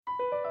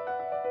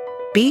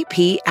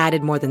BP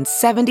added more than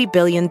 $70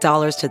 billion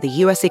to the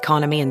U.S.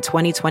 economy in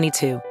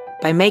 2022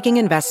 by making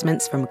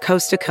investments from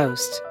coast to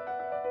coast.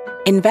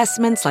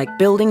 Investments like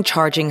building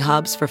charging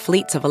hubs for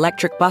fleets of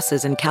electric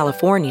buses in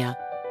California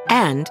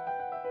and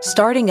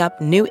starting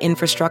up new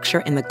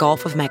infrastructure in the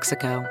Gulf of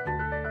Mexico.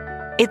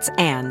 It's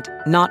and,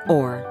 not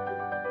or.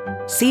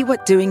 See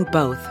what doing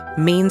both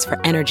means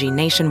for energy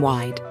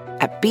nationwide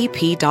at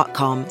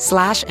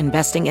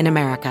bp.com/investing in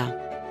America.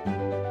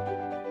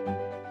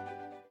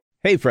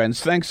 Hey, friends,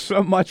 thanks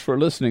so much for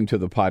listening to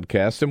the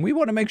podcast, and we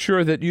want to make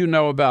sure that you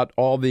know about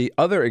all the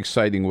other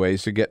exciting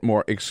ways to get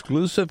more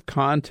exclusive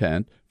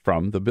content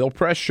from The Bill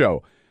Press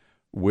Show.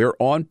 We're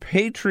on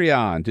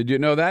Patreon. Did you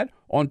know that?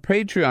 On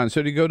Patreon.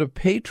 So you go to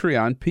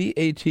Patreon,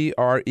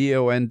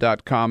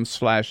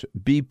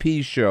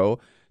 patreon.com/BP Show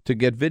to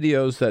get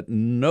videos that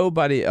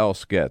nobody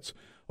else gets.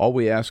 All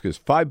we ask is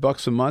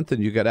 $5 a month,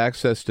 and you get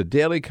access to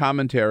daily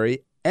commentary,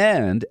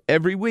 and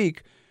every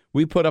week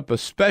we put up a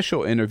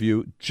special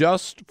interview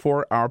just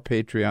for our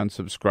Patreon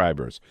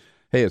subscribers.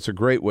 Hey, it's a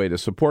great way to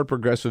support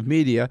progressive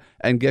media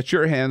and get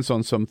your hands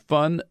on some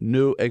fun,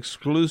 new,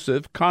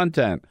 exclusive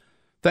content.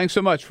 Thanks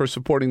so much for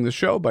supporting the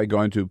show by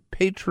going to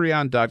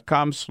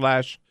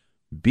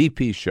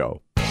patreon.com/BP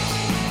Show.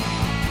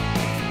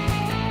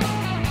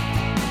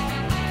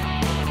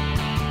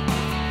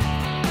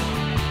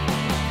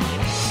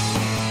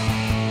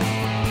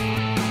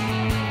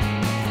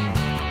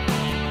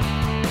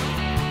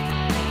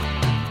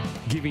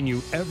 Giving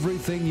you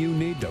everything you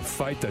need to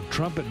fight the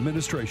Trump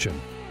administration.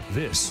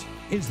 This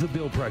is The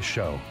Bill Press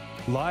Show.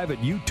 Live at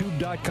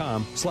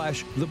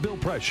youtube.com/The Bill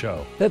Press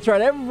Show. That's right.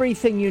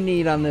 Everything you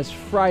need on this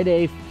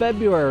Friday,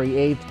 February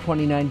 8th,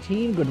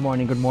 2019. Good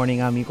morning. Good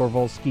morning. I'm Igor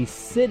Volsky,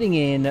 sitting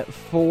in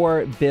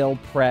for Bill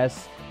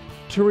Press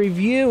to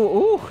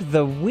review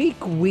the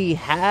week we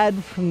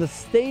had, from the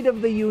State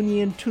of the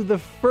Union to the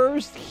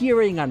first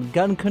hearing on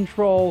gun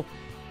control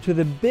to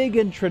the big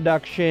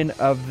introduction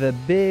of the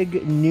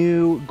big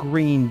new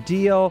Green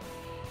Deal.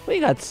 We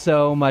got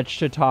so much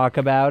to talk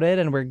about it,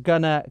 and we're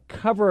gonna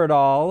cover it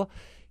all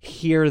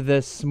here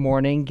this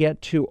morning,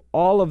 get to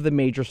all of the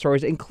major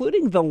stories,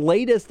 including the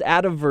latest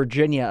out of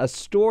Virginia, a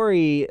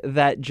story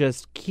that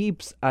just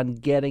keeps on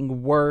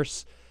getting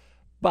worse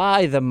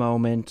by the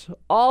moment.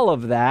 All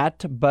of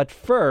that, but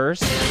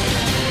first...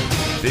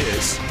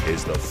 This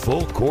is the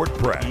Full Court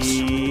Press.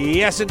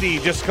 Yes,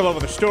 indeed. Just a couple of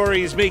other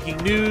stories making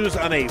news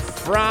on a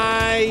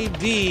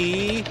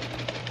Friday.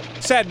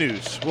 Sad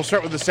news. We'll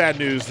start with the sad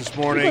news this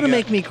morning. You're going to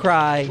make me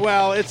cry.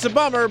 Well, it's a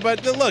bummer,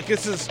 but look,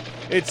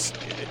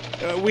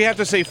 we have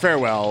to say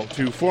farewell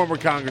to former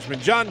Congressman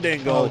John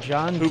Dingell,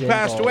 who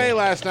passed away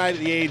last night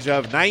at the age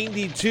of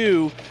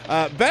 92.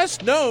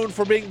 Best known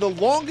for being the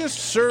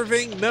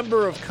longest-serving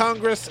member of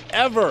Congress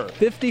ever.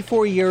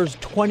 54 years,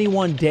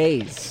 21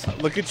 days.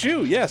 Look at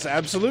you. Yes,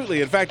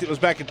 absolutely. In fact, it was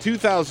back in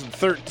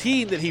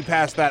 2013 that he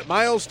passed that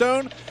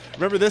milestone.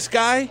 Remember this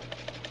guy?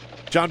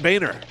 John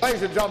Boehner.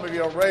 Ladies and gentlemen,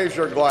 you'll raise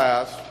your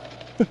glass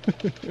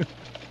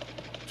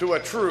to a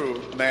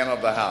true man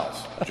of the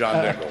house, John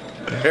Dingell.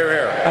 Hear,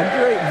 hear. A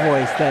great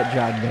voice, that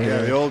John Boehner.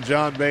 Yeah, the old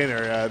John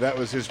Boehner. That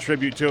was his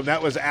tribute to him.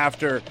 That was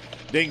after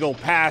Dingell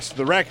passed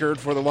the record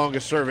for the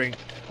longest-serving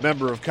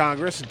member of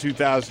Congress in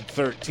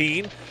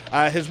 2013.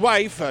 His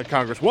wife,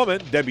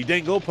 Congresswoman Debbie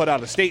Dingell, put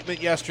out a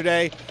statement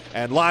yesterday,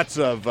 and lots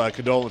of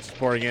condolences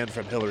pouring in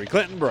from Hillary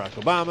Clinton, Barack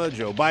Obama,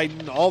 Joe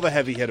Biden, all the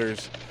heavy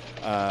hitters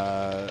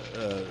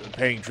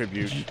paying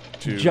tribute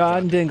to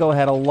John Dingell.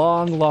 Had a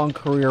long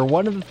career.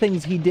 One of the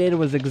things he did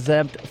was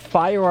exempt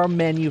firearm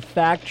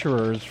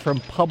manufacturers from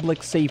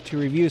public safety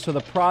review, so the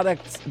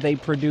products they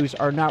produce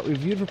are not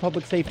reviewed for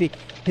public safety.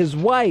 His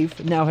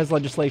wife now has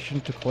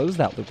legislation to close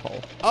that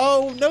loophole.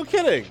 Oh, no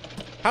kidding.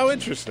 How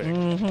interesting.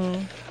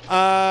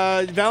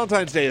 Mm-hmm.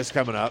 Valentine's Day is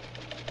coming up.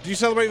 Do you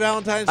celebrate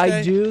Valentine's Day?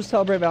 I do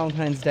celebrate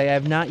Valentine's Day. I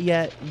have not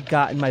yet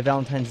gotten my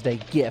Valentine's Day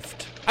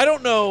gift. I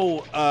don't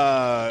know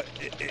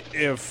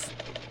if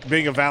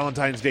being a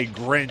Valentine's Day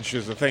Grinch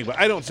is a thing, but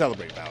I don't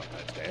celebrate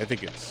Valentine's Day. I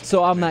think it's...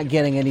 So I'm not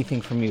getting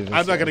anything from you this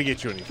I'm not year. going to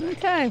get you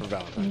anything for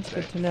Valentine's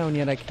Day. Good to know, and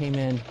yet I came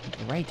in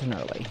bright and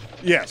early.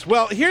 Yes.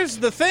 Well, here's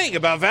the thing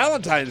about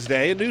Valentine's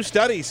Day. A new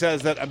study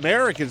says that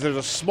there's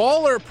a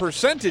smaller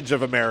percentage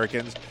of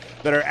Americans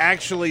that are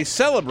actually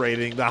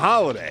celebrating the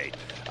holiday.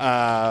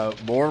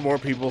 More and more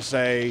people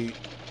say,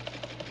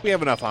 we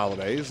have enough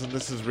holidays, and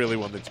this is really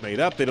one that's made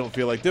up. They don't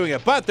feel like doing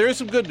it. But there is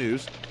some good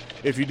news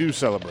if you do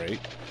celebrate.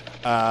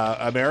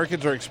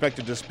 Americans are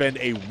expected to spend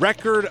a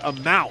record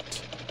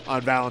amount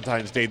on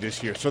Valentine's Day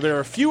this year. So there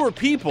are fewer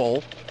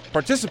people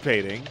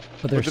participating,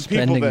 but they're the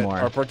people that more.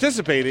 are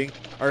participating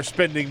are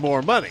spending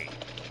more money.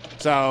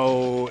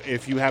 So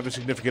if you have a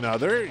significant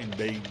other,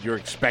 you're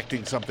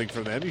expecting something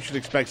from them, you should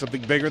expect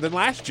something bigger than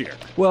last year.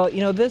 Well,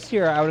 this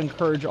year I would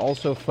encourage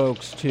also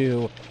folks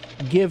to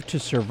give to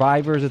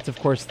survivors. It's, of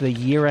course, the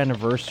year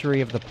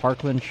anniversary of the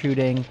Parkland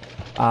shooting.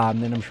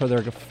 And I'm sure there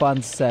are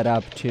funds set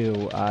up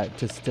to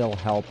still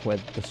help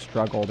with the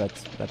struggle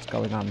that's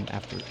going on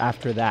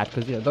after that.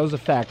 Because, those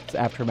effects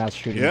after mass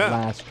shooting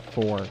last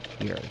 4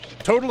 years.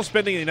 Total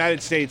spending in the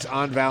United States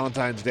on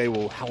Valentine's Day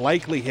will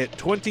likely hit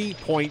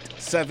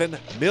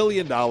 $20.7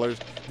 million.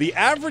 The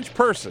average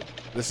person,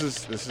 this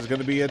is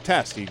going to be a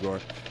test, Igor.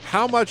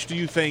 How much do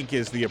you think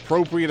is the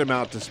appropriate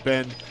amount to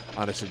spend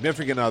on a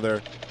significant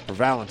other for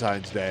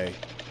Valentine's Day?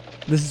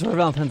 This is for a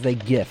Valentine's Day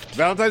gift.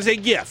 Valentine's Day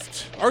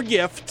gift, or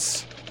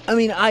gifts. I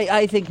mean,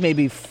 I think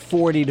maybe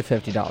 $40 to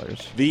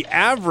 $50. The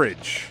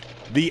average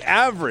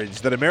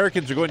that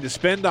Americans are going to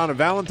spend on a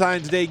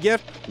Valentine's Day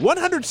gift,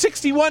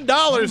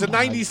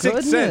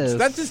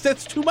 $161.96.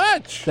 That's too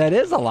much. That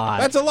is a lot.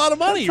 That's a lot of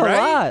money, That's right?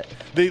 a lot.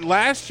 The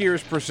last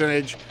year's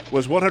percentage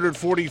was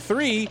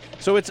 143,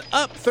 so it's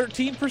up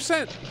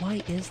 13%.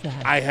 Why is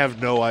that? I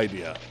have no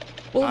idea.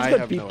 Well, I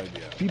have no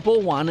idea.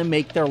 People want to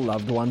make their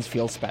loved ones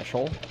feel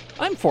special.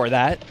 I'm for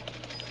that.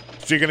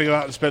 So you're going to go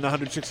out and spend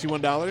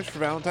 $161 for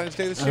Valentine's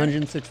Day this year?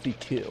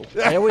 162.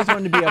 I always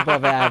wanted to be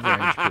above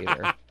average,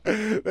 Peter.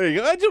 There you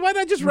go. Why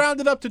not just round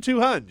it up to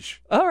 200?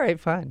 All right,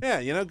 fine.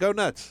 Yeah, go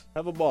nuts.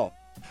 Have a ball.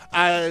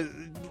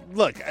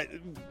 Look,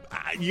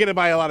 you're going to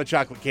buy a lot of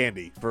chocolate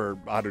candy for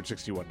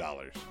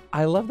 $161.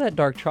 I love that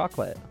dark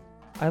chocolate.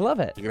 I love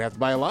it. You're going to have to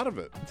buy a lot of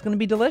it. It's going to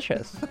be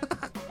delicious.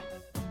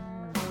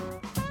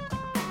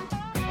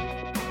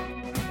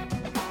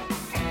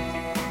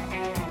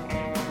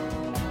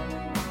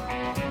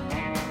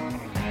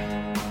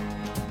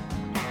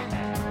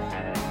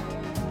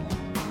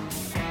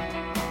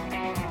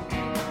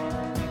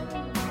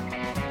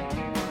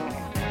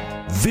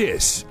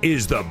 This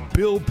is the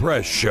Bill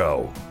Press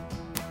Show.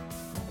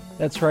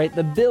 That's right,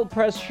 the Bill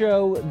Press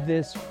Show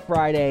this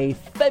Friday,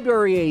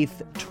 February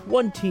 8th,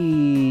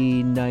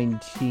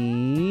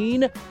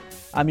 2019.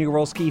 I'm Igor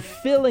Volsky,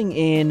 filling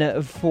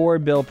in for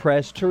Bill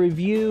Press to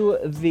review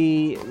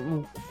the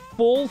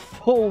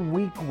full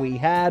week we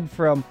had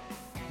from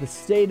the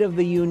State of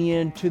the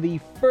Union to the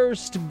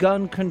first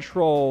gun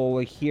control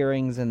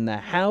hearings in the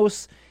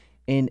House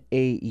in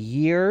 8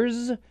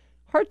 years.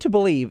 Hard to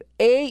believe,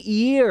 8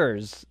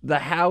 years the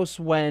House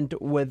went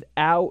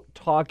without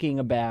talking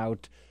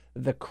about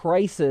the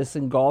crisis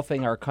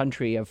engulfing our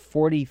country of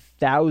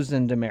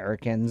 40,000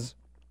 Americans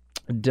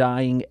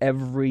dying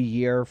every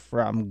year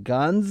from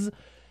guns.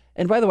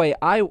 And by the way,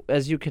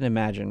 as you can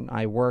imagine,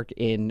 I work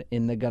in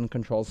the gun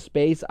control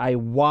space. I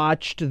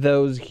watched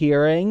those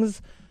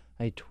hearings.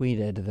 I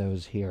tweeted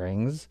those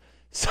hearings.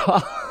 So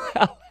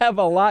I'll have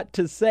a lot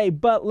to say.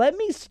 But let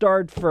me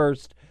start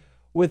first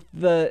with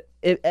the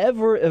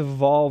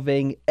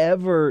ever-evolving,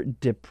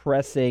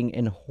 ever-depressing,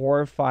 and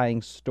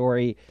horrifying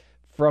story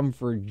from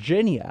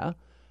Virginia.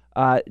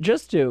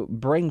 Just to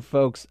bring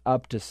folks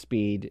up to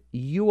speed,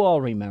 you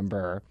all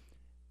remember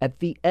at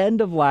the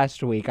end of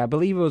last week, I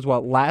believe it was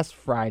last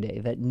Friday,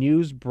 that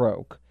news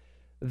broke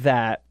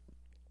that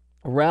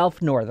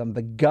Ralph Northam,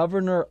 the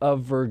governor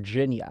of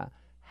Virginia,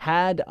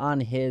 had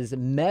on his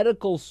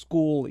medical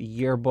school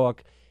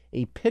yearbook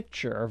a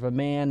picture of a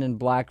man in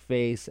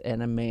blackface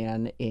and a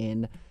man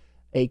in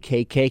a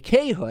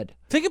KKK hood.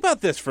 Think about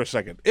this for a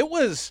second. It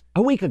was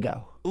a week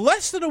ago.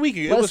 Less than a week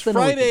ago. It was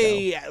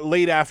Friday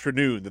late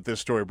afternoon that this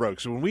story broke.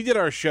 So when we did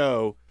our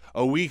show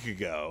a week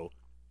ago,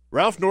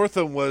 Ralph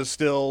Northam was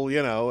still,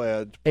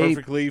 a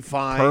perfectly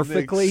fine,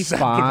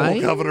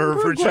 acceptable governor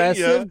of Virginia.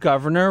 Progressive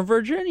governor of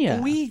Virginia.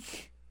 A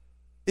week.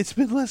 It's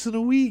been less than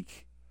a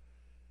week.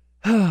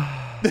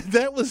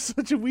 That was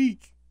such a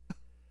week.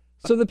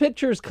 So the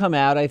pictures come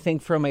out, I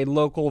think, from a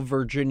local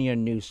Virginia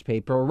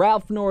newspaper.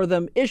 Ralph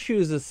Northam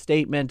issues a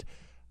statement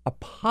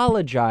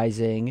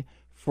apologizing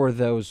for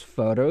those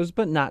photos,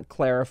 but not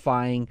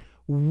clarifying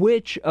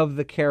which of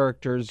the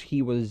characters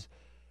he was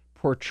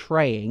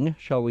portraying,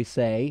 shall we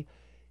say,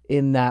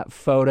 in that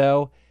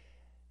photo.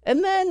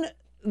 And then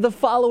the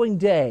following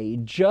day,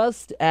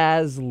 just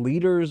as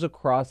leaders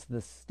across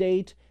the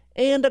state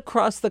and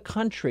across the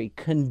country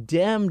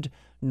condemned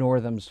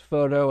Northam's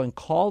photo and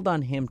called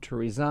on him to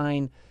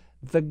resign,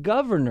 the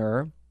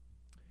governor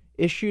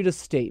issued a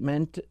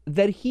statement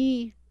that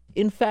he,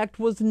 in fact,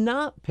 was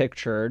not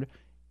pictured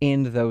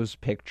in those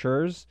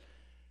pictures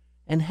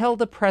and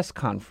held a press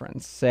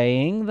conference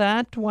saying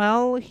that,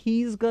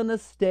 he's going to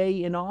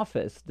stay in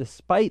office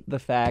despite the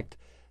fact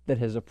that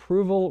his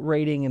approval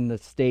rating in the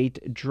state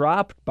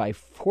dropped by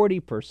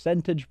 40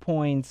 percentage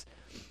points,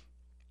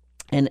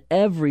 and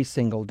every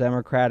single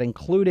Democrat,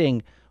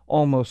 including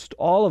almost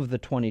all of the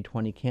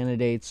 2020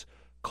 candidates,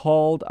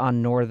 called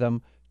on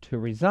Northam to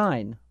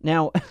resign.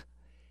 Now,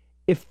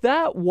 if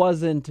that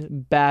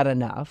wasn't bad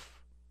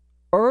enough,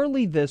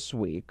 early this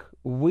week,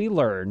 we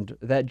learned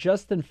that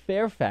Justin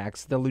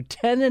Fairfax, the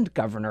lieutenant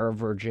governor of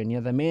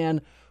Virginia, the man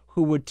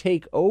who would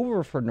take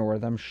over for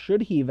Northam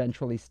should he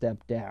eventually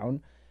step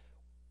down,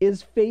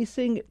 is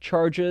facing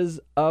charges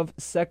of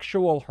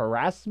sexual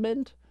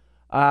harassment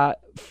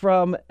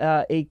from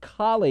a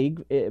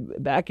colleague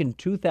back in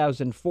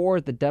 2004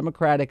 at the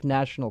Democratic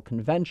National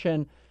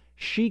Convention.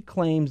 She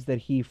claims that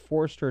he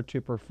forced her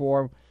to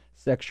perform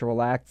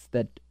sexual acts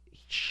that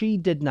she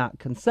did not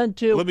consent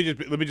to. Let me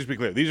just be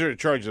clear. These are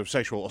charges of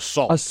sexual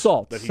assault.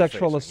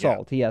 Sexual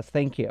assault. Yeah. Yes,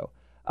 thank you.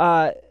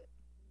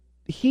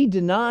 He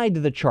denied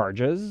the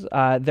charges.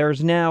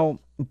 There's now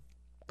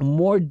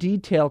more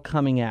detail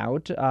coming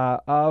out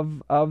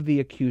of the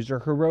accuser,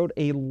 who wrote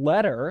a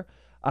letter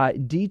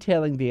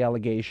detailing the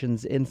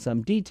allegations in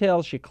some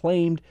detail. She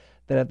claimed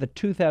that at the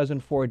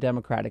 2004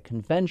 Democratic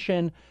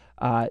Convention,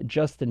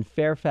 Justin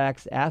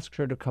Fairfax asked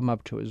her to come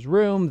up to his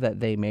room, that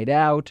they made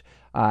out,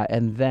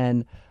 and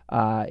then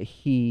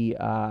he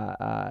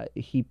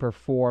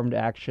performed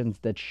actions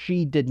that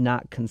she did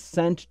not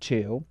consent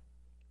to.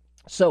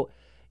 So,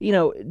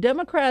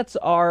 Democrats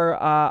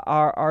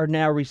are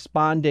now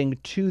responding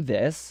to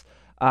this.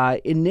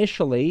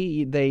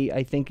 Initially, they,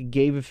 I think,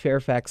 gave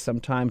Fairfax some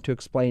time to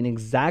explain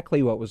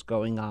exactly what was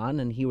going on,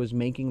 and he was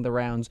making the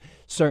rounds,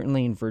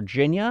 certainly in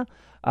Virginia,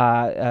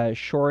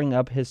 shoring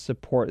up his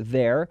support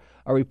there.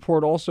 A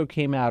report also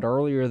came out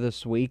earlier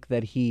this week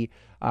that he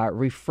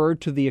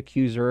referred to the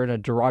accuser in a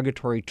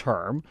derogatory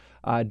term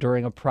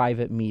during a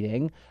private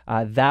meeting.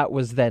 That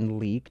was then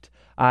leaked.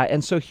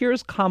 And so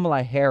here's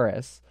Kamala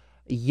Harris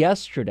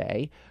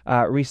yesterday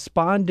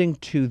responding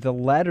to the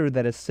letter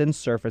that has since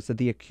surfaced that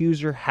the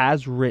accuser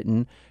has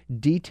written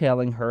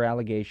detailing her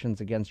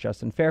allegations against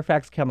Justin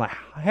Fairfax. Kamala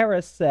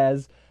Harris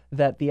says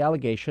that the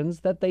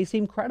allegations, that they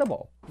seem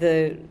credible.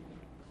 The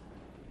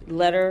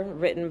letter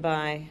written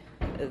by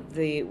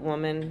the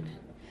woman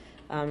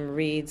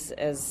reads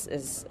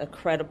as a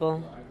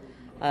credible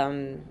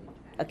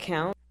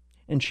account.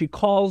 And she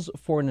calls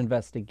for an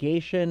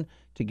investigation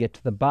to get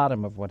to the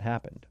bottom of what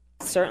happened.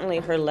 Certainly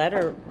her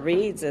letter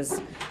reads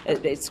as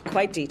it's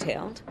quite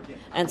detailed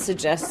and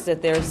suggests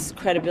that there's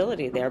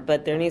credibility there,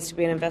 but there needs to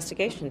be an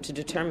investigation to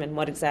determine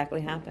what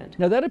exactly happened.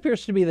 Now, that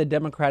appears to be the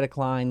Democratic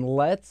line.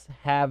 Let's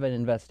have an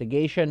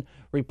investigation.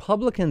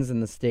 Republicans in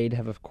the state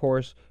have, of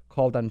course,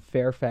 called on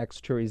Fairfax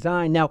to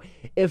resign. Now,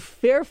 if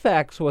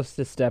Fairfax was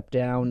to step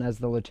down as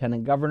the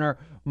lieutenant governor,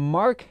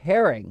 Mark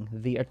Herring,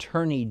 the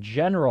attorney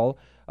general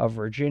of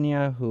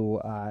Virginia,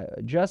 who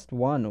just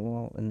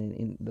won,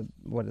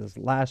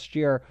 last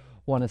year,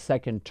 won a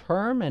second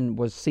term and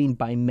was seen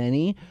by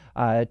many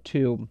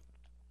to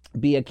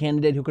be a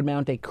candidate who could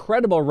mount a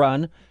credible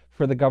run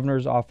for the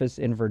governor's office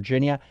in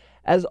Virginia.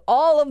 As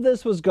all of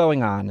this was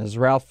going on, as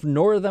Ralph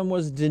Northam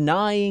was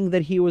denying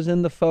that he was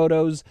in the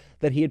photos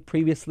that he had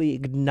previously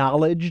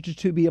acknowledged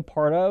to be a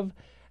part of,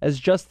 as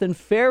Justin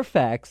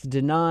Fairfax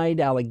denied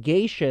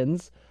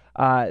allegations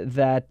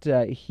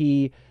that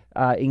he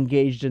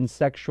engaged in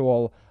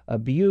sexual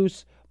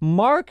abuse,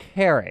 Mark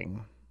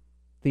Herring,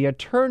 the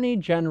Attorney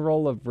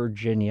General of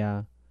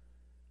Virginia,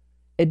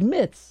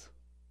 admits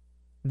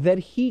that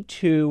he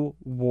too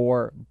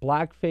wore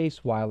blackface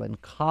while in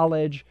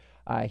college.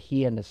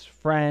 He and his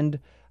friend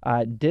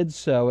did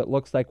so, it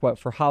looks like,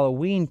 for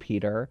Halloween,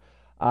 Peter,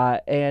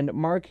 and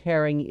Mark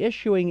Herring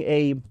issuing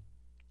a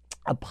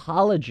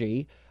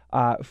apology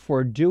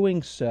for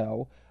doing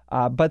so,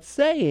 but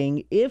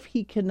saying if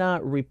he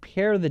cannot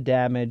repair the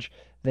damage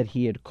that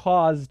he had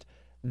caused,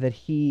 that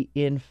he,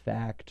 in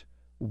fact,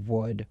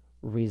 would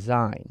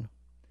resign.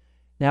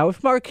 Now,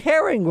 if Mark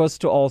Herring was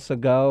to also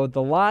go,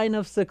 the line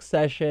of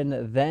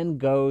succession then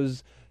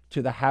goes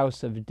to the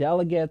House of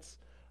Delegates,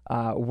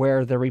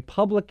 where the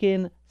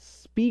Republican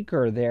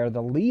speaker there,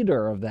 the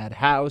leader of that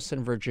House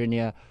in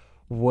Virginia,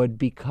 would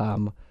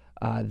become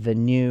the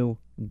new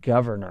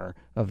governor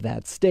of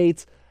that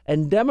state.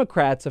 And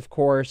Democrats, of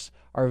course,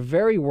 are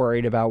very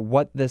worried about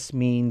what this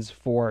means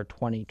for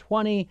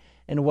 2020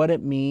 and what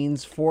it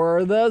means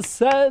for the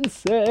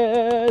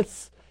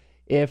census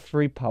if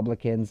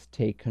Republicans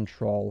take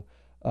control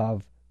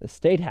of the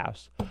State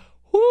House.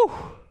 Whew.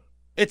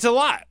 It's a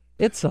lot.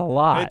 It's a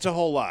lot. It's a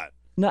whole lot.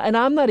 No, and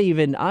I'm not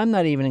even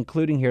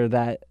including here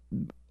that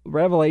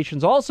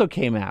revelations also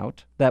came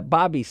out that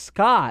Bobby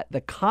Scott,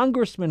 the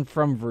congressman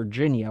from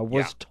Virginia,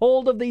 was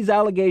told of these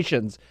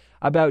allegations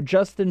about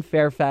Justin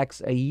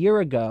Fairfax a year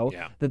ago,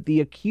 that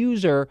the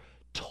accuser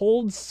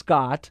told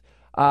Scott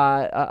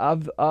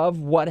of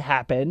what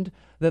happened,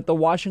 that the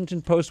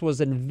Washington Post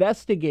was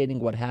investigating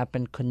what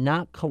happened, could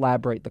not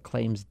collaborate the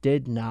claims,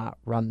 did not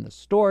run the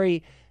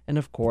story, and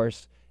of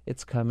course,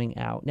 it's coming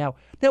out. Now,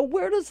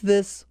 where does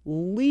this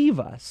leave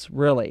us,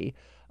 really,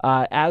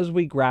 as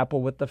we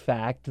grapple with the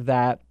fact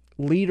that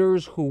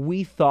leaders who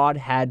we thought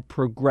had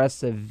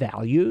progressive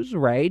values,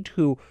 right,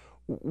 who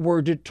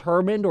were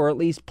determined, or at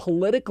least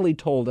politically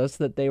told us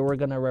that they were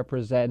going to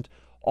represent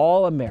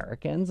all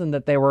Americans and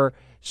that they were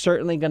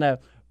certainly going to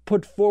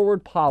put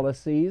forward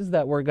policies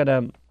that were going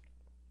to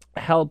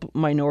help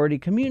minority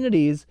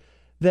communities,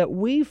 that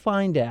we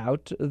find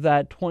out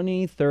that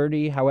 20,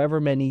 30, however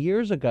many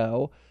years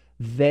ago,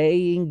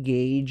 they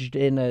engaged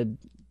in a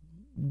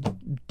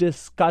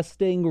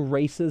disgusting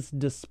racist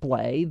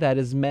display that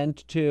is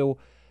meant to,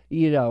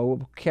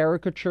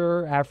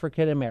 caricature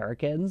African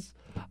Americans.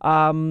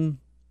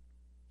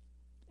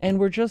 And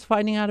we're just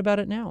finding out about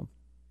it now.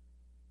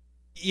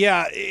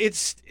 Yeah,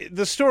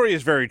 the story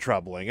is very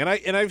troubling, and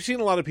I've seen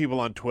a lot of people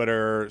on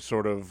Twitter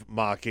sort of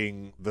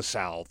mocking the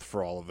South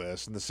for all of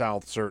this, and the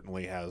South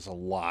certainly has a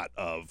lot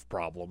of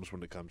problems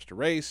when it comes to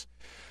race.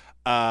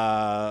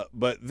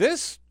 But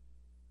this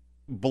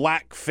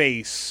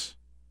blackface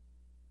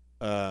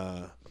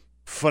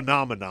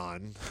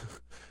phenomenon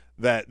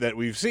that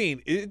we've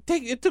seen,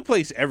 it took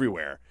place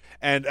everywhere.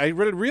 And I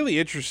read a really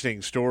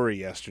interesting story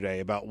yesterday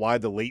about why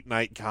the late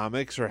night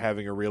comics are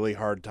having a really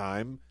hard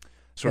time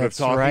That's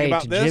talking right.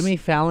 about this. Jimmy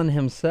Fallon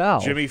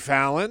himself. Jimmy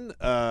Fallon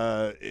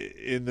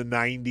in the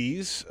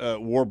 90s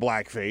wore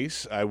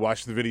blackface. I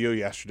watched the video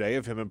yesterday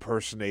of him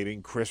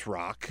impersonating Chris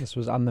Rock. This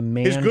was on the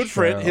Man His good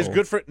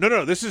Show. friend.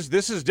 No, this is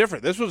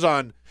different. This was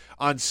on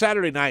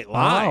Saturday Night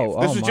Live.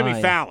 This is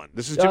Jimmy Fallon.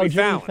 This is Jimmy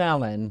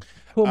Fallon.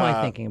 Who am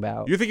I thinking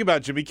about? You're thinking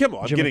about Jimmy Kimmel.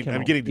 I'm getting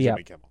to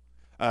Jimmy Kimmel.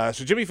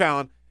 So Jimmy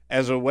Fallon,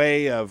 as a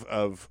way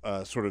of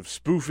sort of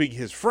spoofing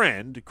his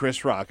friend,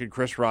 Chris Rock, and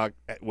Chris Rock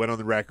went on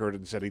the record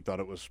and said he thought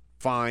it was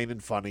fine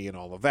and funny and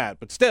all of that.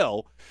 But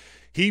still,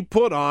 he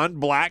put on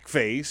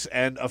blackface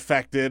and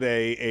affected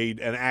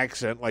an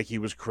accent like he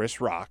was Chris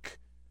Rock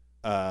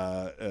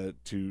to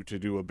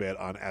do a bit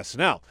on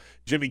SNL.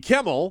 Jimmy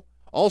Kimmel,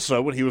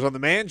 also, when he was on the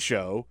Man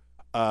Show,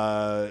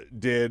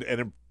 did an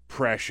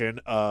impression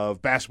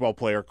of basketball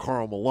player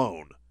Karl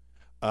Malone.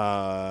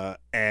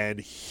 And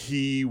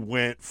he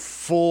went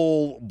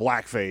full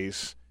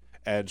blackface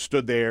and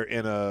stood there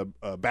in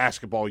a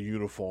basketball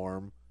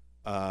uniform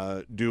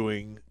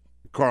doing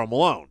Karl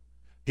Malone.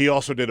 He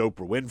also did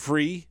Oprah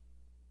Winfrey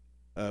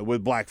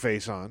with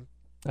blackface on.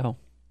 Oh.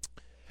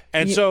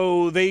 And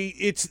so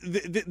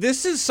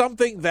this is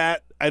something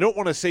that I don't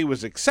want to say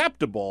was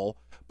acceptable,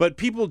 but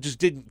people just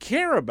didn't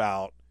care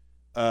about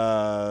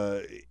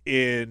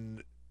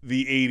in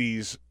the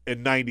 80s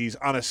and 90s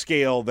on a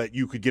scale that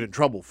you could get in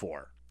trouble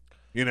for.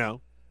 You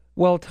know?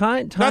 Well,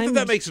 time. Not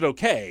that makes it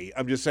okay.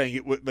 I'm just saying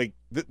it would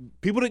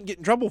people didn't get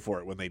in trouble for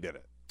it when they did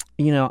it.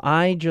 You know,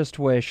 I just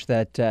wish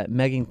that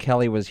Megyn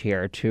Kelly was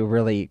here to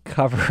really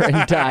cover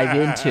and dive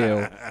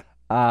into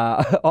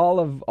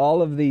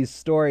all of these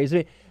stories.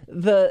 I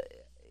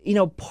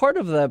mean, part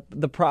of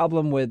the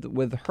problem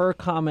with her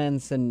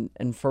comments and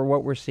for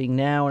what we're seeing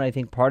now, and I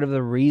think part of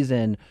the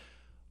reason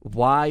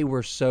why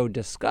we're so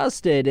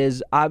disgusted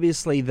is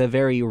obviously the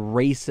very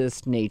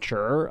racist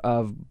nature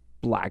of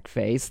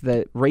blackface,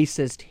 the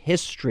racist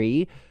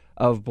history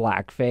of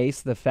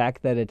blackface, the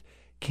fact that it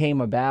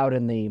came about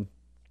in the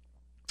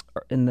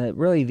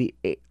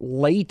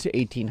late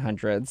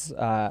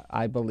 1800s,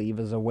 I believe,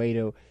 as a way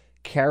to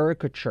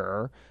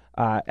caricature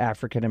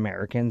African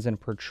Americans and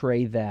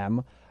portray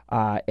them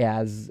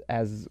as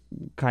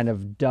kind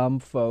of dumb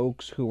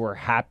folks who were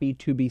happy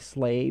to be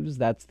slaves.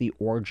 That's the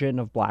origin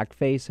of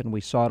blackface, and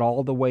we saw it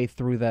all the way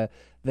through the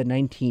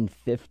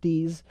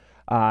 1950s.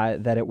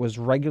 That it was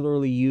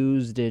regularly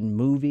used in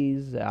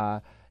movies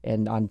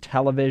and on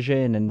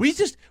television. And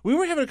we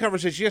were having a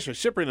conversation yesterday.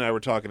 Cyprian and I were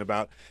talking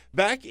about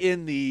back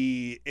in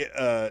the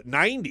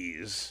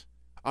 90s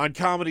on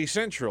Comedy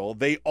Central.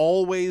 They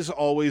always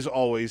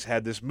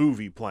had this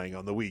movie playing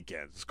on the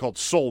weekends. It's called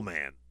Soul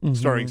Man,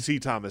 starring C.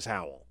 Thomas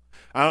Howell.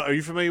 Are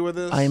you familiar with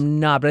this? I'm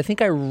not, but I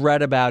think I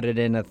read about it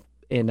in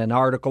an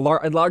article,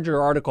 a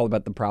larger article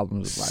about the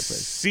problems with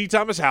blackface. C.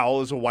 Thomas Howell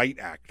is a white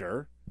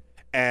actor.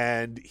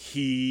 And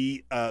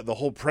he, the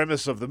whole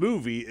premise of the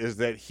movie is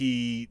that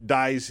he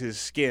dyes his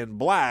skin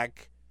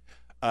black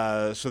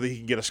so that he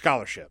can get a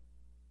scholarship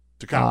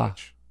to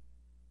college.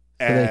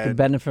 So they could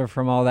benefit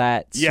from all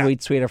that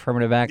sweet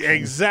affirmative action.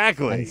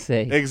 Exactly. I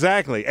see.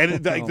 Exactly.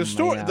 And the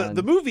story,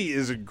 the movie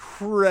is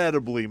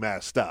incredibly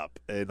messed up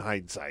in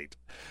hindsight.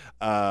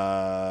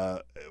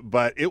 But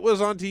it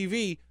was on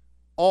TV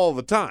all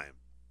the time.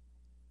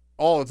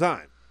 All the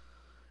time.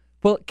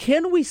 Well,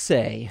 can we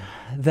say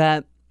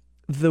that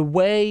the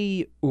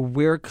way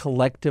we're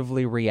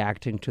collectively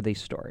reacting to these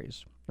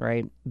stories,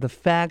 right? The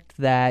fact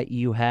that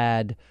you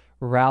had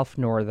Ralph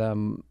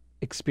Northam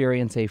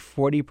experience a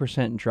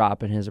 40%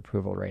 drop in his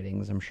approval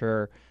ratings, I'm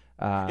sure.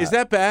 Is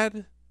that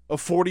bad? A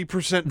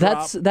 40%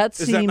 drop? That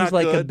seems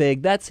like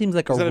good? That seems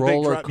like a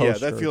roller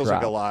coaster. Yeah, that feels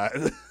drop. like a lot.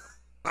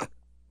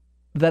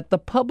 That the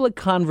public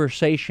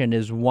conversation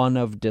is one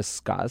of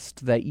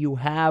disgust, that you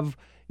have,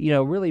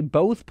 really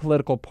both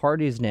political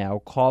parties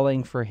now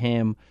calling for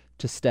him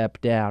to step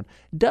down.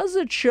 Does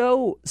it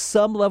show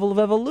some level of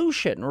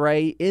evolution,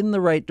 right, in the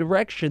right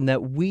direction,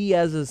 that we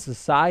as a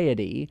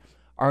society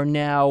are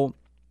now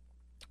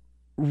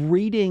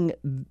reading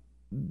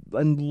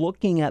and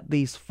looking at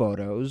these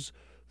photos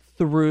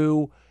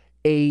through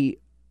a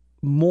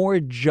more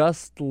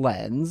just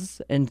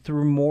lens and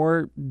through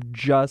more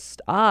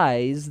just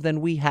eyes than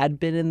we had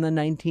been in the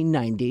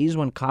 1990s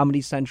when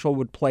Comedy Central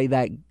would play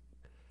that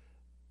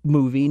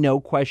movie, No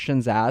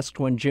Questions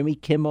Asked, when Jimmy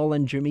Kimmel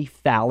and Jimmy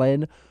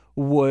Fallon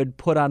would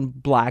put on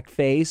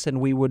blackface and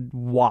we would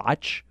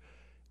watch,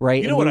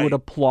 right? And we would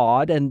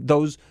applaud. And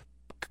those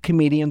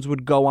comedians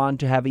would go on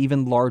to have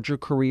even larger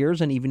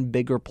careers and even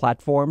bigger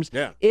platforms.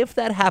 Yeah. If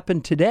that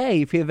happened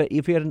today, if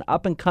you had an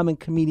up-and-coming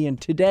comedian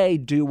today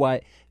do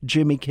what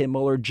Jimmy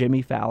Kimmel or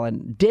Jimmy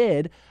Fallon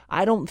did,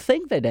 I don't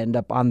think they'd end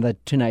up on the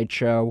Tonight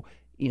Show,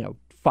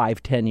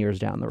 5-10 years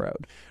down the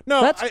road.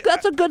 No,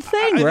 that's a good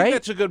thing, I right? think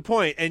that's a good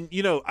point. And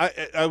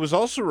I was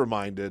also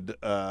reminded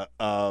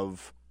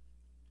of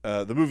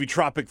the movie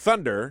Tropic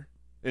Thunder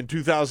in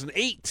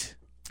 2008.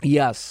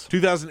 Yes.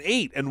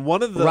 2008, and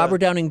one of the Robert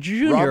Downey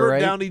Jr. Robert right?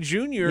 Downey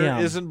Jr.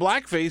 is in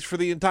blackface for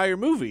the entire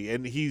movie,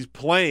 and he's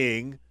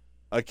playing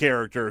a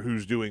character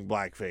who's doing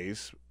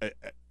blackface.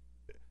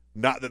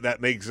 Not that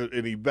makes it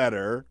any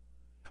better,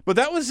 but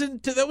that was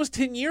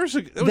 10 years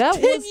ago.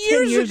 That was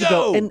 10 years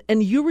ago.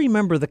 And you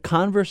remember the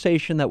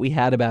conversation that we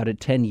had about it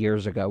 10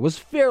 years ago was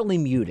fairly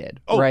muted,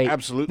 right?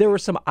 Absolutely. There were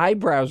some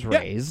eyebrows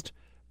raised.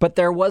 But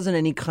there wasn't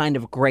any kind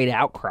of great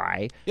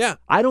outcry. Yeah.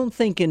 I don't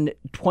think in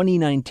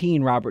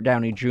 2019 Robert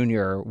Downey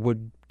Jr.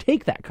 would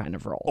take that kind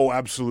of role. Oh,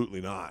 absolutely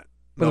not.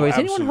 By the way, has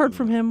anyone heard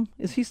from him?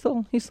 Is he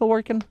still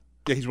working?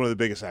 Yeah, he's one of the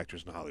biggest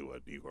actors in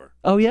Hollywood, Igor.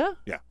 Oh, yeah?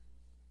 Yeah.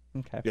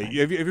 Okay.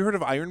 Yeah, have you heard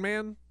of Iron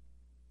Man?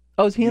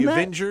 Oh, is he in the that?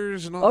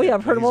 Avengers and all. Oh, yeah,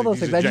 I've heard of all those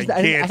things.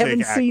 I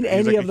haven't seen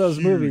any of those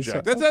movies.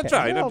 So. That's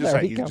right. I'm just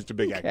saying he's just a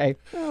big actor.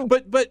 Oh.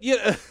 But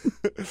I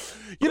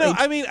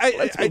mean,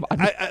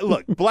 I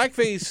look,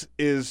 blackface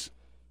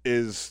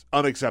is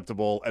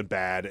unacceptable and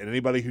bad, and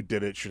anybody who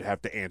did it should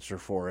have to answer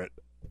for it,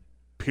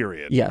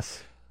 period.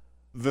 Yes.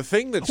 The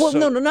thing that's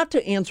no, not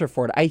to answer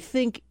for it. I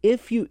think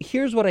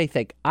here's what I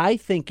think. I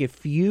think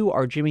if you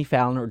are Jimmy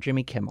Fallon or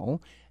Jimmy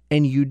Kimmel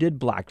and you did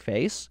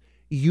blackface,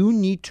 you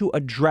need to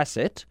address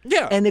it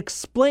and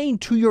explain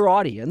to your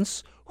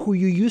audience who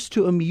you used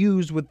to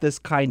amuse with this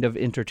kind of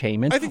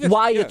entertainment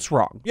why it's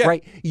wrong,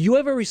 right? You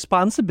have a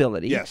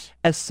responsibility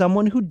as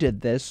someone who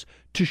did this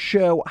to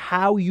show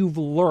how you've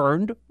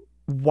learned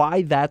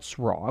why that's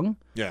wrong.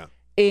 Yeah.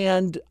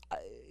 And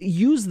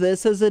use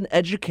this as an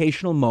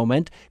educational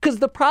moment, because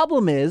the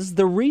problem is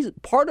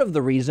part of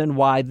the reason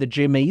why the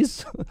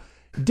Jimmys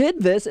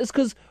did this is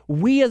because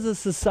we as a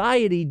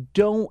society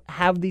don't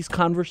have these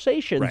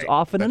conversations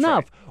often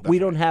enough. We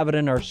don't have it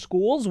in our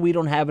schools. We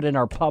don't have it in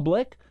our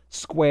public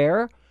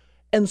square.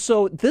 And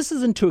so this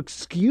isn't to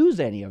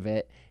excuse any of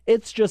it.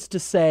 It's just to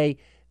say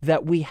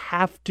that we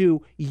have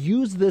to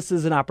use this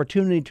as an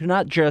opportunity to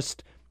not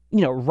just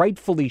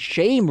rightfully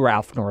shame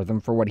Ralph Northam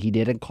for what he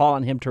did and call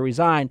on him to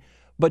resign,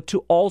 but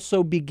to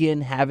also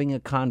begin having a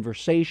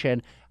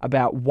conversation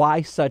about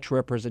why such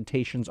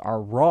representations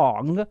are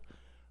wrong,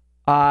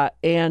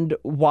 and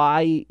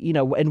why,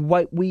 and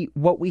what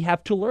we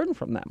have to learn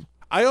from them.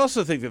 I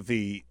also think that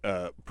the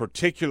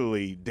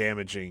particularly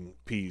damaging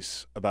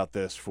piece about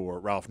this for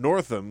Ralph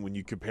Northam, when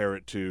you compare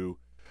it to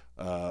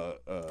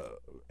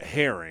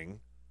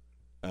Herring,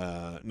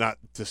 not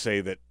to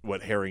say that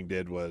what Herring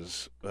did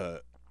was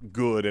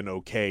good and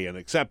okay and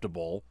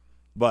acceptable,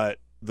 but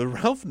the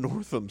Ralph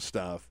Northam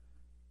stuff,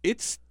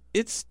 it's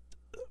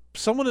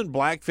someone in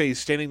blackface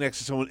standing next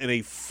to someone in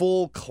a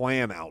full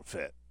Klan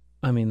outfit.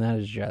 I mean, that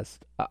is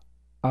just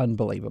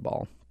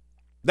unbelievable.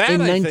 That,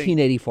 in I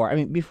 1984, think, I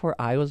mean, before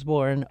I was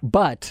born,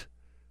 but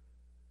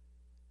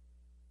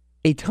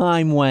a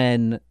time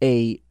when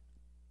to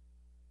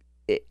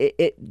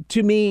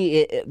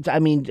me,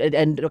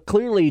 and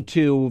clearly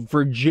to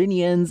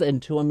Virginians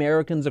and to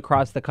Americans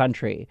across the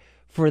country,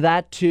 for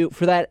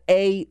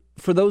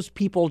those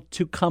people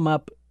to come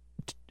up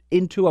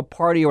into a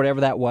party or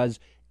whatever that was,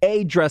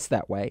 A, dress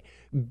that way,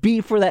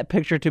 B, for that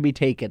picture to be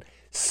taken,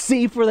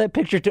 C, for that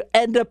picture to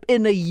end up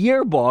in a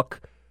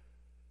yearbook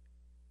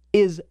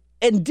is,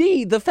 and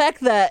D, the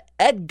fact that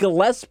Ed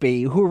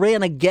Gillespie, who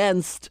ran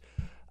against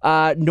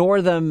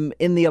Northam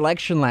in the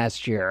election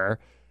last year,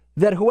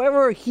 that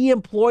whoever he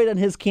employed on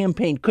his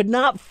campaign could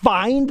not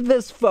find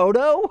this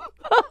photo.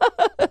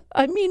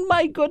 I mean,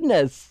 my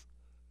goodness.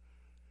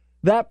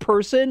 That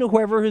person,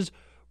 whoever his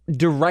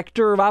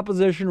director of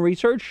opposition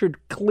research,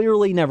 should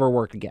clearly never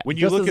work again. When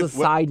you just look as a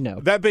side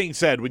note. That being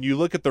said, when you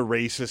look at the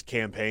racist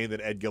campaign that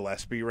Ed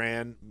Gillespie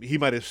ran, he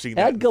might have seen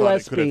that Ed and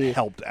Gillespie thought it could have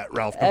helped at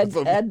Ralph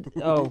Northam.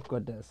 Oh,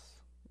 goodness.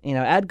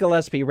 Ed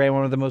Gillespie ran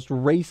one of the most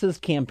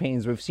racist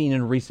campaigns we've seen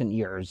in recent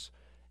years.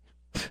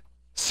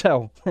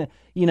 So,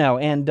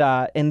 and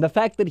the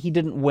fact that he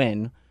didn't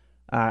win,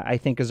 I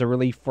think is a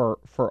relief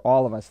for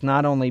all of us,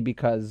 not only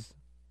because,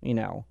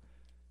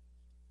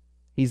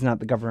 he's not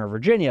the governor of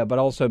Virginia, but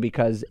also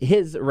because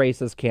his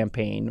racist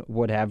campaign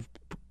would have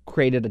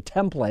created a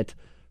template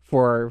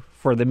for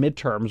the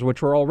midterms,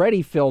 which were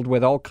already filled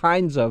with all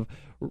kinds of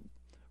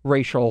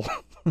racial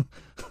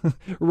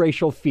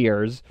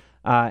fears,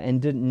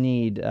 and didn't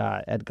need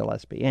Ed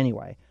Gillespie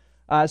anyway.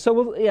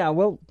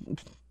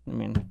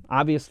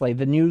 Obviously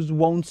the news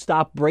won't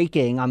stop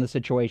breaking on the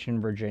situation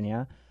in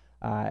Virginia,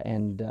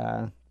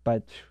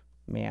 but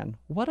man,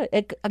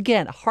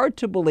 again, hard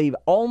to believe.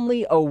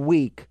 Only a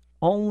week,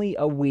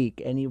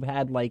 and you've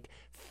had like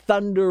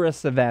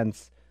thunderous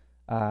events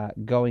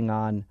going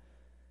on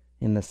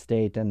in the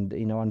state. And,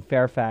 on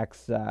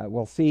Fairfax,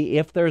 we'll see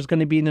if there's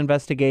going to be an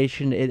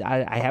investigation.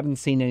 I haven't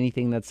seen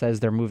anything that says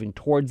they're moving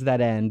towards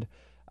that end.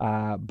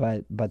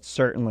 But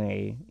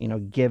certainly,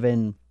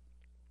 given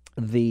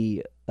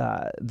the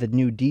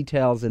new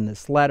details in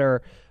this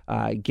letter,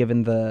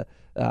 given the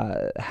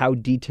how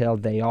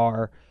detailed they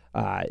are,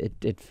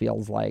 it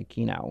feels like,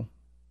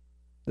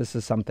 this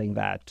is something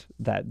that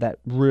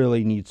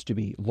really needs to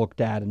be looked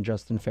at, and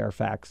Justin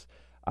Fairfax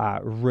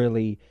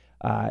really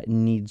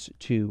needs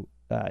to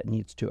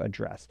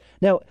address.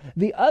 Now,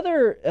 the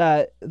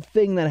other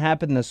thing that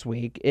happened this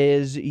week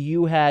is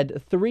you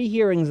had 3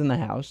 hearings in the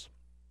House.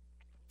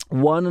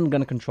 One on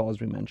gun control,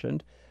 as we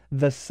mentioned.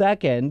 The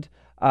second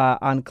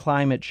on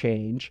climate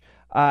change.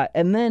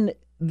 And then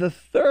the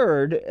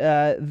third,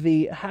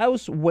 the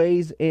House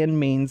Ways and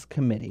Means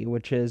Committee,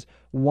 which is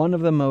one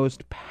of the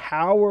most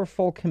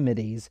powerful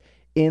committees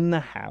in the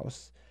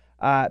House,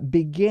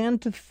 began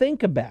to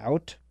think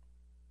about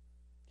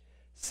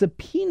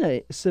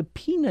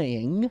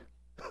subpoenaing.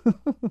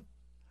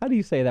 How do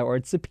you say that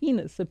word?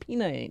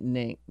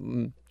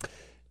 Subpoenaing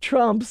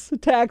Trump's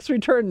tax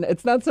return.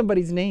 It's not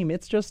somebody's name.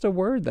 It's just a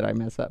word that I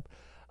mess up.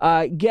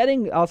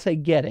 Getting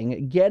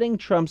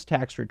Trump's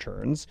tax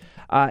returns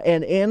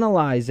and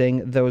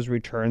analyzing those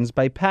returns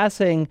by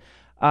passing,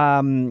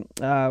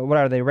 what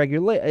are they?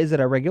 Is it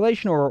a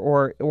regulation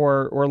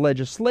or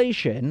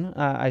legislation?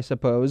 I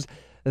suppose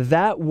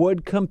that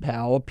would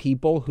compel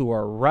people who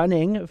are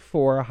running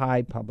for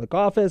high public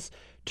office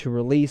to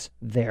release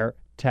their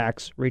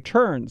tax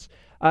returns.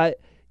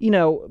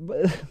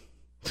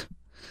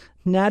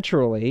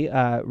 Naturally,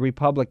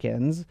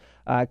 Republicans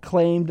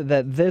claimed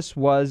that this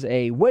was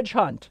a witch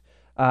hunt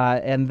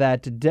and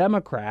that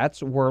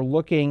Democrats were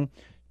looking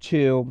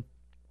to,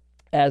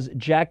 as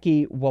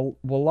Jackie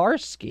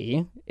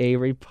Walorski, a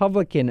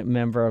Republican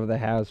member of the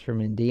House from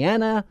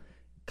Indiana,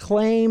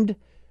 claimed,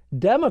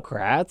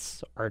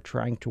 Democrats are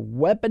trying to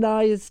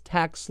weaponize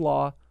tax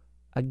law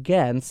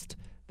against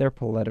their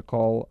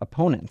political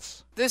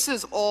opponents. This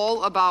is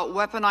all about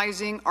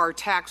weaponizing our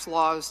tax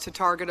laws to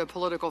target a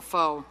political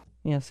foe.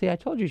 Yeah, see, I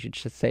told you she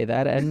should say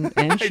that, and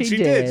she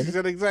did. She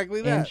said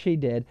exactly that. And she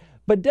did.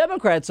 But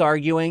Democrats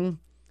arguing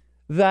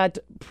that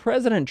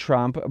President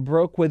Trump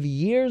broke with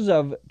years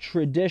of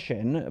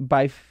tradition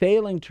by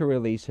failing to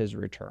release his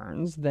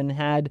returns, then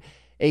had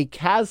a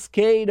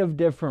cascade of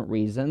different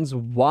reasons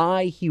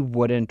why he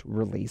wouldn't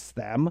release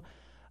them.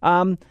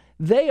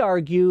 They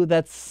argue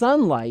that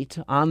sunlight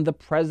on the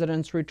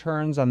president's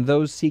returns, on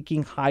those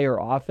seeking higher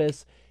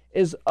office,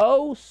 is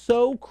oh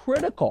so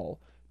critical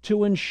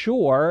to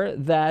ensure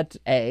that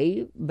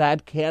A,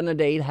 that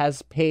candidate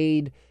has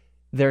paid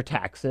their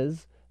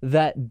taxes,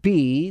 that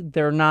B,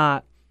 they're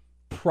not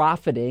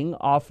profiting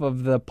off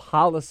of the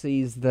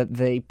policies that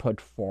they put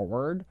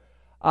forward,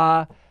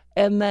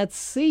 and that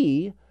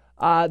C,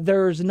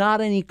 there's not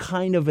any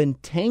kind of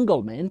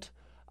entanglement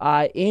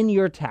in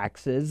your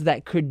taxes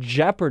that could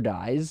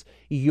jeopardize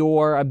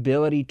your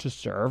ability to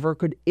serve or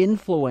could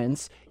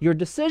influence your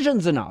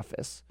decisions in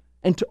office,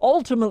 and to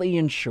ultimately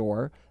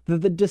ensure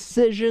that the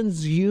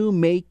decisions you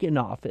make in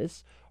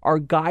office are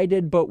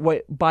guided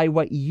by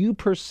what you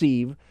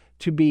perceive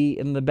to be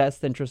in the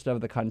best interest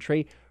of the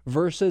country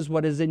versus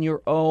what is in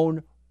your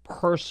own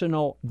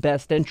personal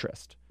best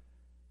interest.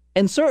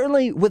 And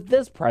certainly with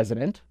this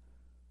president,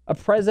 a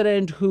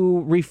president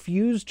who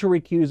refused to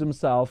recuse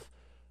himself,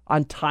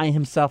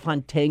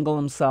 untangle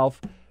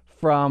himself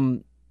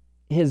from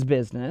his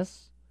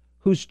business,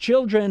 whose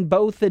children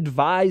both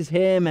advise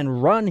him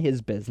and run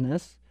his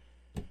business,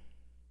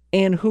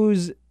 and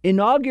whose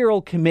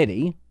inaugural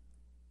committee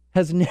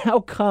has now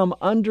come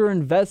under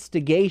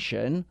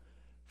investigation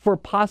for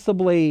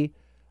possibly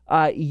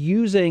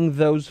using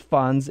those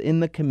funds in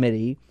the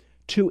committee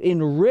to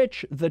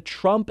enrich the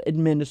Trump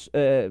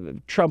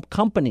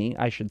company,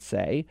 I should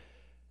say,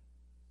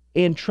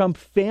 and Trump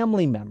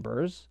family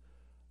members.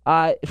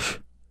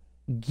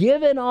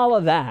 Given all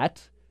of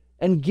that,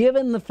 and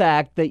given the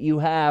fact that you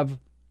have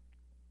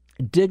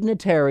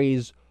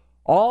dignitaries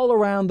all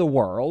around the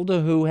world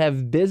who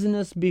have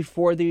business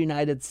before the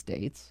United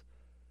States,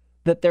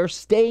 that they're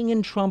staying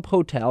in Trump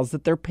hotels,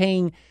 that they're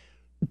paying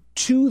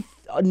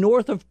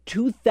north of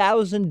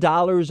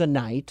 $2,000 a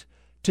night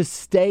to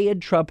stay in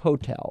Trump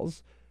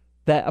hotels,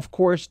 that, of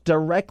course,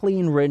 directly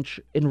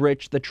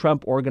enrich the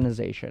Trump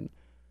organization.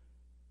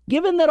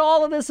 Given that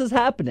all of this is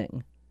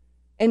happening,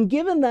 and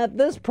given that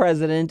this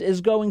president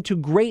is going to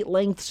great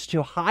lengths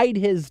to hide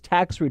his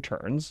tax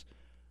returns,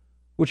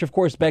 which, of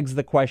course, begs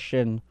the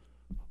question,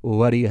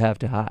 what do you have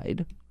to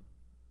hide?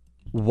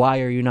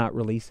 Why are you not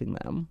releasing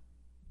them?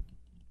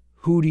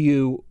 Who do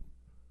you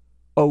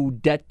owe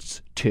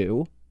debts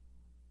to?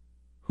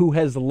 Who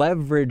has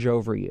leverage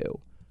over you?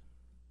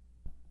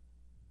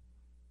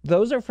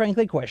 Those are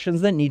frankly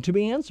questions that need to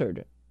be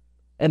answered.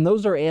 And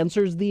those are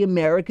answers the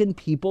American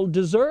people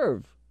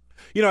deserve.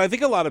 I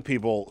think a lot of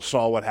people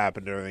saw what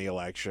happened during the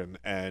election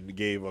and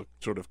gave a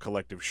sort of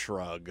collective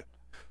shrug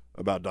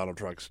about Donald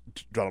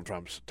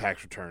Trump's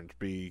tax returns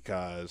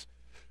because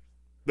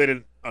they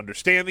didn't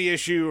understand the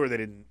issue, or they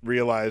didn't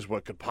realize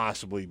what could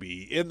possibly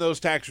be in those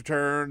tax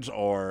returns,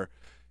 or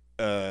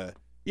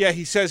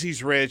he says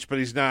he's rich, but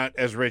he's not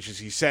as rich as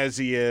he says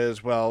he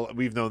is. Well,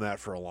 we've known that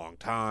for a long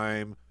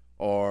time,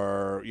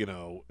 or,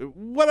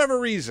 whatever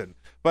reason.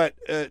 But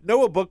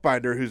Noah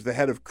Bookbinder, who's the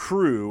head of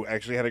Crew,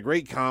 actually had a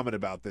great comment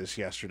about this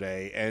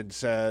yesterday and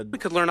said, we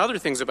could learn other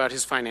things about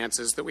his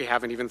finances that we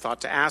haven't even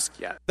thought to ask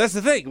yet. That's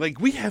the thing. Like,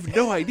 we have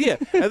no idea.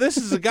 And this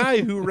is a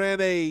guy who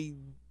ran a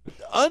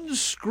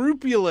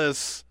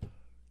unscrupulous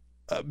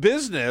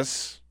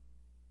business,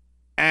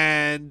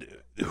 and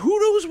who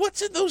knows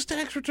what's in those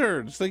tax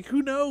returns? Like,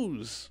 who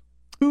knows?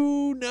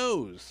 Who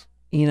knows?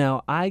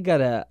 I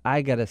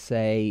gotta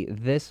say,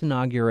 this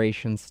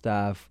inauguration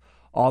stuff,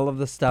 all of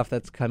the stuff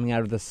that's coming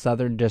out of the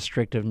Southern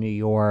District of New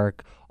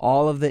York,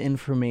 all of the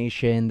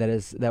information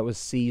that was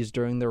seized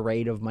during the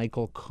raid of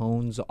Michael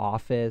Cohen's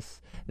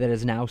office, that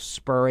is now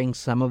spurring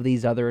some of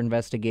these other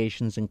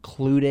investigations,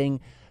 including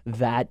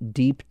that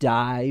deep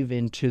dive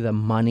into the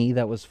money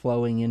that was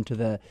flowing into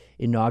the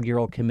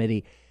inaugural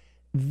committee.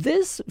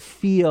 This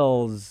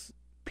feels,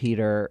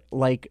 Peter,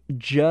 like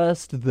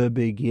just the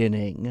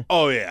beginning.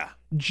 Oh, yeah.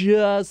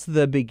 Just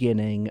the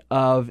beginning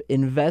of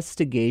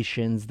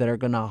investigations that are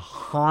going to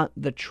haunt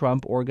the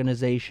Trump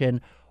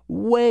organization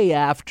way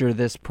after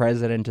this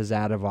president is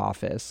out of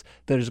office,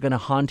 that is going to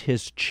haunt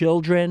his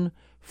children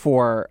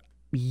for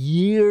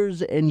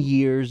years and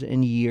years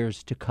and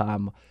years to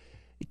come.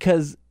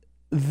 Because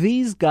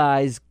these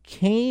guys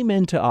came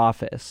into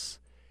office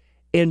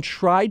and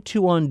tried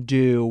to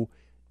undo,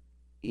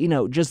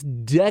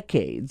 just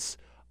decades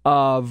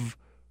of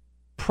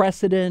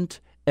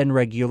precedent and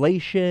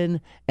regulation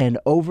and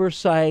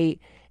oversight,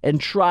 and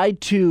tried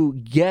to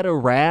get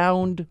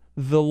around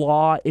the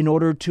law in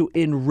order to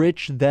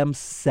enrich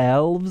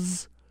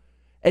themselves.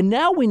 And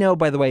now we know,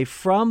 by the way,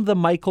 from the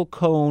Michael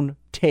Cohen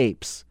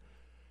tapes,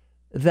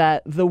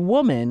 that the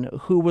woman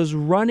who was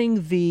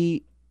running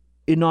the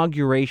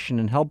inauguration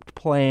and helped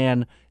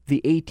plan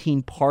the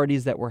 18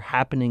 parties that were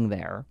happening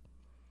there,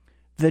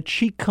 that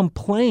she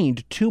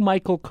complained to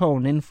Michael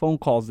Cohen in phone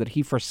calls that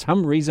he for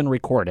some reason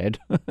recorded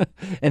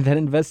and that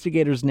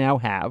investigators now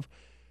have,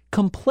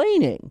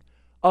 complaining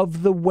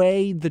of the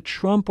way the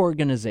Trump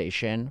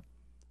organization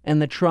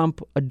and the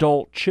Trump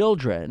adult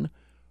children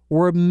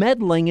were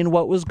meddling in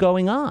what was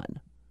going on,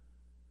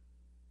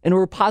 and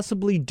were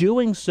possibly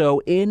doing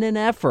so in an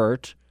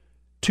effort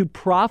to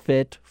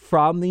profit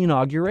from the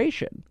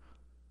inauguration.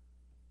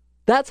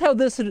 That's how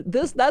this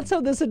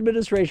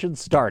administration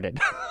started.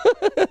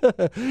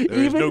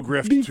 Even no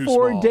grift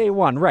before too small. day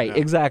one. Right,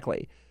 Yeah.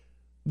 Exactly.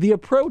 The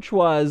approach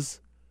was,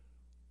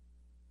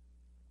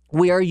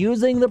 we are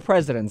using the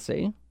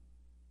presidency,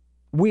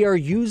 we are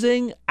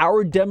using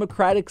our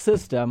democratic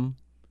system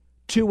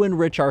to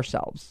enrich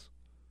ourselves.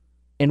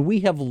 And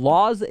we have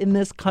laws in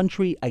this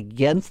country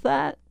against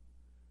that.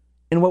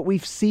 And what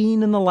we've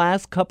seen in the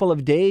last couple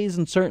of days,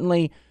 and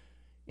certainly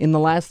in the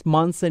last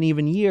months and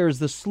even years,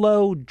 the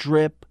slow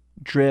drip,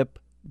 drip,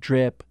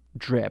 drip,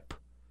 drip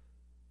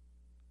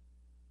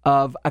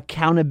of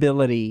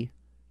accountability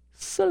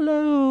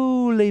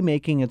slowly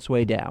making its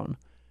way down.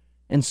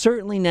 And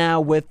certainly now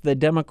with the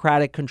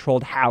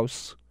Democratic-controlled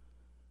House,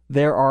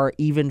 there are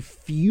even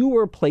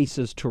fewer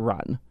places to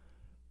run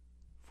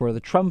for the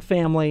Trump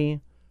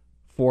family,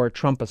 for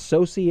Trump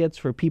associates,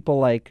 for people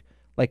like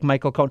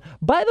Michael Cohen.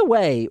 By the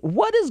way,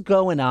 what is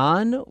going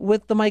on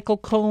with the Michael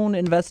Cohen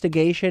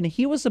investigation?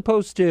 He was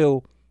supposed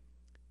to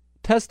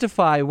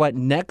testify,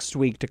 next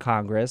week to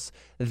Congress.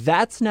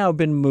 That's now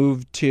been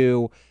moved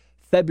to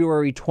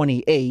February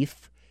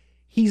 28th.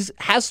 He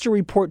has to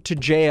report to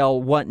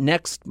jail,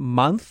 next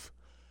month?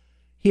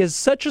 He has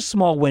such a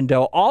small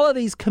window. All of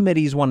these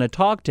committees want to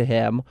talk to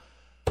him.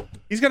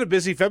 He's got a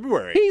busy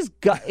February. He's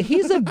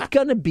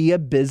going to be a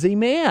busy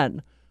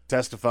man.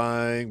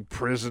 Testifying,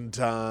 prison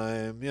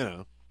time,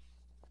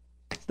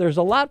 There's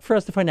a lot for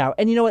us to find out.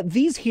 And you know what?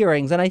 These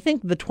hearings, and I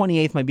think the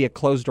 28th might be a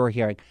closed-door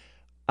hearing.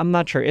 I'm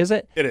not sure. Is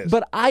it? It is.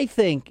 But I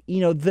think,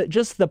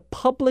 just the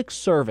public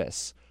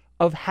service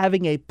of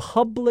having a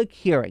public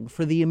hearing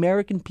for the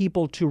American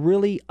people to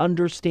really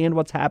understand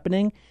what's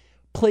happening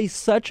plays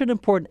such an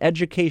important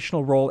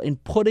educational role in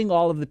putting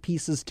all of the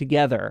pieces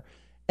together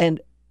and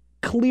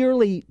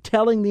clearly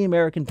telling the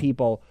American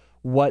people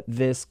what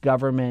this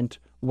government,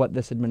 what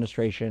this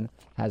administration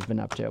has been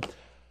up to.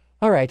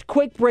 All right,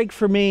 quick break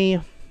for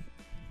me.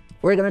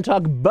 We're going to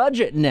talk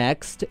budget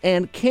next.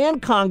 And can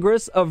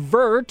Congress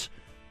avert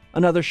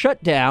another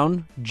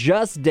shutdown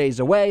just days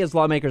away as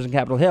lawmakers in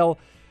Capitol Hill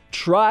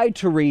try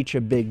to reach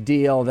a big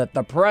deal that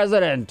the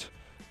president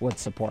would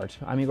support?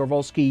 I'm Igor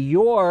Volsky.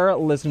 You're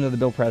listening to The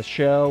Bill Press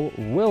Show.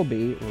 We'll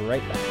be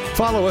right back.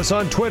 Follow us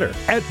on Twitter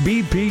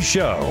 @BP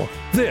Show.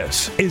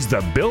 This is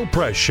The Bill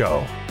Press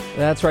Show.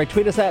 That's right.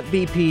 Tweet us at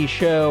BP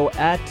Show,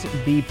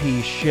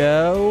 @BP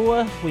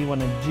Show. We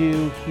want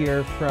to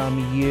hear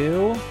from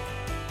you.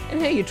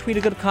 And hey, you tweet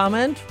a good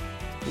comment,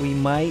 we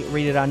might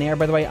read it on air.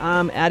 By the way,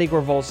 I'm at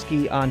Igor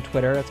Volsky on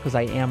Twitter. That's because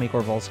I am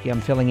Igor Volsky.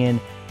 I'm filling in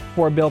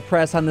for Bill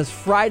Press on this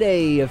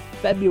Friday,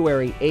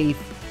 February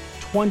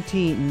 8th,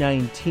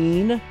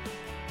 2019.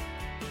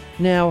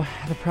 Now,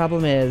 the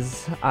problem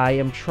is I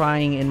am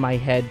trying in my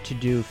head to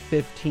do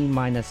 15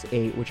 minus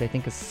 8, which I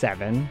think is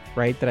 7,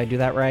 right? Did I do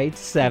that right?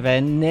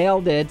 7.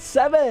 Nailed it.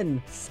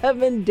 7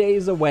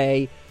 days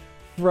away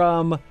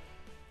from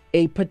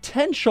a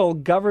potential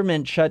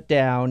government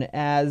shutdown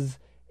as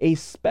a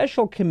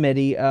special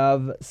committee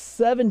of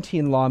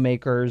 17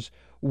 lawmakers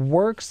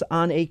works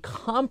on a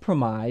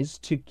compromise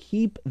to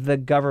keep the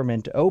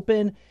government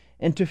open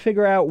and to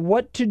figure out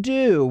what to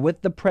do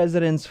with the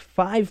president's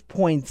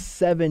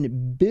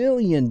 $5.7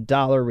 billion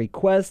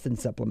request in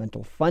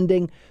supplemental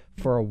funding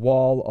for a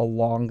wall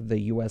along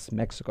the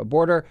U.S.-Mexico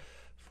border.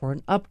 For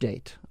an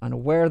update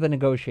on where the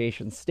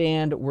negotiations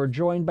stand, we're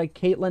joined by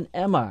Caitlin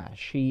Emma.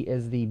 She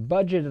is the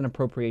budget and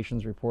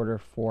appropriations reporter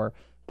for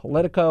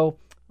Politico,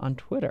 on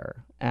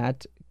Twitter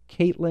at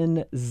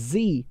Caitlin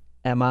Z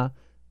Emma.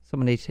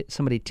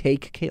 Somebody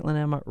take Caitlin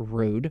Emma,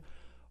 rude.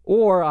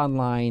 Or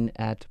online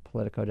at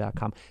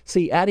Politico.com.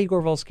 See, at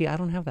Igor Volsky, I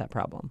don't have that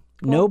problem.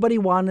 Cool. Nobody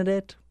wanted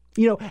it.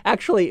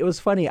 Actually, it was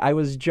funny. I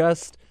was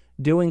just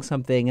doing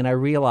something and I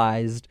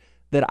realized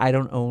that I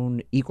don't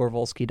own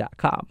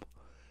igorvolsky.com.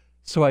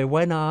 So I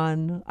went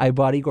on, I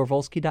bought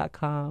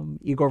igorvolsky.com,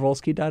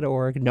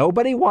 igorvolsky.org.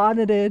 Nobody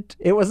wanted it.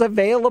 It was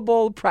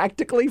available,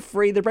 practically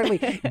free. They're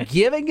practically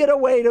giving it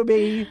away to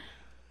me.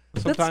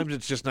 Sometimes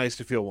it's just nice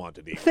to feel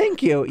wanted. Igor.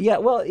 Thank you. Yeah,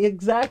 well,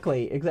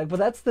 exactly. But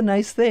that's the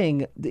nice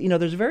thing.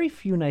 There's very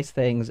few nice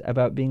things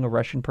about being a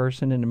Russian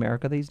person in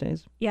America these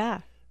days. Yeah.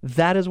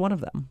 That is one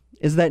of them,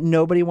 is that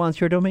nobody wants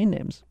your domain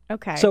names.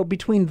 Okay. So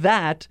between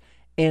that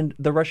and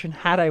the Russian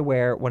hat I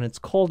wear when it's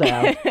cold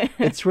out,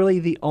 it's really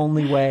the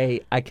only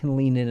way I can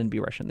lean in and be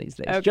Russian these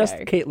days. Okay. Just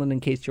Caitlin, in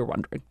case you're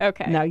wondering.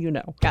 Okay. Now you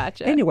know.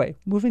 Gotcha. Anyway,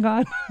 moving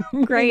on.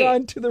 Great. Moving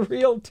on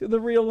to the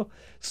real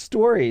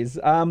stories.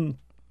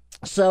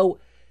 So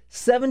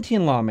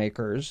 17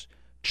 lawmakers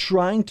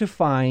trying to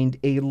find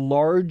a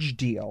large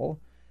deal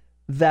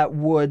that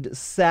would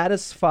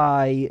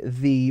satisfy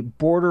the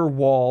border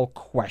wall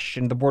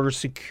question, the border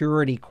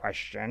security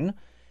question,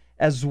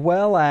 as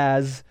well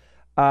as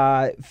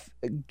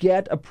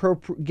get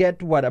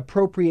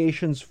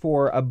appropriations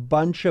for a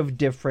bunch of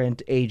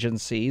different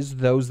agencies,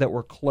 those that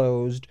were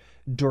closed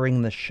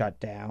during the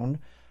shutdown.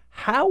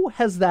 How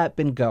has that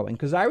been going?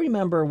 Because I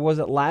remember, was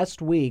it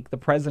last week, the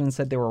president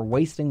said they were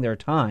wasting their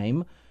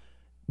time,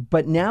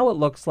 but now it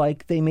looks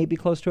like they may be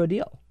close to a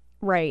deal.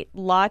 Right.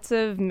 Lots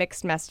of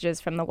mixed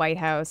messages from the White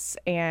House.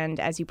 And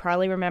as you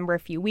probably remember, a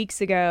few weeks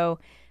ago,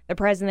 the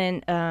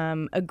president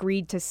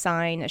agreed to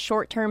sign a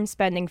short-term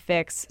spending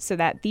fix so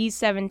that these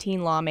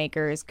 17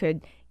 lawmakers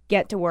could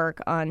get to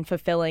work on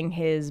fulfilling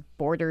his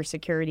border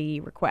security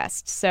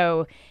request.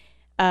 So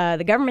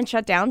the government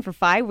shut down for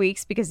 5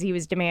 weeks because he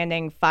was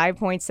demanding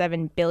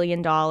 $5.7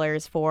 billion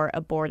for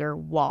a border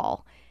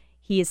wall.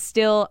 He is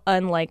still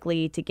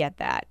unlikely to get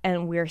that,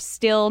 and we're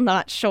still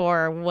not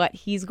sure what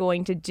he's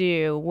going to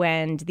do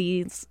when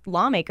these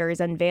lawmakers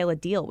unveil a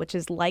deal, which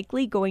is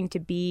likely going to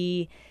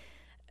be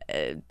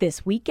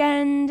this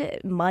weekend,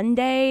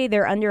 Monday.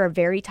 They're under a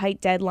very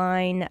tight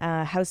deadline.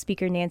 House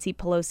Speaker Nancy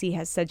Pelosi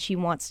has said she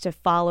wants to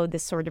follow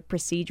this sort of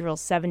proceral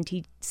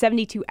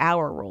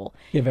 72-hour rule.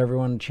 Give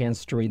everyone a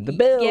chance to read the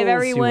bill. Give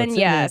everyone,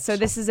 yeah. So So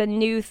this is a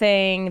new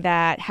thing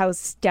that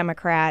House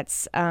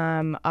Democrats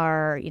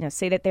are,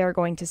 say that they are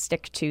going to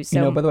stick to.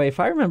 So, by the way, if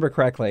I remember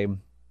correctly,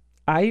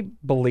 I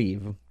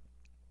believe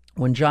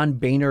when John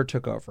Boehner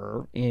took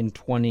over in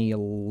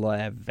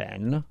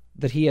 2011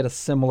 that he had a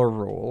similar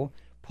rule.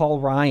 Paul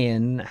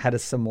Ryan had a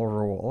similar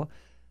rule.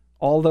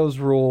 All those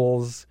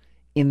rules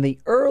in the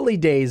early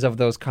days of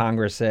those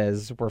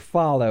Congresses were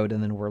followed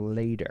and then were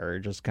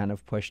later just kind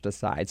of pushed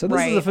aside. So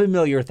this is a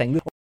familiar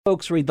thing.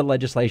 Folks read the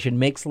legislation,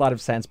 makes a lot of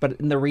sense, but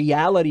in the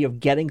reality of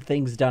getting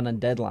things done on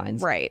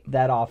deadlines,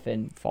 that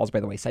often falls by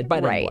the wayside.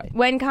 But anyway.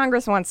 When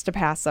Congress wants to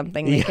pass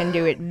something, they can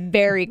do it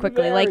very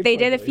quickly, like they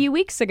did a few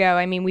weeks ago.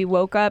 I mean, we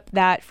woke up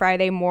that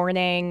Friday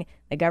morning,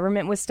 the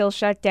government was still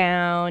shut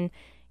down.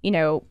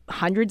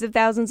 Hundreds of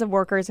thousands of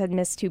workers had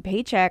missed 2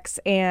 paychecks,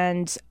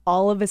 and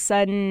all of a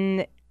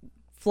sudden,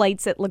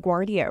 flights at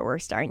LaGuardia were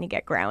starting to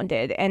get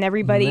grounded, and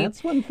everybody. And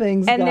that's when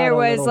things. And got there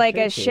was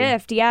shaky. a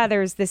shift. Yeah,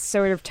 there's this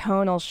sort of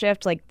tonal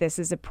shift. Like, this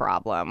is a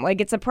problem.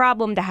 Like, it's a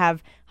problem to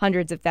have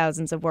hundreds of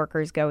thousands of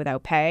workers go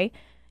without pay.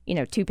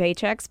 2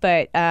 paychecks,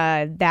 but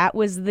that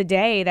was the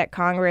day that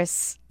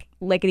Congress,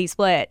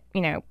 lickety-split,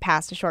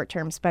 passed a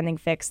short-term spending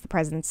fix. The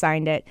president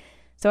signed it.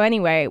 So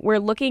anyway, we're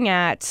looking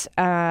at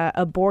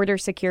a border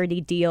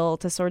security deal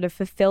to sort of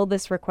fulfill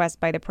this request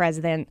by the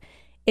president.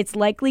 It's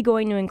likely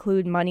going to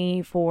include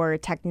money for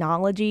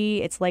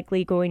technology. It's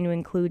likely going to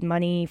include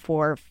money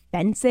for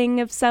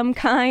fencing of some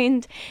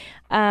kind.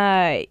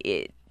 But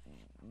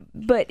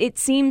it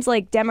seems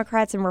like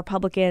Democrats and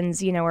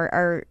Republicans,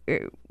 are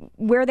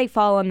where they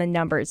fall on the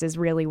numbers is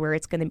really where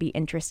it's going to be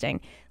interesting.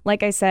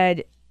 Like I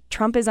said,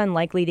 Trump is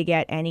unlikely to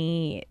get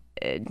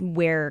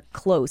anywhere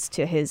close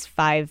to his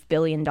 $5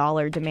 billion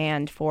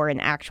demand for an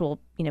actual,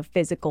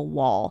 physical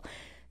wall.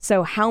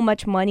 So how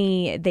much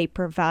money they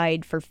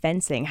provide for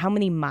fencing, how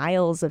many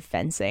miles of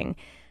fencing,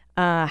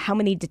 How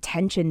many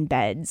detention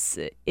beds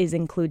is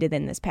included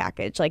in this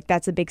package? Like,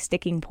 that's a big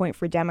sticking point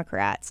for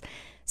Democrats.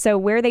 So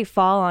where they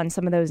fall on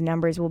some of those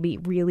numbers will be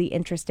really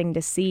interesting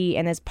to see.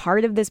 And as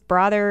part of this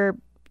broader,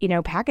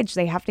 package,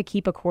 they have to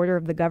keep a quarter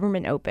of the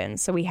government open.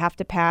 So we have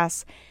to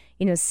pass,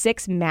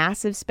 6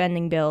 massive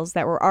spending bills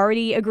that were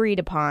already agreed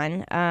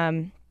upon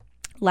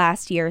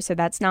last year. So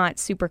that's not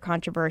super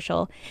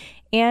controversial.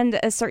 And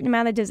a certain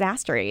amount of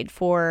disaster aid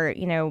for,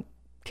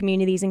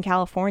 communities in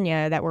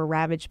California that were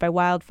ravaged by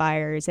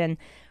wildfires, and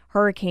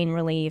hurricane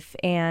relief,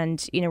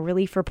 and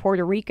relief for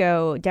Puerto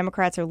Rico.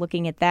 Democrats are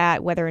looking at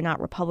that. Whether or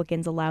not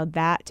Republicans allowed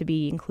that to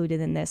be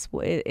included in this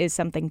is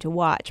something to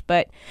watch.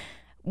 But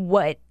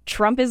what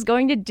Trump is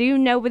going to do,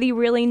 nobody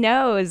really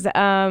knows.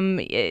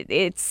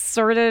 It's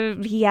sort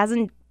of, he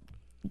hasn't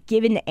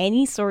given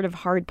any sort of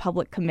hard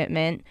public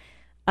commitment.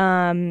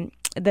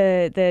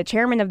 The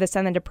chairman of the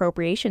Senate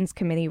Appropriations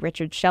Committee,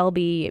 Richard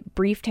Shelby,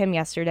 briefed him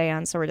yesterday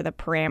on sort of the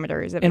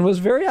parameters of and was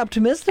very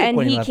optimistic. And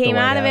when he left came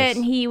the White out of House. it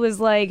and he was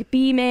like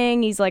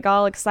beaming. He's like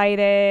all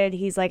excited.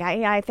 He's like,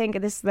 I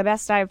think this is the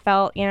best I've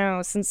felt,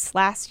 since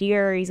last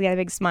year. He's got a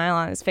big smile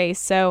on his face.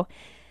 So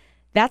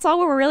that's all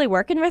we're really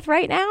working with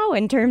right now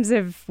in terms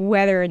of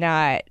whether or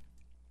not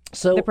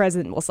the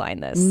president will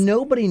sign this.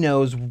 Nobody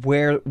knows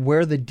where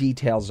the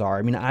details are.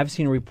 I mean, I've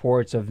seen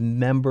reports of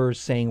members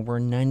saying we're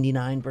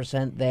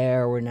 99%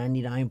 there, we're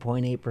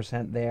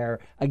 99.8% there.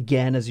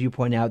 Again, as you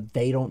point out,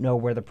 they don't know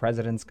where the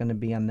president's going to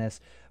be on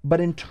this. But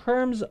in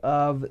terms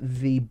of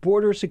the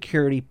border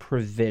security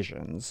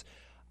provisions,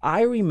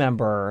 I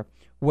remember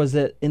was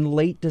it in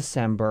late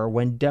December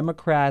when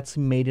Democrats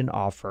made an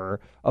offer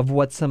of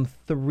some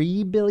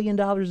 $3 billion,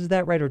 is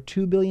that right, or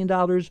 $2 billion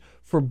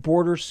for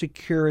border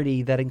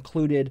security that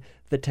included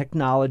the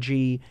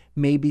technology,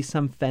 maybe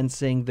some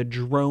fencing, the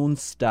drone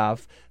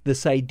stuff,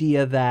 this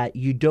idea that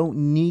you don't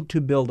need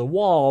to build a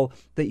wall,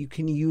 that you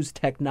can use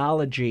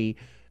technology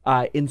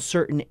in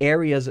certain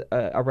areas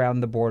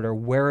around the border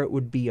where it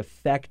would be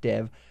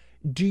effective.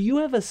 Do you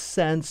have a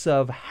sense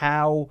of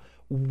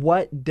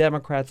what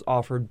Democrats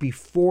offered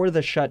before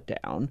the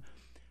shutdown,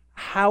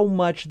 how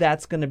much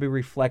that's going to be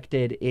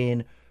reflected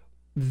in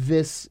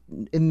this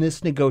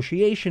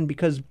negotiation?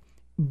 Because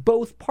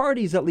both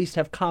parties at least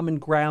have common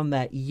ground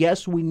that,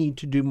 yes, we need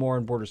to do more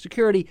in border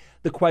security.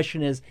 The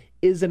question is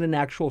it an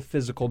actual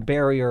physical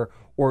barrier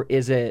or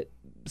is it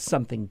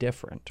something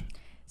different?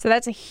 So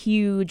that's a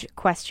huge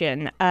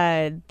question.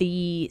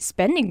 The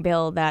spending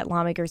bill that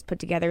lawmakers put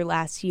together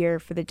last year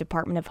for the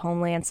Department of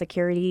Homeland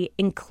Security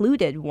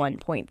included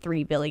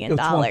 $1.3 billion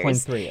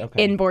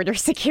in border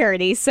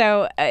security.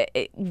 So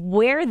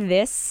where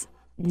this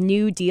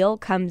new deal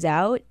comes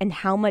out and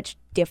how much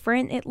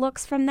different it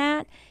looks from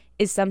that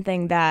is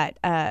something that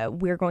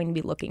we're going to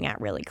be looking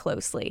at really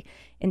closely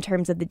in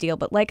terms of the deal.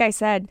 But like I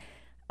said,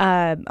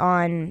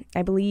 on,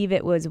 I believe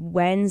it was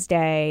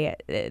Wednesday,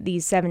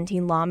 these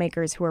 17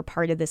 lawmakers who are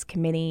part of this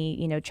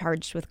committee,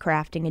 charged with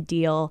crafting a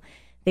deal,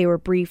 they were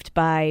briefed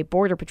by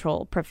Border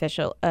Patrol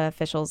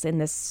officials in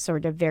this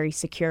sort of very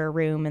secure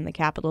room in the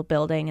Capitol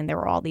building. And there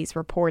were all these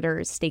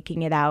reporters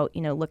staking it out,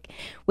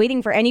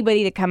 waiting for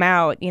anybody to come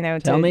out,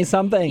 Tell me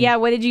something. Yeah,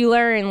 what did you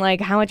learn?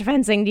 Like, how much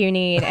fencing do you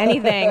need?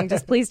 Anything.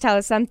 Just please tell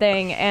us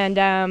something.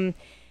 And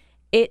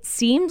it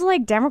seems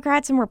like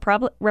Democrats and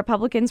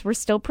Republicans were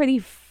still pretty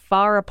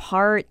far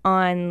apart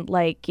on,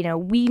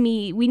 we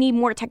need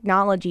more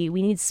technology,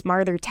 we need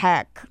smarter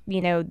tech,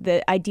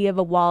 the idea of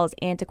a wall is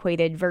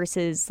antiquated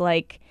versus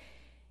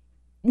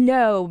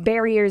no,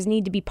 barriers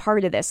need to be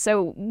part of this.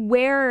 So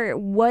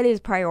what is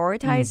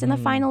prioritized in the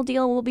final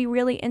deal will be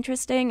really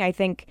interesting. I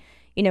think,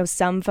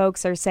 some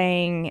folks are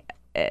saying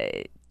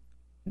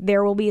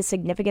there will be a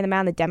significant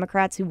amount of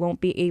Democrats who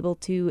won't be able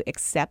to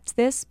accept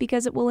this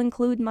because it will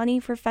include money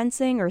for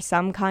fencing or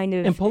some kind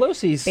of And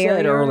Pelosi barrier.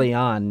 said early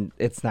on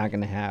it's not going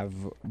to have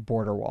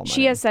border wall money.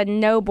 She has said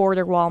no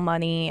border wall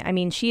money. I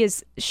mean, she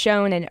has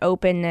shown an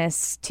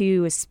openness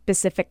to a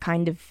specific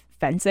kind of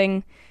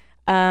fencing.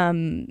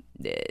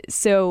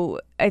 So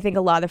I think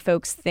a lot of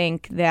folks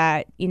think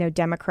that,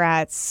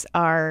 Democrats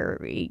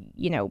are,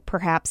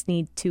 perhaps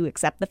need to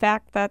accept the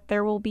fact that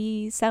there will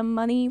be some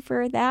money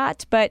for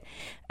that, but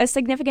a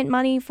significant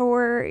money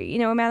for,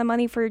 amount of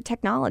money for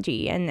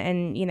technology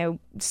and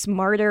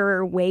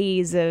smarter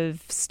ways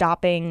of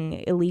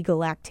stopping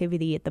illegal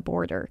activity at the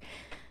border.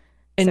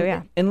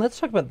 And let's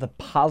talk about the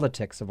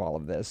politics of all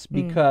of this,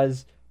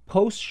 because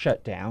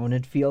post-shutdown,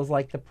 it feels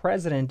like the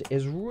president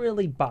is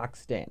really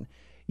boxed in.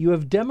 You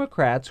have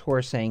Democrats who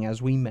are saying,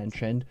 as we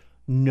mentioned,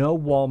 no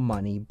wall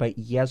money, but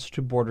yes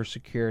to border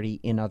security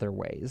in other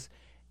ways.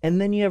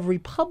 And then you have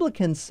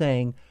Republicans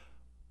saying,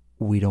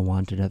 we don't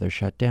want another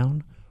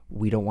shutdown.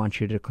 We don't want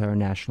you to declare a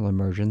national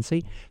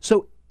emergency.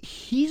 So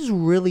he's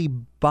really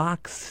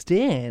boxed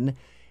in.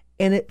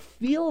 And it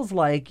feels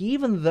like,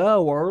 even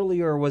though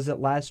earlier, was it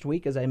last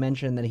week, as I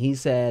mentioned, that he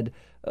said,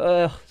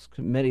 this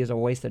committee is a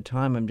waste of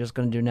time, I'm just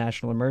going to do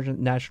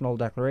national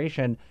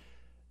declaration,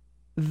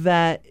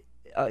 that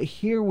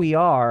here we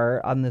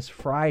are on this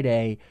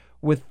Friday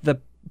with the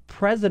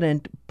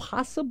president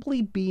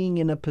possibly being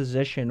in a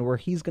position where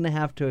he's going to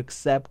have to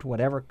accept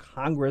whatever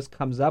Congress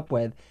comes up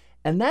with.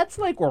 And that's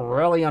like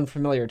really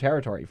unfamiliar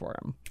territory for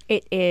him.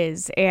 It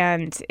is.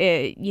 And,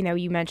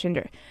 you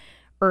mentioned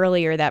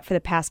earlier that for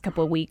the past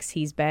couple of weeks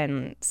he's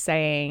been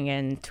saying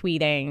and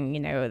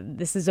tweeting,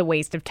 this is a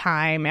waste of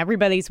time.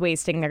 Everybody's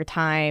wasting their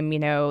time.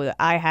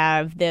 I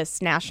have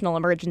this national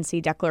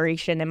emergency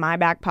declaration in my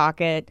back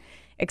pocket,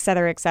 et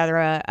cetera, et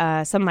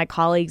cetera. Some of my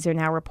colleagues are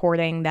now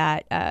reporting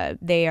that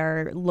they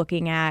are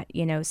looking at,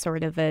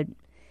 sort of a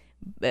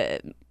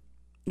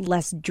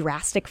less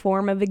drastic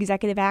form of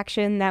executive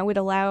action that would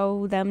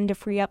allow them to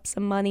free up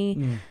some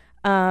money.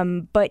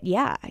 But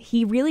yeah,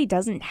 he really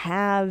doesn't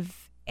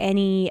have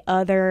any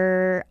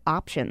other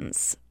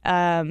options.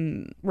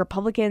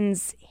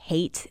 Republicans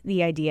hate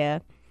the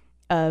idea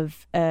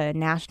of a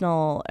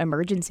national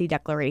emergency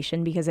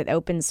declaration because it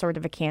opens sort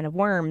of a can of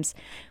worms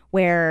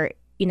where,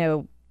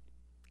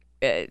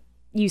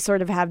 you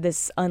sort of have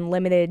this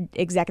unlimited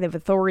executive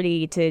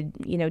authority to,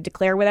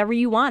 declare whatever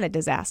you want a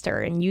disaster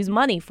and use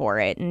money for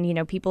it.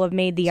 And, people have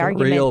made the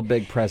argument. It's a real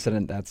big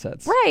precedent that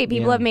sets. Right.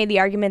 People have made the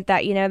argument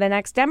that, the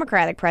next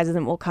Democratic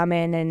president will come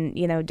in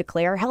and,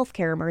 declare a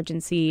healthcare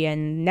emergency.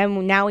 And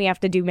then now we have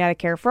to do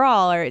Medicare for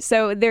all.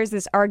 So there's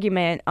this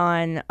argument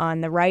on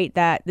the right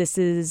that this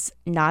is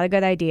not a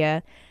good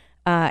idea.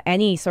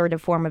 Any sort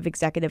of form of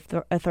executive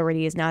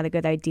authority is not a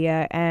good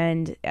idea.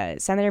 And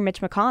Senator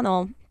Mitch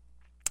McConnell,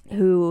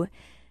 who,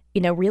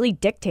 really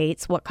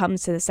dictates what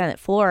comes to the Senate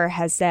floor,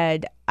 has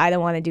said, I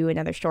don't want to do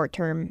another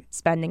short-term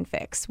spending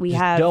fix. We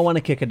don't want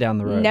to kick it down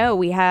the road. No,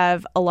 we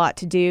have a lot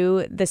to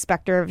do. The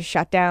specter of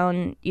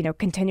shutdown,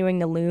 continuing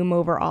to loom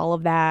over all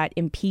of that,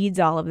 impedes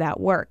all of that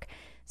work.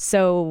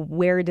 So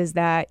where does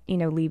that,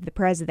 leave the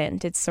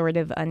president? It's sort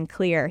of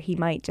unclear. He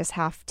might just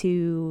have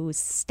to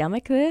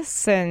stomach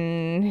this,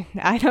 and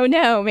I don't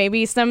know,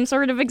 maybe some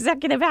sort of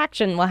executive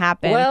action will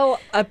happen. Well,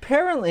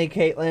 apparently,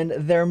 Caitlin,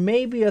 there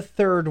may be a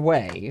third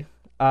way,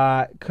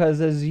 because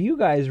as you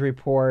guys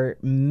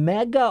report,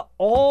 mega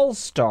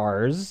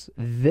all-stars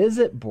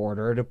visit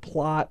border to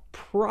plot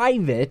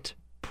private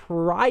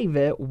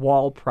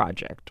wall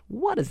project.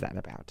 What is that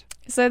about?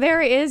 So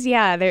there is,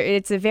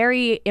 it's a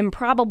very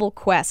improbable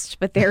quest,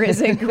 but there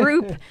is a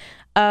group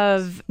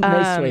of...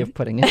 nice way of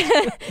putting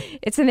it.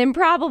 It's an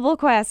improbable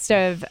quest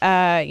of,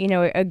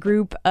 a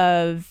group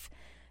of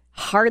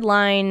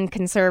hardline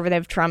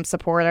conservative Trump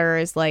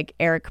supporters like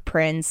Eric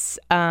Prince,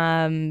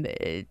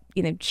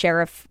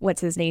 Sheriff,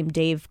 what's his name,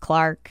 Dave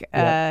Clark,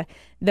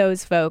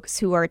 those folks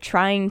who are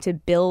trying to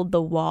build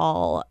the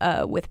wall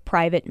with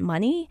private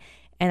money.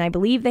 And I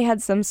believe they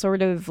had some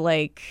sort of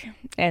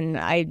and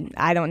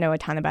I don't know a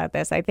ton about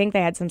this. I think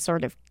they had some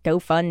sort of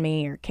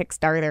GoFundMe or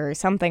Kickstarter or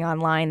something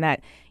online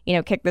that,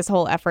 kicked this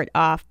whole effort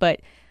off.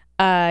 But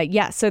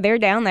so they're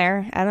down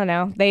there. I don't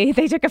know. They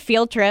took a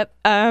field trip.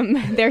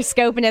 They're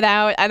scoping it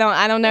out. I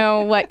don't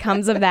know what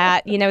comes of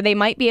that. They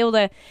might be able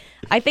to.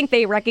 I think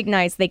they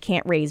recognize they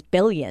can't raise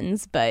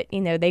billions, but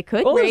they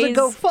could raise. There's a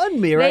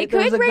GoFundMe, right?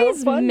 They could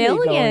raise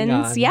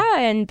millions,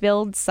 and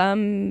build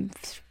some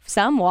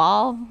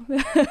wall.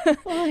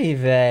 Oy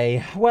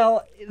vey.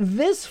 Well,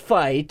 this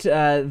fight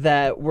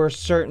that we're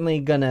certainly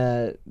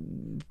gonna,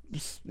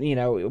 it's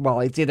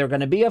either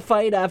going to be a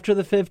fight after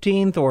the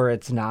 15th or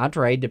it's not,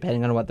 right?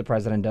 Depending on what the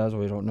president does.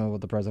 We don't know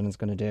what the president's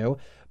going to do.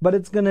 But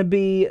it's going to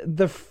be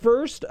the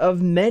first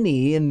of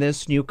many in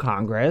this new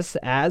Congress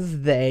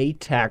as they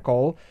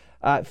tackle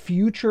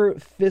future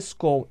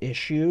fiscal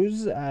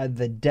issues,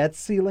 the debt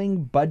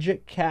ceiling,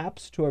 budget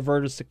caps to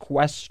avert a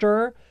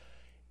sequester.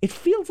 It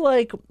feels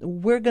like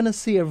we're going to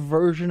see a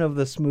version of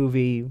this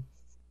movie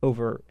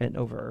over and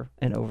over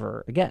and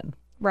over again.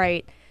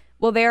 Right.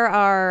 Well, there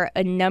are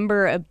a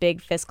number of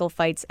big fiscal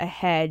fights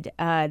ahead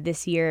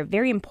this year,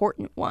 very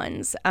important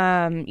ones.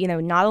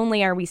 Not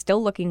only are we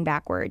still looking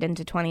backward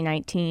into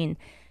 2019,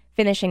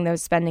 finishing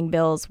those spending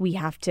bills, we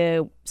have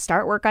to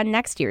start work on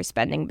next year's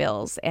spending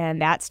bills.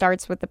 And that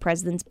starts with the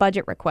president's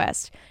budget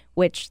request,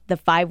 which the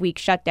 5-week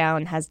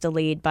shutdown has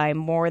delayed by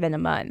more than a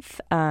month.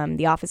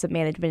 The Office of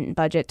Management and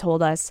Budget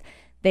told us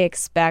they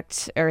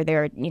expect, or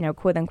they're,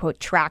 quote unquote,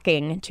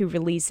 tracking to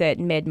release it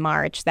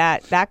mid-March.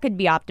 That could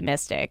be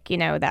optimistic.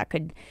 That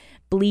could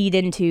bleed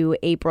into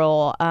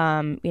April.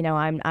 I'm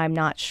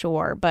not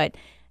sure, but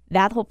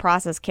that whole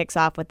process kicks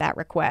off with that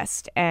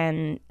request.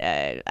 And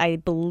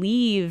I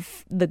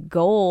believe the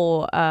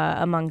goal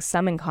among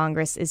some in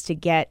Congress is to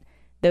get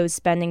those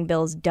spending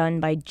bills done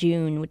by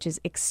June, which is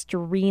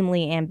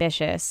extremely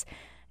ambitious.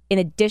 In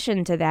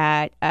addition to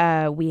that,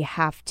 we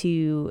have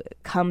to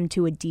come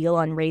to a deal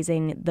on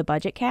raising the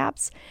budget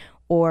caps,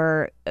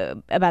 or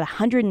about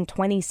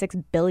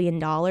 $126 billion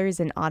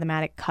in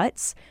automatic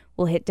cuts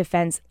will hit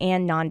defense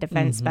and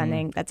non-defense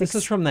spending. This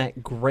is from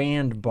that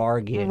grand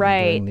bargain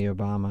during the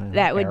Obama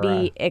That would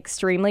era. be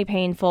extremely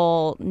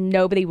painful.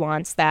 Nobody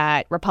wants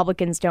that.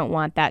 Republicans don't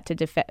want that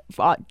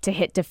to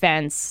hit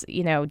defense.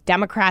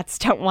 Democrats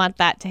don't want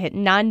that to hit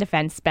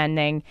non-defense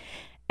spending.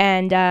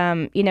 And,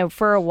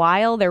 for a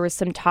while, there was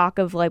some talk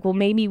of like, well,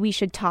 maybe we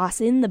should toss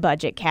in the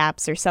budget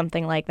caps or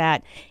something like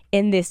that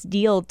in this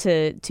deal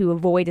to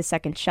avoid a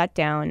second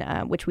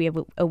shutdown, which we have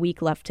a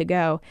week left to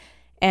go.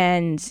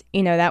 And,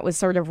 that was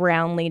sort of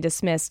roundly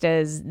dismissed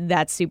as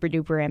that's super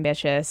duper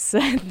ambitious.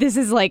 This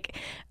is like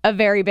a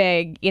very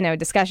big,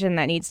 discussion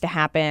that needs to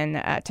happen.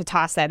 To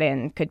toss that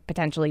in could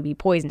potentially be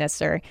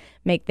poisonous or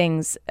make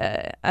things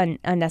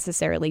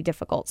unnecessarily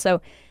difficult.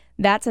 So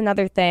that's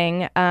another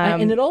thing.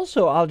 And it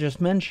also, I'll just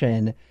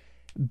mention,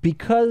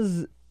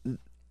 because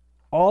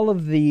all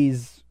of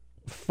these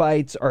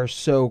fights are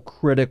so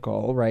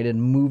critical, right,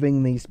 and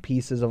moving these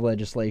pieces of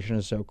legislation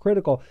is so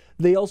critical,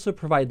 they also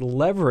provide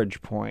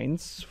leverage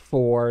points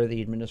for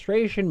the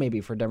administration, maybe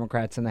for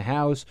Democrats in the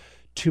House,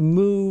 to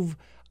move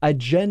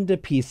agenda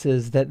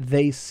pieces that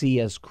they see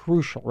as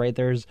crucial, right?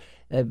 There's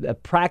a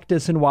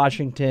practice in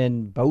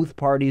Washington, both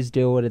parties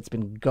do it, it's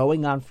been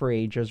going on for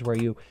ages, where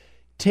you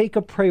take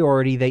a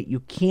priority that you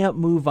can't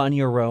move on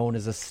your own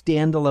as a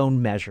standalone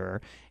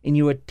measure, and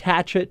you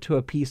attach it to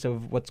a piece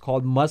of what's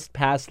called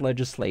must-pass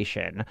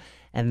legislation,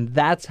 and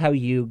that's how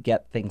you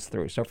get things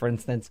through. So, for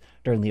instance,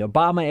 during the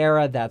Obama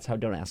era, that's how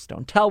Don't Ask,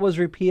 Don't Tell was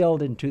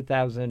repealed in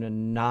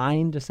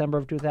 2009, December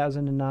of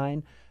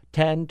 2009,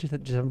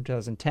 December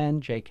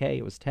 2010, JK,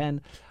 it was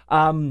 10.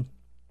 And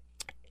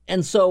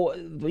so,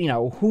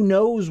 who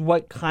knows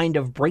what kind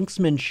of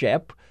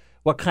brinksmanship,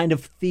 what kind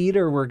of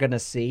theater we're going to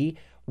see,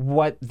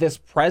 what this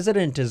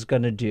president is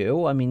going to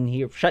do. I mean,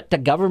 he shut the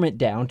government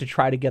down to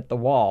try to get the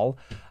wall.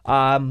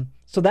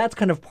 So that's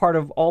kind of part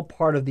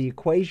of the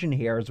equation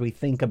here as we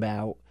think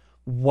about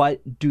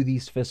what do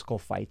these fiscal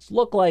fights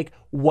look like?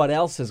 What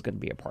else is going to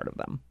be a part of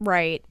them?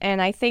 Right.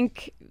 And I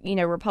think,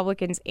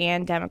 Republicans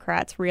and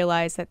Democrats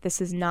realize that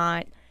this is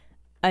not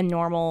a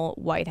normal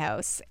White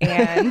House.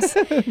 And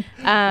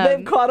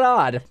they've caught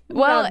on.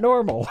 Well, not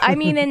normal. I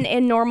mean,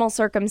 in normal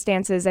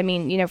circumstances,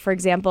 for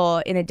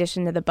example, in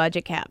addition to the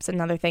budget caps,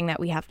 another thing that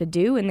we have to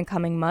do in the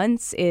coming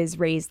months is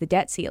raise the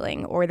debt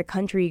ceiling, or the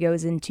country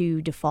goes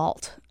into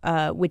default,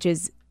 which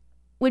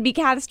would be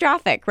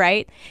catastrophic,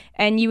 right?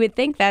 And you would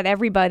think that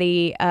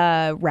everybody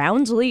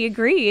roundly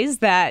agrees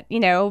that,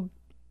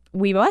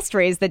 we must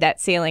raise the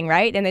debt ceiling,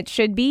 right? And it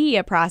should be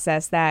a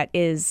process that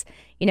is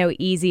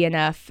easy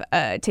enough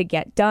to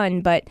get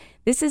done. But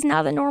this is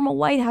not a normal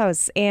White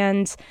House.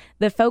 And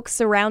the folks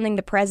surrounding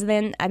the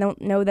president, I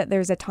don't know that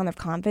there's a ton of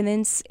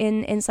confidence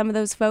in some of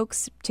those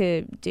folks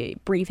to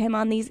brief him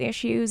on these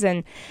issues.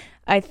 And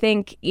I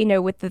think,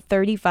 with the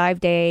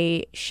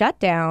 35-day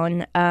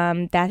shutdown,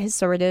 that has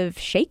sort of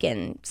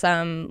shaken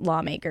some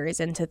lawmakers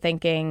into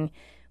thinking,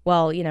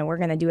 well, we're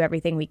going to do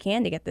everything we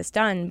can to get this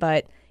done.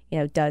 But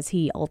will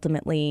he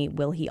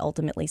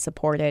ultimately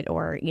support it?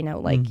 Or,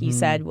 like you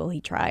said, will he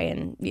try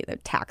and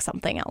tack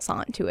something else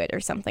onto it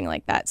or something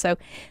like that? So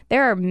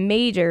there are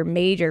major,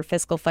 major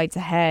fiscal fights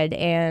ahead.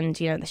 And,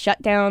 the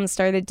shutdown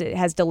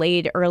has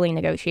delayed early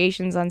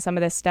negotiations on some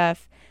of this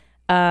stuff.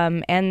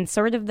 And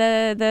sort of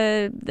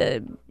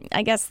the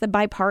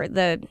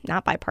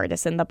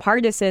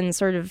partisan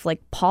sort of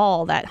like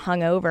pall that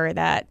hung over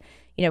that,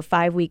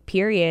 5-week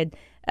period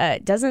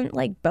doesn't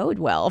bode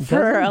well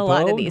for a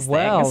lot of these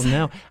things.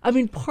 No. I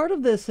mean, part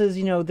of this is,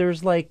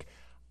 there's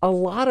a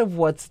lot of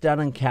what's done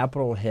on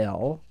Capitol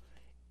Hill.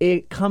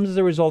 It comes as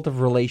a result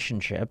of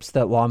relationships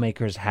that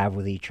lawmakers have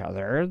with each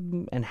other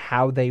and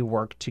how they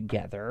work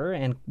together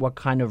and what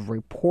kind of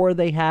rapport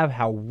they have,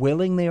 how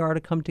willing they are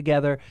to come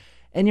together.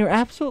 And you're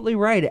absolutely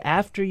right.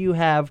 After you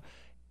have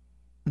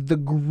the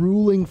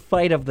grueling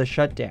fight of the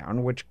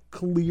shutdown, which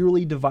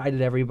clearly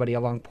divided everybody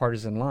along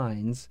partisan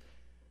lines,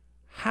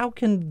 how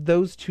can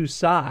those two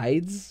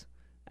sides,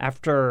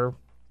 after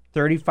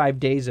 35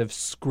 days of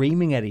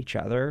screaming at each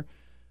other,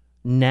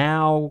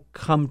 now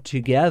come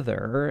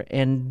together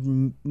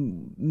and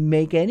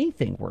make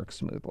anything work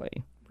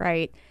smoothly?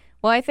 Right.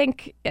 Well, I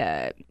think,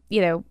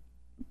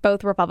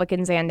 both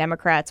Republicans and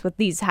Democrats with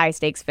these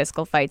high-stakes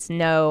fiscal fights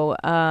know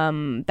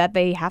that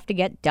they have to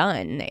get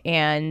done.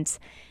 And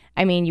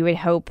I mean, you would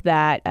hope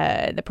that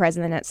the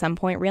president at some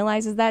point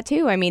realizes that,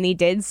 too. I mean, he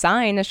did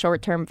sign a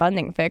short-term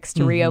funding fix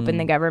to reopen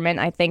the government.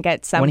 I think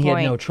at some point... When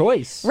he had no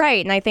choice.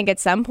 Right. And I think at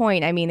some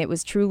point, I mean, it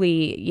was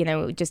truly,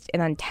 just an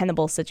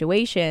untenable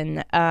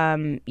situation.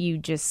 You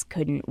just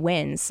couldn't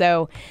win.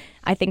 So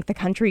I think the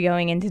country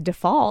going into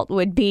default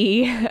would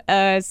be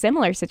a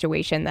similar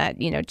situation that,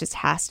 just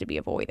has to be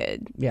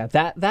avoided. Yeah,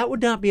 that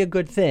would not be a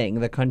good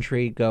thing, the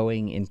country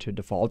going into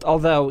default.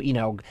 Although,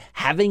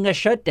 having a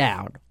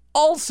shutdown...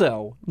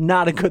 also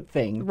not a good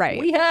thing. Right.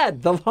 We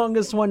had the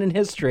longest one in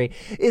history.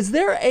 Is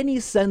there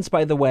any sense,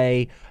 by the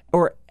way,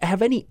 or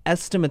have any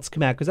estimates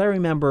come out? Because I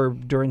remember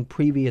during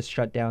previous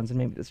shutdowns, and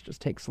maybe this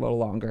just takes a little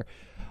longer,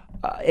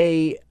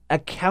 a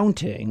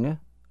accounting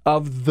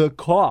of the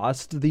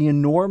cost, the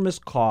enormous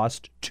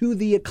cost to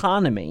the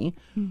economy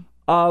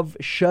of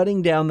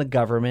shutting down the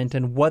government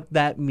and what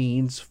that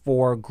means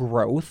for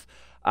growth.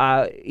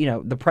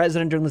 The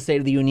president during the State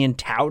of the Union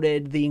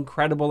touted the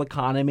incredible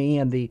economy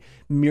and the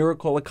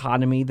miracle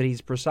economy that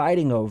he's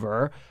presiding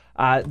over.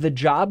 The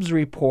jobs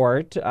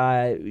report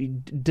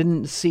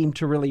didn't seem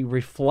to really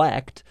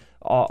reflect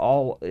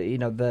all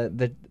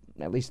the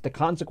at least the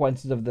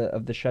consequences of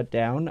the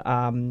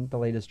shutdown. The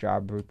latest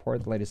job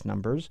report, the latest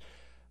numbers.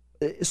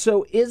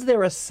 So, is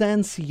there a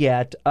sense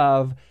yet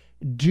of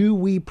do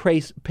we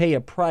pay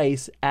a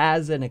price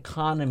as an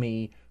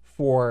economy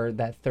for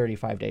that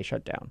 35-day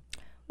shutdown?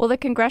 Well, the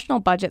Congressional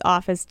Budget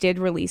Office did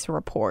release a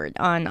report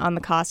on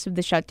the cost of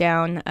the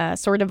shutdown,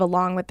 sort of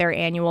along with their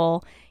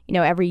annual,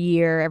 every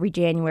year, every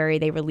January,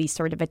 they release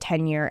sort of a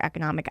 10-year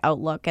economic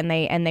outlook. And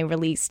they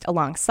released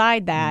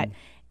alongside that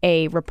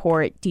a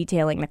report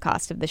detailing the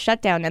cost of the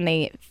shutdown. And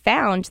they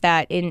found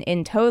that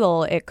in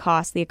total, it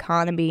cost the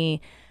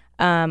economy,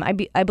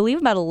 I believe,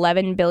 about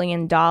 $11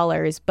 billion.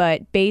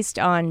 But based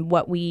on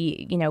what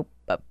we,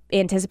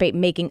 anticipate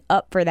making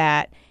up for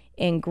that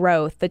in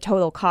growth, the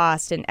total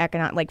cost in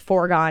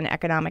foregone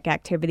economic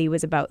activity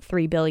was about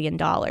 $3 billion.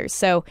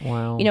 So,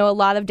 wow. A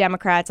lot of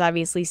Democrats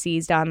obviously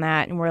seized on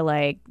that and were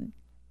like,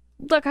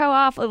 look how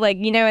awful,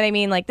 you know what I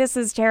mean? This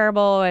is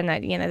terrible. And,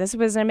 this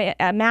was a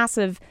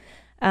massive,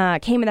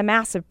 came at a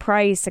massive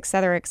price, et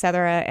cetera, et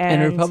cetera.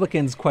 And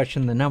Republicans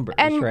questioned the numbers,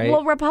 right?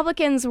 Well,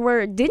 Republicans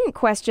didn't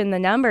question the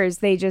numbers.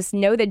 They just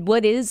know that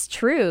what is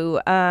true.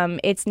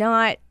 It's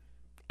not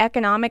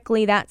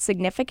economically that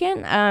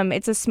significant.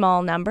 It's a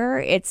small number.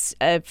 It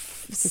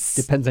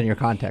depends on your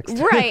context.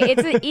 Right.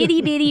 It's an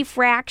itty bitty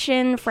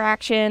fraction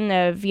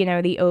of,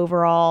 the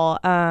overall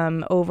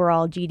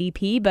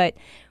GDP. But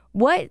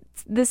what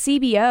the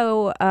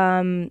CBO,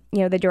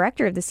 the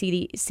director of the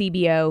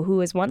CBO,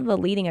 who is one of the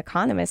leading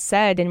economists,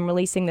 said in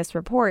releasing this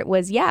report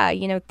was,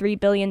 $3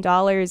 billion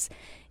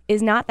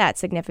is not that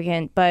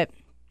significant, but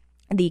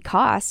the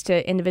cost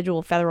to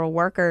individual federal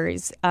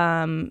workers,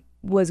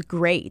 was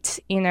great,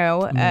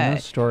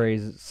 those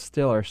stories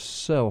still are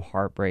so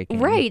heartbreaking.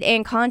 Right,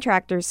 and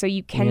contractors, so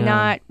you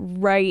cannot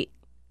write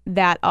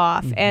that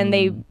off. Mm-hmm. And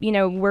they,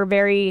 were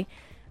very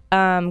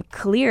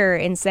clear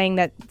in saying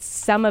that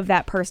some of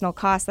that personal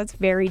cost, that's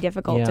very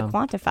difficult to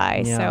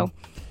quantify. Yeah. So,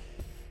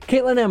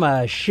 Caitlin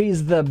Emma,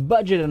 she's the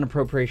budget and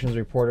appropriations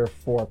reporter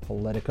for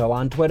Politico.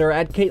 On Twitter,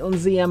 at Caitlin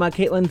Z. Emma.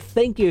 Caitlin,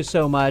 thank you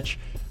so much.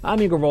 I'm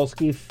Igor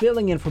Volsky,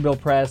 filling in for Bill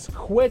Press.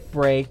 Quick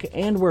break,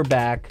 and we're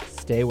back.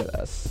 Stay with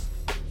us.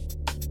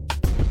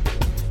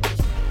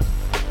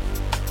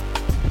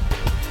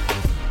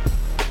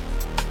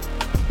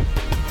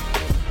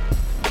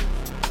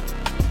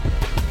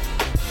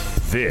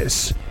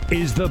 This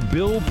is the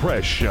Bill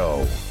Press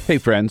Show. Hey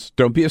friends,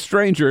 don't be a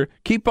stranger.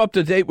 Keep up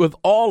to date with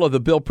all of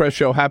the Bill Press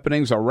Show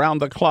happenings around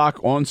the clock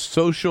on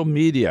social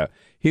media.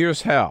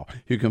 Here's how.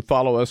 You can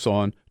follow us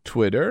on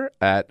Twitter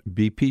at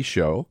BP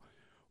Show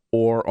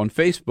or on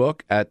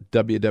Facebook at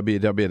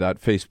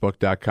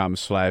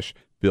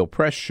www.facebook.com/Bill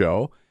Press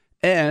Show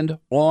and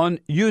on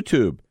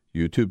YouTube,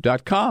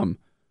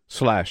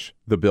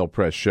 youtube.com/The Bill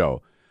Press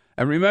Show.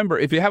 And remember,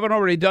 if you haven't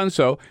already done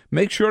so,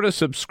 make sure to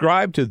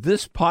subscribe to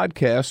this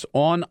podcast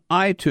on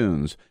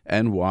iTunes.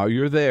 And while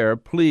you're there,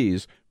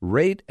 please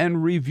rate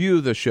and review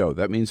the show.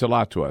 That means a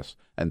lot to us.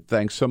 And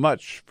thanks so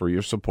much for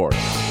your support.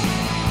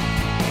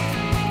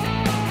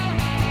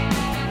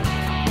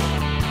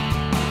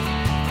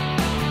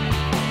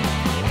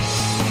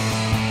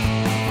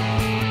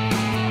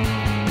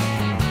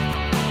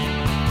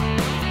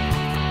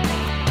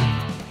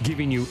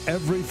 Giving you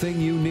everything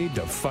you need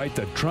to fight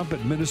the Trump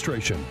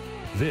administration.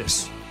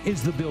 This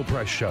is The Bill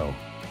Press Show,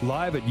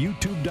 live at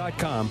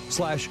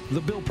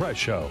youtube.com/The Bill Press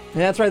Show.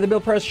 That's right, The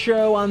Bill Press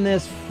Show on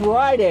this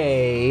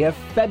Friday,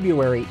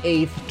 February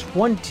 8th,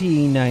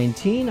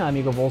 2019. I'm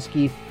Igor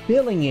Volsky,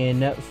 filling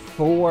in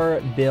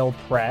for Bill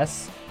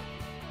Press.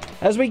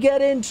 As we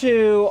get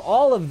into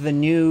all of the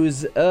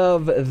news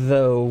of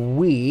the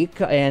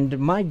week, and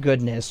my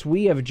goodness,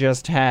 we have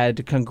just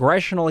had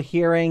congressional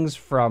hearings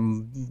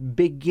from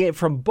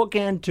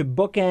bookend to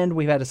bookend.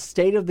 We've had a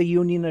State of the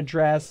Union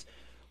address.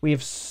 We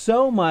have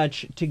so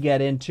much to get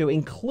into,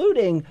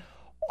 including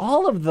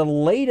all of the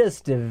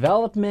latest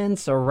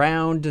developments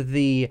around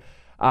the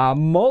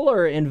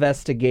Mueller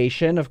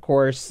investigation. Of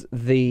course,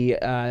 the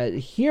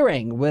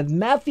hearing with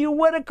Matthew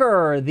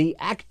Whitaker, the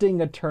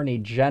acting attorney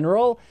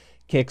general,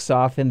 kicks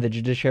off in the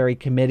Judiciary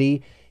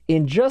Committee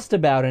in just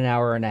about an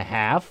hour and a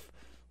half.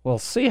 We'll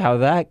see how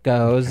that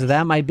goes.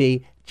 That might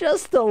be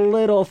just a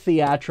little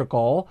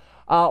theatrical.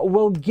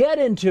 We'll get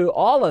into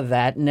all of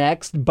that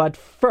next, but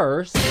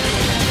first...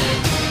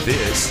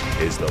 This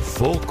is the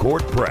Full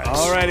Court Press.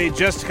 Alrighty,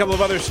 just a couple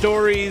of other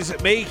stories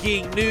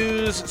making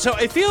news. So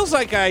it feels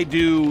like I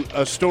do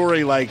a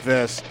story like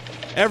this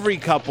every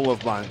couple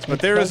of months, but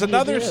there is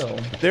another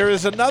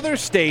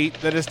state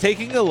that is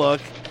taking a look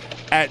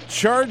at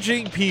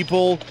charging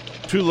people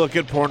to look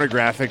at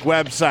pornographic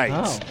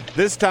websites. Oh.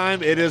 This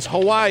time it is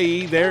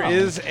Hawaii. There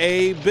is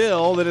a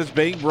bill that is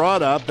being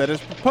brought up that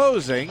is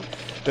proposing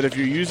that if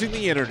you're using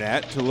the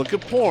internet to look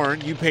at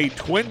porn, you pay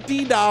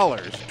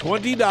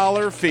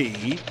 $20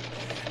 fee,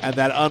 and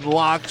that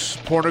unlocks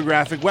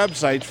pornographic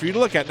websites for you to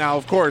look at. Now,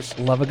 of course,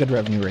 love a good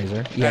revenue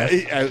raiser.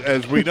 Yes.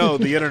 As we know,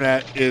 the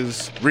internet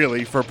is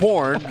really for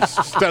porn.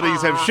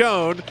 Studies have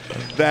shown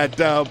that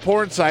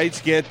porn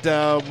sites get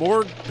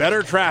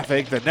better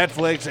traffic than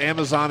Netflix,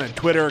 Amazon, and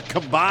Twitter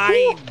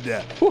combined.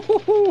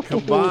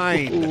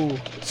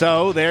 Combined.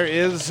 So there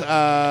is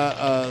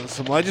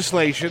some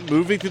legislation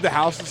moving through the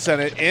House and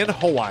Senate in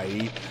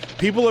Hawaii.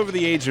 People over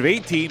the age of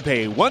 18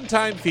 pay a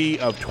one-time fee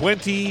of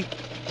 $20,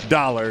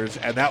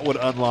 and that would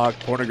unlock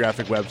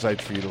pornographic websites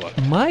for you to look.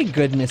 My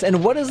goodness.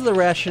 And what is the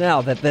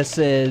rationale that this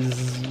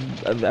is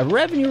a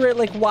revenue rate?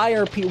 Like, why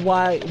are people...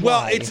 Why?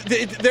 Well, it's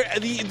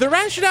the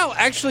rationale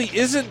actually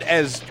isn't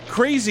as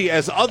crazy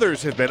as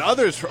others have been.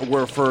 Others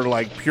were for,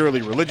 like,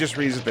 purely religious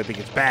reasons. They think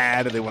it's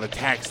bad, and they want to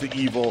tax the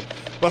evil.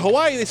 But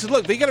Hawaii, they said,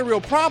 look, they got a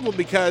real problem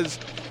because...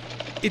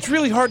 it's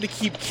really hard to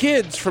keep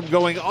kids from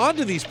going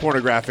onto these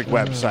pornographic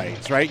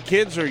websites, right?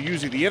 Kids are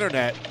using the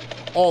internet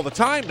all the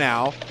time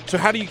now, so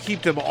how do you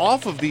keep them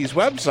off of these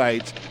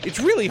websites? It's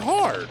really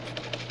hard.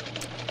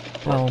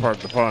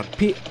 Pardon the pun.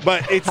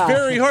 But it's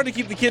very hard to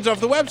keep the kids off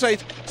the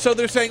websites, so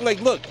they're saying,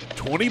 like, look,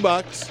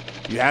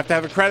 $20, you have to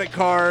have a credit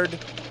card,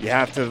 you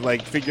have to,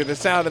 like, figure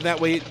this out, and that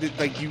way,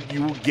 like, you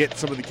will get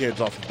some of the kids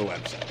off of the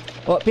website.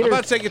 Well, I'm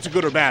not saying it's a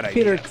good or bad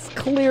idea. Peter's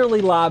clearly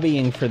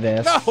lobbying for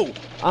this. No!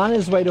 On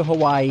his way to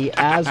Hawaii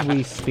as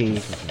we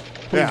speak.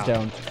 Please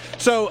don't.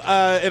 So,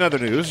 in other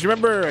news, you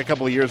remember a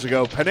couple of years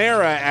ago,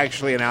 Panera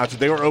actually announced that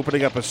they were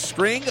opening up a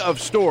string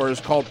of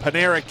stores called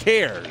Panera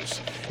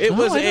Cares. It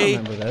was a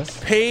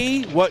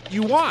pay what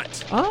you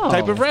want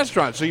type of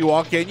restaurant. So you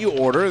walk in, you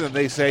order, then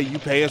they say, you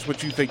pay us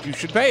what you think you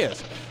should pay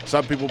us.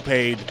 Some people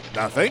paid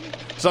nothing.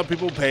 Some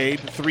people paid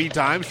 3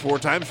 times, 4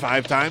 times,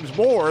 5 times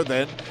more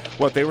than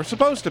what they were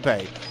supposed to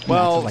pay.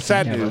 Well,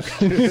 sad news.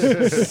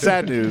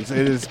 Sad news.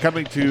 It is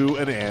coming to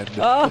an end.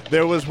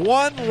 There was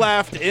one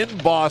left in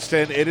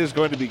Boston. It is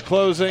going to be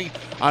closing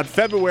on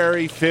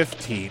February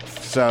 15th.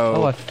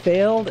 So, a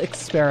failed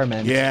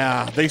experiment.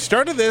 Yeah. They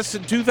started this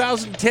in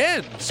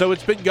 2010, so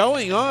it's been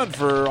going on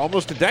for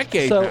almost a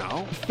decade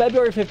now.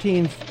 February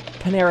 15th,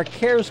 Panera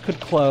Cares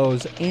could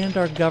close, and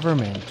our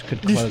government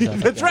could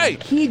close. That's right.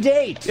 Key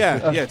date.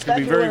 Yeah, it's going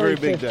to be very, very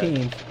big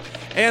 15th. day.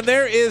 And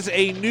there is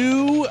a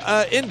new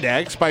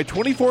index by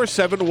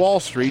 24/7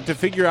 Wall Street to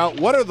figure out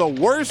what are the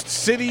worst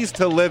cities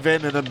to live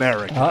in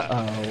America.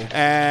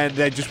 And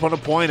I just want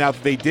to point out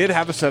that they did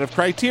have a set of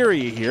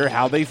criteria here,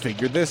 how they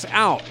figured this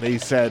out. They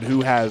said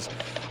who has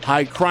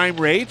high crime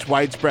rates,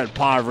 widespread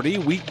poverty,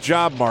 weak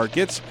job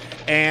markets,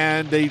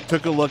 and they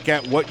took a look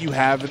at what you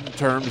have in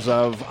terms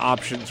of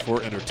options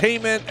for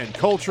entertainment and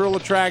cultural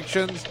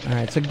attractions. All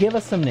right, so give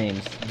us some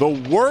names. The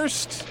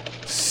worst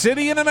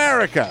city in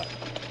America.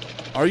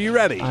 Are you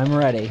ready? I'm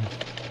ready.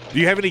 Do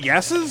you have any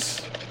guesses,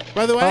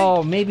 by the way?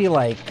 Oh, maybe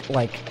like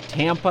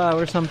Tampa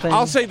or something.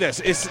 I'll say this.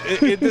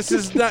 This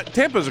is not...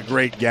 Tampa's a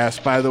great guess,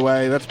 by the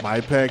way. That's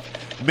my pick.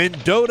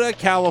 Mendota,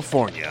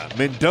 California.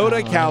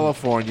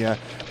 California.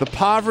 The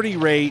poverty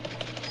rate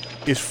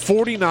is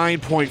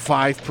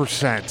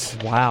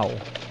 49.5%. Wow.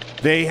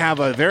 They have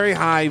a very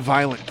high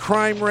violent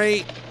crime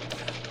rate,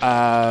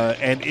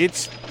 and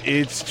it's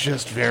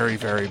just very,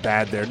 very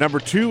bad there. Number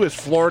 2 is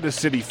Florida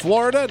City,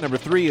 Florida. Number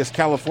 3 is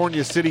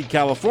California City,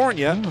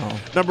 California.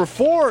 Number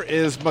 4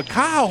 is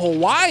Makaha,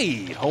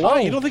 Hawaii.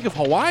 You don't think of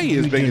Hawaii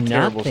as being a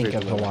terrible city. You do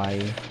not think of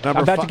Hawaii.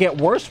 About to get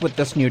worse with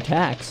this new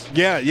tax.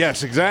 Yeah,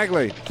 yes,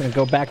 exactly. It's going to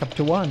go back up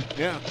to 1.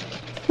 Yeah.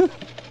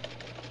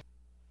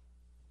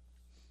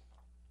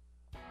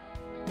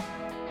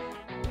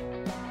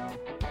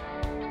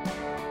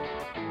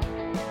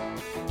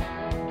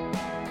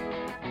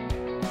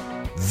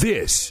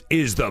 This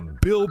is the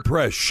Bill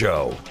Press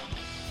Show.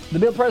 The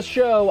Bill Press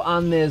Show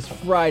on this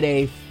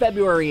Friday,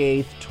 February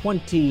 8th,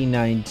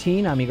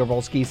 2019. I'm Igor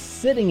Volsky,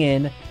 sitting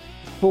in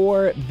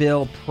for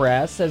Bill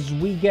Press as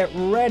we get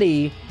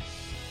ready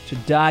to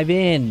dive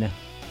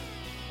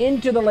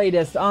into the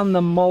latest on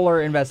the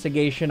Mueller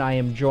investigation. I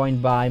am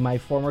joined by my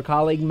former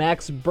colleague,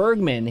 Max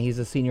Bergmann. He's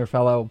a senior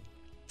fellow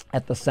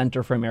at the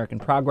Center for American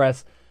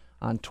Progress.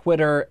 On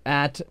Twitter,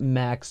 at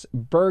Max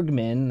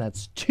Bergmann.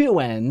 That's 2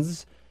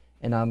 N's.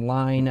 And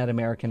online at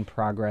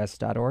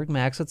AmericanProgress.org.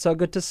 Max, it's so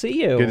good to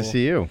see you. Good to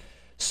see you.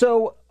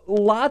 So,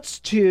 lots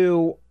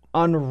to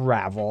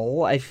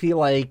unravel. I feel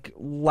like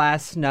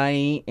last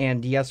night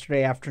and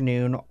yesterday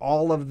afternoon,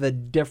 all of the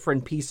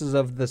different pieces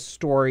of the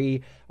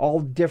story,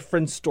 all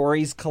different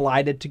stories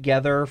collided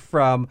together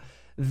from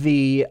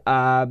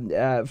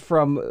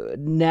from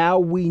now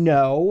we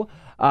know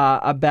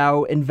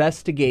about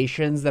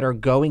investigations that are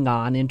going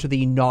on into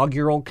the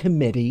inaugural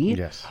committee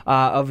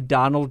of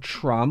Donald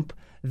Trump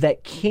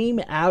that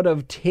came out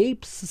of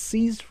tapes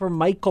seized from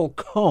Michael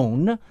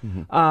Cohen.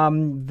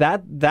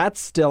 That's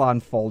still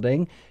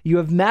unfolding. You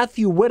have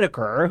Matthew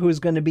Whitaker, who's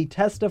going to be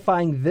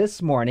testifying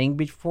this morning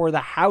before the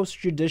House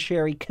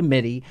Judiciary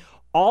Committee.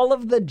 All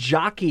of the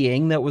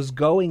jockeying that was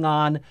going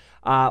on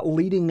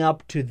leading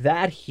up to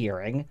that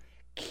hearing.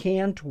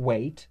 Can't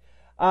wait.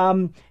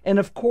 And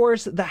of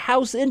course, the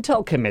House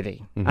Intel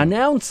Committee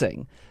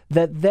announcing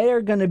that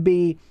they're going to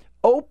be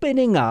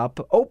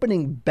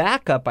opening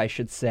back up, I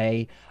should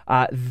say,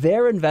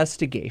 their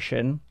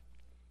investigation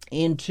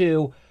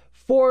into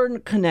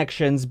foreign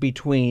connections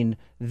between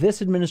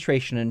this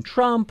administration and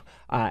Trump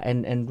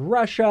and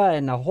Russia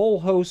and a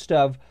whole host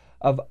of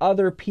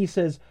other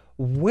pieces.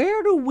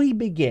 Where do we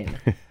begin?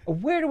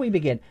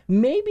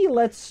 Maybe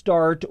let's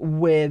start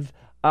with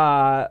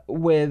Chairman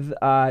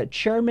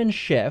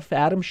Schiff,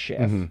 Adam Schiff.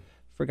 Mm-hmm.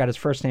 Forgot his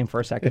first name for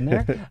a second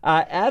there.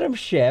 Adam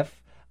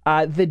Schiff,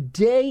 the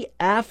day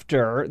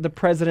after the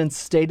president's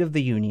State of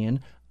the Union,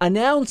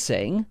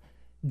 announcing,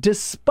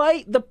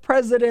 despite the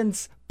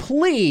president's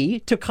plea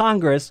to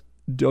Congress,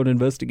 don't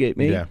investigate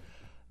me. Yeah.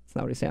 That's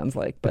not what he sounds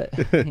like, but,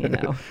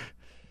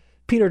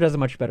 Peter does a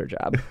much better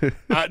job.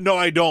 No,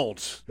 I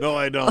don't.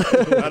 Not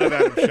of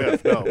Adam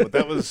Schiff. No, but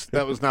that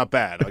was not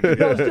bad.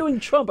 I was doing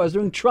Trump.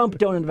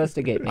 Don't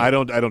investigate me. I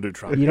don't do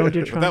Trump. You don't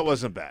do Trump? But that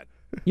wasn't bad.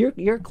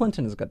 Your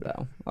Clinton is good,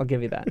 though. I'll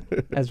give you that,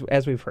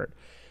 as we've heard.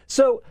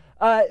 So,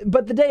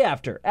 but the day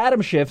after,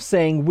 Adam Schiff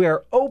saying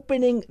we're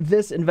opening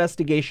this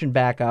investigation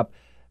back up.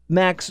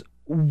 Max,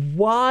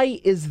 why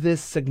is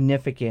this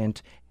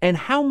significant, and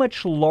how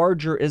much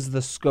larger is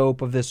the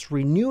scope of this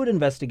renewed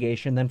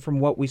investigation than from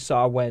what we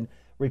saw when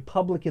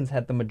Republicans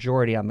had the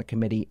majority on the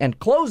committee and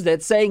closed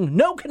it, saying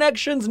no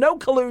connections, no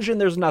collusion,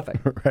 there's nothing?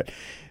 Right.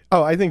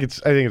 Oh, I think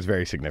it's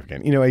very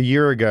significant. A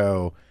year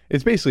ago,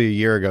 it's basically a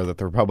year ago that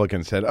the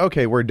Republicans said,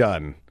 "Okay, we're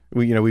done.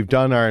 We've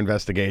done our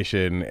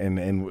investigation, and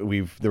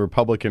the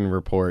Republican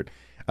report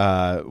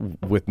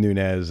with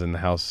Nunes and the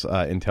House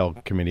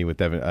Intel Committee with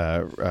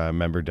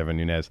member Devin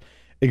Nunes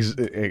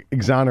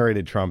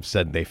exonerated Trump,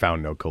 said they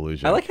found no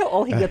collusion." I like how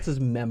all he gets is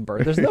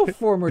member. There's no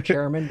former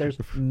chairman. There's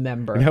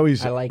member. Now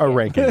he's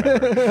ranking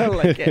member. I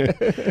like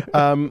it.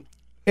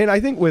 And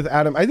I think with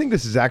Adam, I think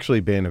this has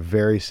actually been a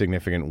very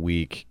significant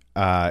week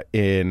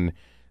in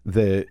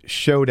the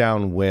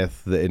showdown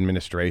with the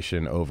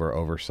administration over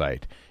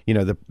oversight.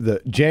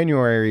 The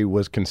January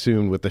was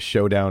consumed with the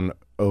showdown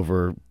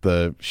over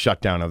the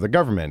shutdown of the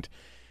government.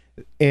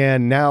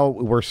 And now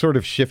we're sort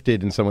of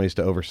shifted in some ways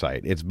to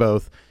oversight. It's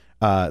both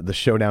the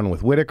showdown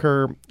with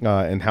Whitaker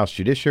and House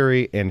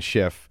Judiciary and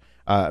Schiff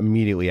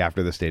immediately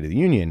after the State of the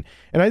Union.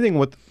 And I think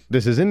what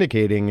this is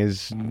indicating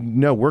is,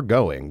 no, we're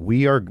going.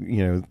 We are,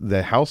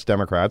 the House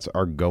Democrats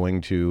are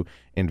going to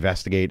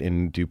investigate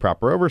and do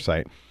proper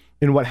oversight.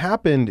 And what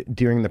happened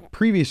during the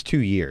previous 2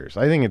 years,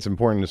 I think it's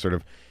important to sort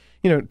of,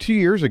 2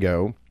 years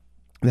ago,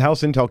 the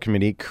House Intel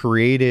Committee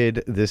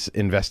created this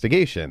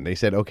investigation. They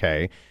said,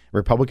 okay,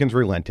 Republicans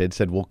relented,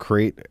 said we'll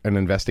create an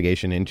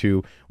investigation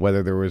into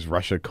whether there was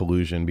Russia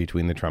collusion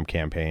between the Trump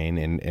campaign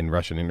and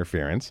Russian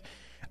interference.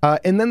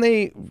 And then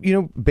they,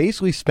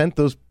 basically spent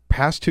those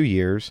past 2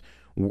 years,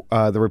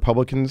 the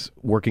Republicans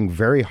working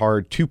very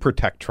hard to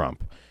protect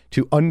Trump,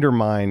 to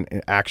undermine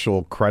an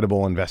actual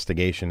credible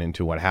investigation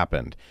into what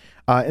happened.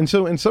 And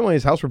so in some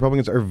ways, House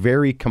Republicans are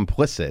very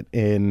complicit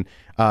in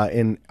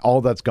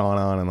all that's gone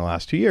on in the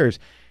last 2 years.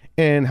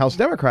 And House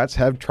Democrats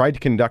have tried to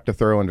conduct a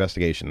thorough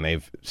investigation.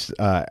 They've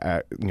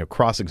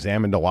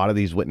cross-examined a lot of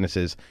these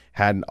witnesses,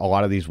 had a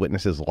lot of these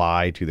witnesses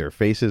lie to their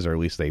faces, or at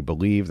least they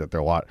believe that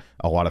a lot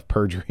of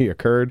perjury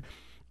occurred.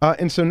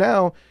 And so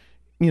now,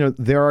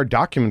 there are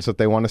documents that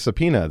they want to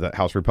subpoena that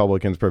House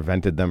Republicans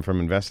prevented them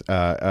from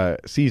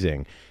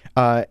seizing.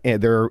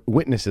 And there are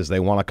witnesses they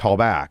want to call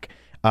back.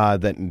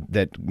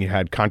 That you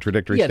had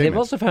contradictory statements. They've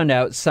also found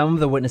out some of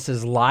the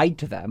witnesses lied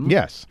to them.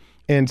 Yes.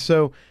 And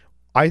so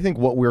I think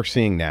what we're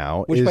seeing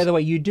now Which, by the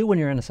way, you do when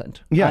you're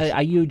innocent.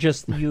 Yes.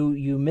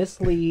 You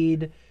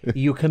mislead,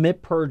 you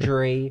commit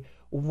perjury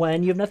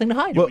when you have nothing to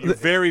hide. Well, you're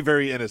very,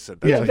 very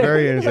innocent. That's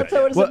very innocent. That's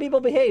how innocent people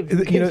behave,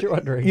 in case you're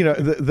wondering.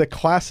 The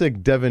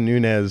classic Devin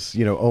Nunes,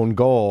 own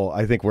goal,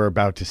 I think we're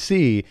about to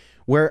see,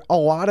 where a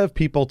lot of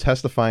people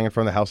testifying in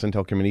front of the House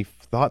Intel Committee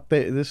thought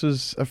that this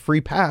was a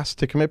free pass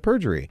to commit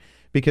perjury,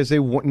 because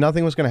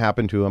nothing was going to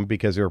happen to them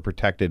because they were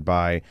protected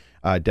by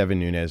Devin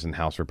Nunes and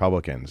House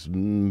Republicans.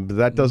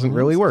 That doesn't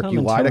really work. You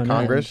lie to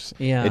Congress.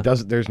 Yeah. It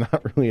doesn't. There's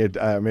not really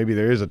maybe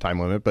there is a time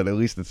limit, but at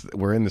least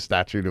we're in the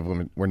statute of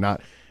limit. We're not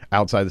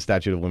outside the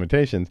statute of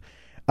limitations.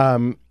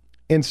 And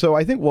so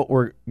I think what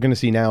we're going to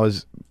see now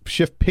is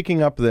Schiff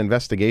picking up the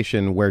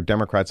investigation where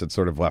Democrats had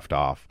sort of left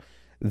off.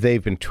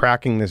 They've been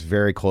tracking this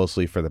very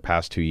closely for the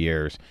past 2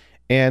 years,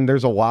 and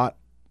there's a lot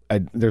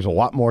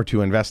more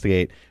to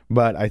investigate,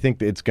 but I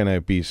think it's going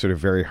to be sort of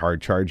very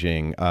hard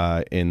charging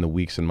in the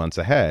weeks and months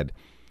ahead.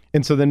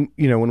 And so then,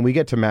 when we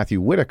get to Matthew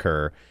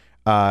Whitaker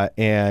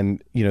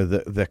and,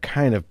 the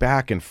kind of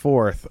back and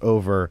forth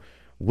over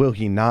will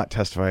he not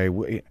testify?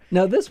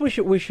 Now, this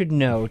we should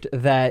note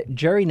that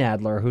Jerry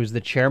Nadler, who's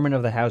the chairman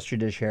of the House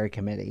Judiciary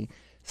Committee,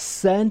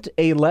 sent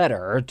a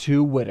letter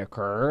to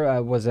Whitaker,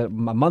 was it a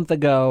month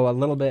ago, a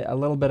little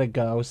bit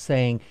ago,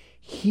 saying,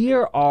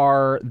 here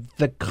are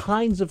the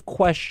kinds of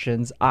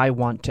questions I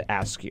want to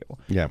ask you.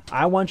 Yeah.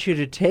 I want you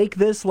to take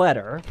this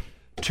letter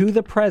to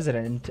the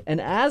president and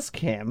ask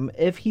him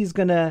if he's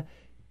going to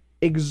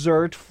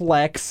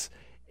flex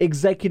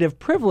executive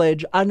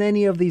privilege on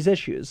any of these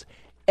issues.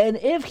 And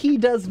if he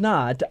does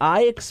not,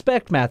 I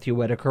expect, Matthew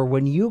Whitaker,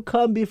 when you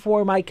come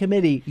before my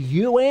committee,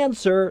 you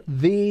answer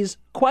these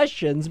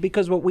questions,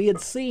 because what we had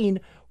seen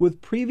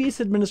with previous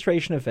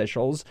administration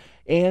officials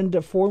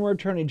and former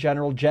Attorney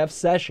General Jeff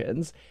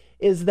Sessions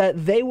is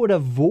that they would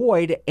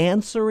avoid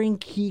answering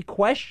key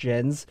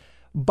questions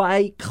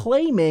by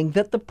claiming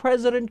that the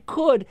president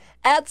could,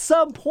 at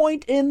some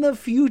point in the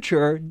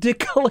future,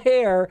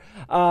 declare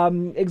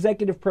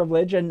executive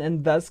privilege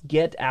and thus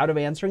get out of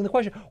answering the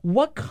question.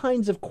 What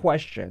kinds of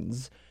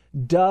questions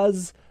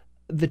does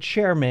the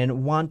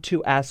chairman want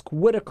to ask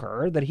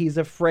Whitaker that he's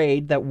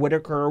afraid that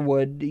Whitaker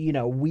would,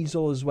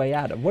 weasel his way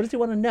out of? What does he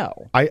want to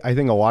know? I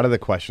think a lot of the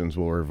questions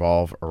will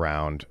revolve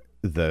around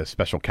the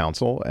special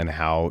counsel and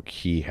how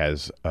he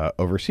has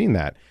overseen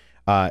that.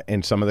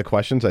 And some of the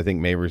questions I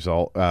think may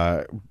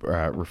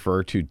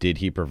refer to, did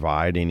he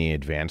provide any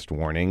advanced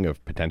warning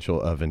of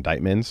potential of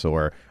indictments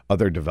or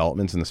other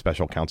developments in the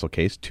special counsel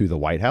case to the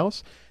White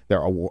House?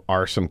 There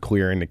are some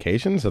clear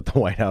indications that the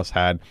White House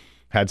had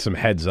some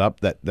heads up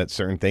that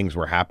certain things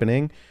were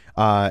happening.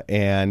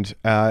 And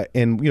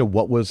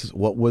what was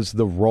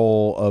the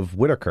role of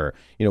Whitaker?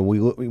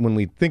 When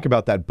we think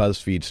about that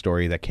BuzzFeed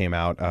story that came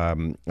out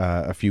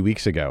a few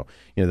weeks ago,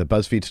 the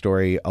BuzzFeed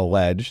story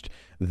alleged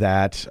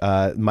that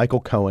Michael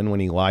Cohen, when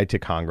he lied to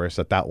Congress,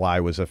 that lie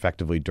was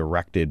effectively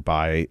directed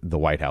by the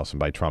White House and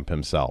by Trump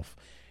himself,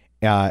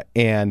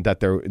 and that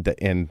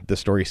the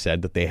story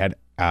said that they had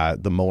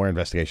the Mueller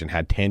investigation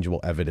had tangible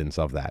evidence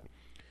of that.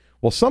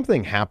 Well,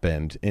 something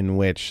happened in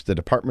which the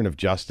Department of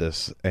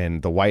Justice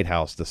and the White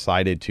House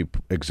decided to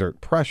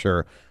exert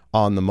pressure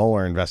on the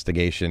Mueller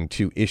investigation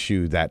to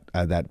issue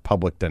that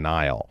public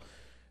denial.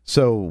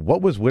 So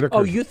what was Whitaker?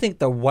 Oh, you think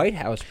the White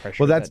House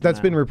pressure? Well, that's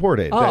been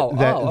reported.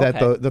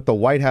 That the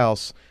White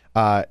House,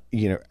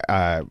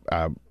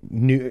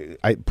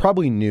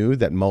 probably knew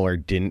that Mueller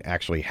didn't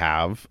actually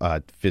have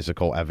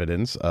physical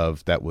evidence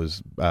of that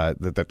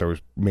there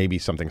was maybe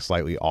something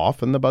slightly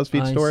off in the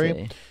BuzzFeed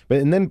story,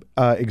 and then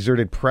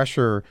exerted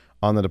pressure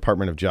on the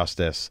Department of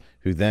Justice,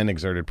 who then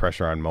exerted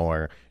pressure on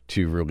Mueller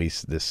to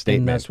release this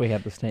statement. And thus we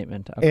have the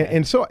statement. Okay.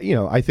 And so,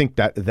 I think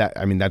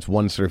that's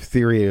one sort of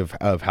theory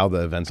of how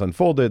the events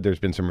unfolded. There's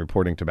been some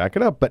reporting to back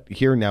it up, but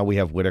here now we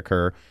have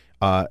Whitaker,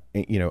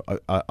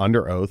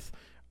 under oath.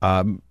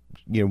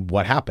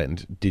 What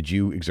happened? Did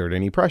you exert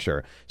any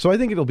pressure? So I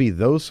think it'll be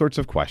those sorts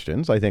of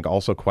questions. I think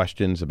also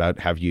questions about,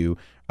 have you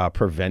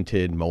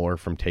prevented Mueller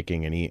from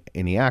taking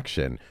any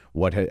action?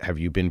 What have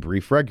you been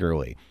briefed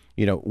regularly?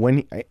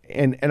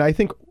 And I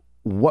think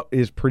what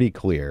is pretty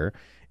clear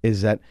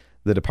is that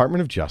the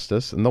Department of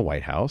Justice and the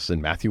White House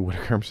and Matthew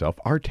Whitaker himself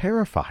are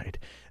terrified.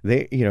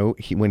 They,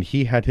 when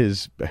he had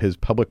his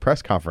public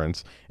press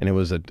conference, and it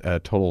was a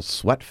total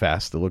sweat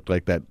fest. It looked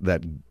like that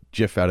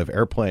GIF out of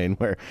Airplane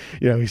where,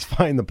 he's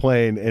flying the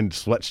plane and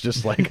sweat's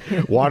just like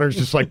water's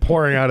just like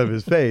pouring out of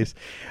his face.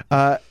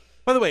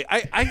 By the way,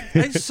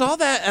 I saw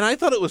that and I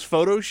thought it was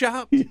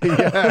photoshopped.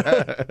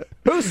 Yeah.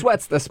 Who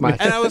sweats this much?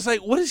 And I was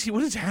like, what is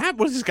happening?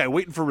 What is this guy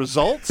waiting for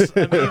results? I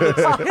mean,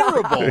 it's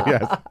terrible.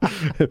 Yes.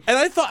 And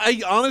I thought,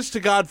 honest to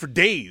God, for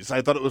days,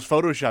 I thought it was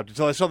photoshopped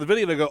until I saw the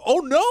video and I go, oh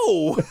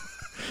no.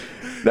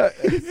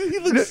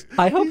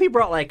 I hope he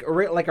brought like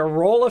a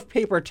roll of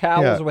paper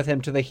towels with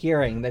him to the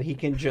hearing that he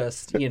can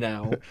just, I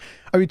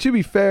mean, to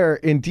be fair,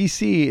 in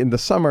D.C. in the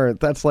summer,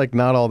 that's like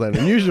not all that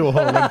unusual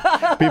when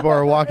people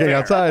are walking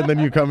outside and then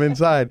you come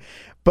inside.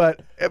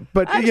 But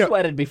I've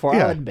sweated before.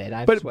 I'll admit,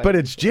 but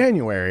it's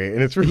January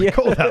and it's really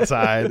cold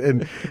outside,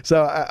 and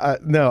so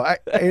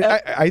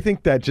I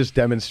think that just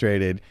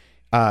demonstrated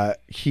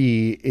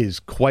he is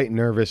quite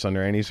nervous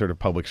under any sort of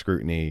public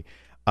scrutiny.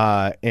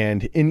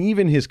 And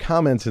even his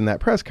comments in that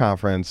press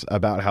conference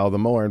about how the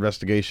Mueller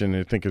investigation,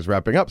 I think, is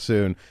wrapping up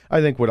soon,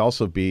 I think would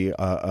also be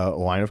a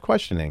line of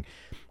questioning.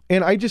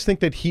 And I just think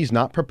that he's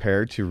not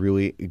prepared to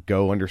really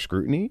go under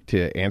scrutiny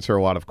to answer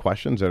a lot of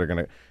questions that are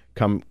going to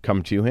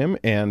come to him,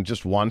 and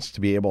just wants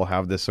to be able to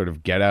have this sort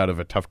of get out of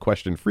a tough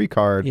question free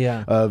card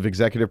of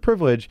executive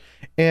privilege.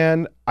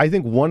 And I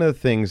think one of the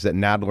things that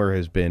Nadler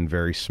has been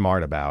very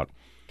smart about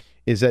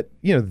is that,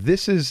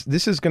 this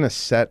is going to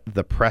set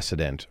the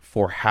precedent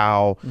for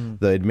how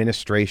the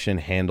administration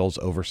handles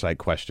oversight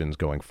questions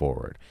going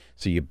forward.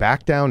 So you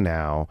back down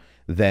now,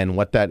 then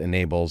what that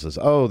enables is,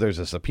 there's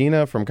a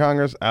subpoena from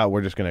Congress.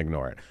 We're just going to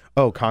ignore it.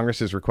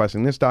 Congress is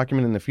requesting this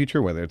document in the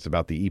future, whether it's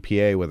about the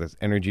EPA, whether it's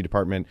Energy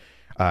Department,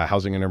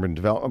 Housing and Urban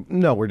Development.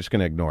 No, we're just going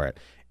to ignore it.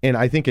 And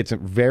I think it's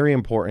very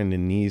important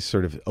in these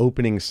sort of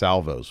opening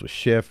salvos with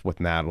Schiff, with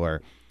Nadler,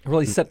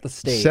 really set the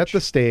stage.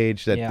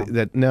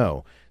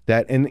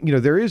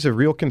 There is a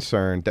real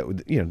concern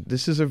that,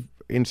 this is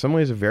in some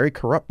ways a very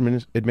corrupt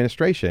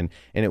administration,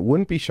 and it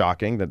wouldn't be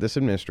shocking that this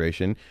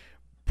administration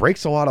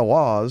breaks a lot of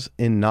laws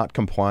in not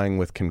complying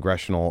with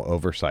congressional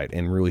oversight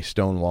and really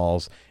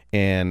stonewalls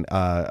and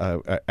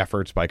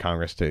efforts by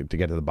Congress to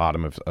get to the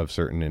bottom of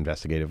certain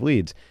investigative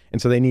leads.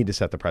 And so they need to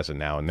set the precedent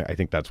now, and I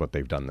think that's what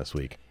they've done this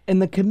week.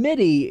 And the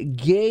committee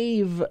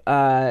gave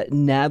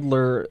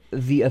Nadler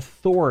the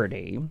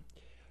authority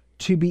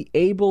to be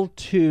able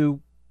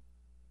to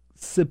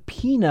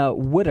subpoena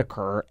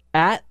Whitaker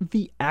at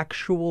the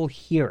actual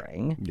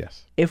hearing.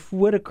 Yes. If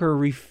Whitaker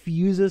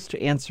refuses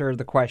to answer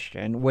the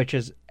question, which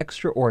is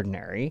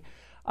extraordinary,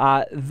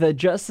 the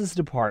Justice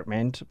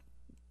Department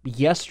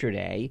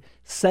yesterday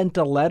sent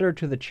a letter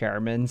to the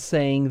chairman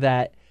saying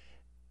that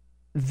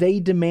they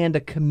demand a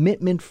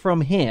commitment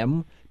from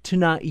him to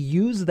not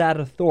use that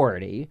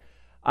authority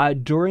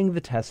during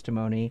the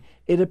testimony.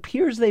 It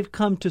appears they've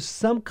come to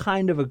some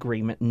kind of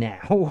agreement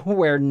now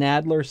where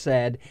Nadler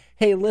said,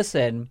 hey,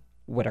 listen,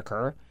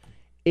 Whitaker,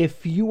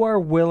 if you are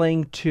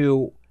willing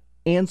to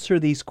answer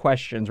these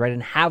questions, right,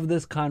 and have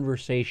this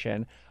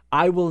conversation,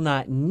 I will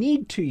not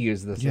need to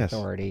use this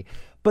authority.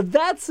 But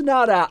that's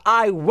not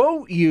I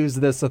won't use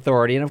this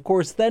authority. And of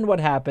course, then what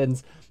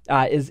happens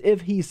is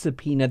if he's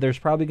subpoenaed, there's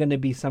probably going to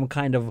be some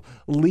kind of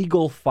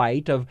legal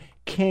fight of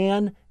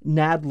can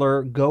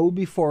Nadler go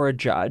before a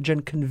judge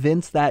and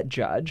convince that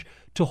judge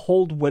to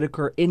hold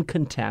Whitaker in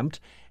contempt.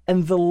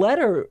 And the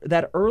letter,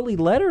 that early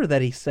letter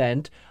that he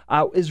sent,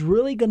 is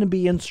really going to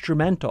be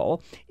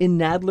instrumental in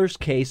Nadler's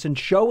case and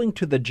showing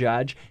to the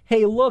judge,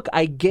 hey, look,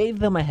 I gave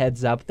them a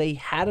heads up. They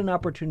had an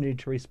opportunity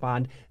to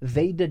respond.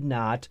 They did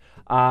not.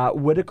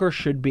 Whitaker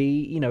should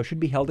be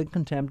held in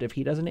contempt if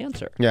he doesn't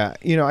answer. Yeah,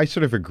 I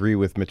sort of agree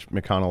with Mitch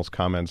McConnell's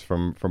comments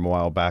from a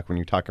while back when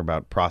you talk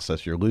about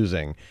process you're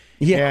losing.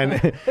 Yeah.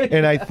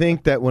 And I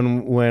think that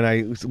when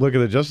I look at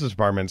the Justice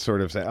Department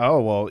sort of say, oh,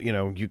 well,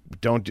 you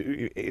don't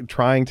do,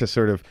 trying to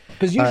sort of...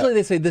 Because usually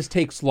they say this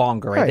takes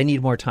longer, right? They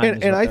need more time.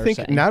 And I think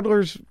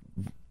Nadler's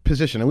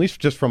position, at least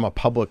just from a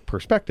public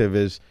perspective,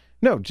 is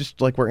no,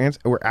 just like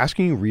we're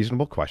asking you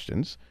reasonable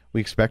questions.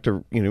 We expect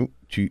you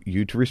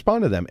to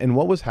respond to them. And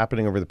what was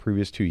happening over the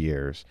previous 2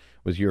 years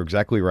was, you're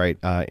exactly right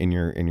in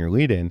your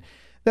lead-in,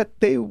 that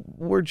they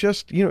were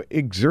just,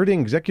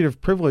 exerting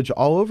executive privilege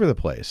all over the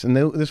place. And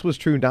this was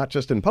true not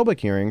just in public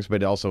hearings,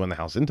 but also in the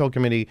House Intel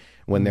Committee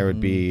when there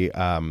would be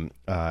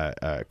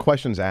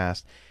questions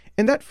asked.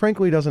 And that,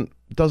 frankly, doesn't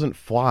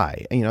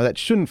fly. That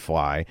shouldn't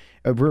fly.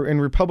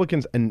 And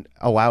Republicans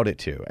allowed it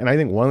to. And I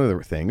think one of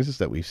the things is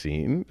that we've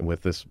seen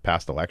with this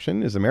past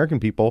election is American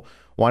people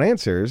want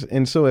answers.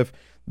 And so if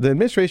the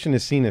administration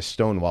is seen as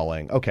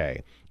stonewalling,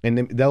 okay, and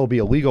then that'll be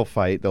a legal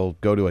fight. They'll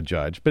go to a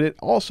judge. But it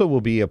also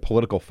will be a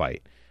political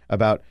fight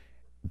about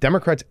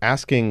Democrats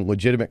asking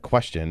legitimate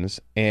questions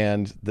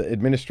and the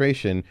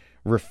administration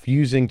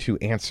refusing to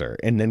answer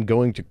and then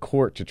going to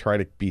court to try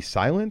to be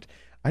silent.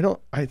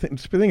 I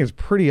think it's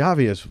pretty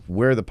obvious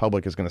where the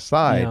public is going to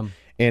side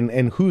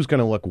and who's going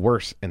to look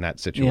worse in that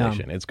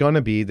situation. Yeah. It's going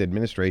to be the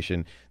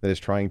administration that is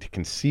trying to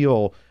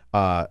conceal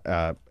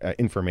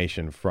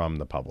information from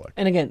the public.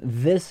 And again,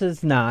 this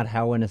is not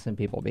how innocent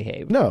people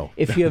behave. No.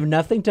 If you have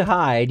nothing to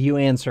hide, you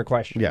answer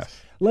questions. Yes.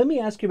 Let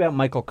me ask you about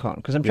Michael Cohen,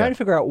 because I'm trying to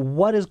figure out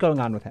what is going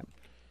on with him.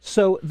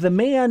 So the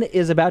man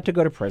is about to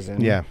go to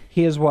prison. Yeah.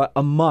 He has,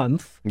 a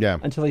month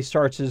until he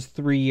starts his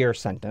 3-year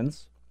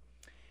sentence.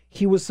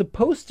 He was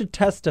supposed to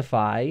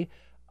testify,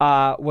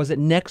 was it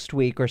next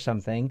week or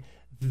something?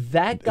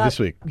 That got this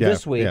week.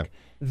 This week. Yeah.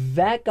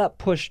 That got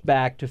pushed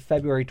back to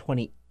February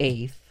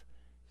 28th.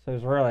 So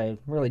there's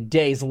really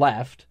days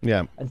left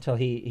until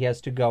he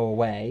has to go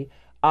away.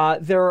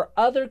 There are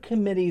other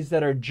committees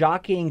that are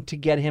jockeying to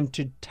get him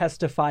to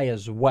testify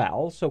as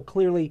well. So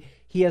clearly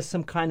he has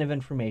some kind of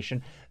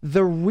information.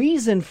 The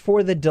reason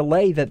for the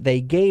delay that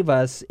they gave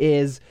us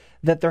is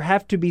that there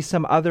have to be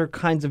some other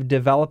kinds of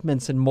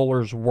developments in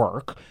Mueller's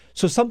work.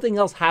 So something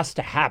else has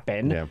to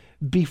happen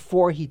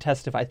before he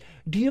testifies.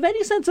 Do you have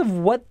any sense of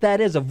what that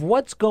is, of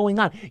what's going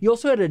on? You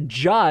also had a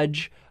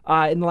judge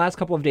in the last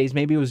couple of days,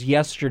 maybe it was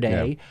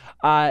yesterday,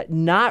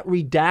 not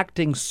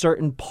redacting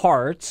certain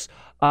parts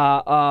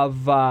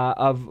of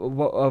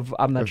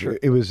I'm not sure.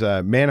 It was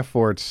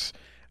Manafort's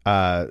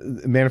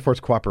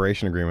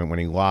cooperation agreement when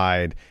he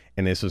lied,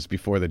 and this was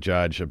before the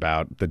judge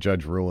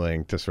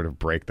ruling to sort of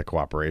break the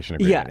cooperation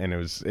agreement. Yeah. And it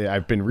was,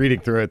 I've been reading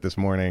through it this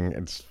morning.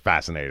 It's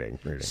fascinating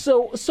reading.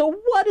 So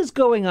what is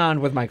going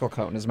on with Michael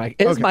Cohen is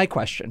my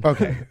question.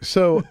 Okay.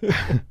 So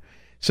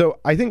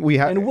I think we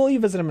have, and will you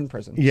visit him in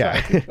prison?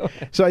 Yeah.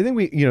 So I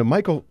think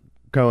Michael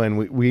Cohen,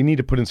 we need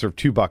to put in sort of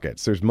two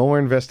buckets. There's Mueller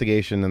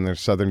investigation and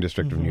there's Southern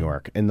District of New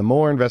York. And the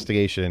Mueller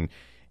investigation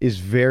is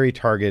very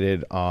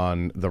targeted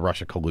on the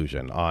Russia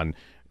collusion.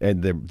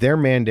 And their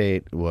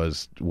mandate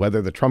was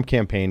whether the Trump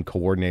campaign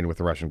coordinated with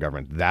the Russian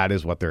government. That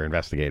is what they're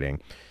investigating.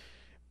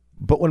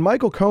 But when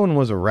Michael Cohen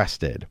was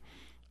arrested,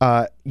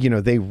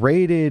 they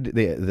raided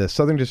the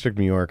Southern District of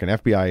New York, and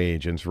FBI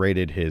agents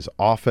raided his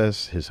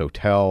office, his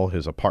hotel,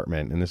 his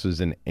apartment, and this was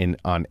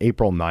on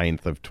April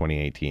 9th of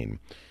 2018.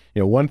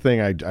 One thing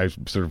I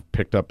sort of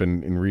picked up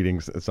in reading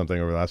something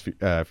over the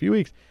last few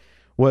weeks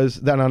was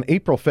that on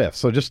April 5th,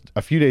 so just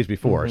a few days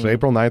before, so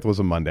April 9th was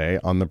a Monday,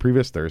 on the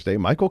previous Thursday,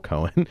 Michael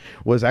Cohen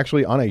was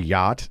actually on a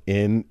yacht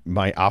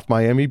off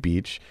Miami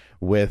Beach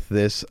with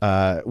this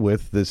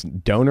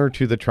donor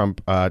to the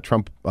Trump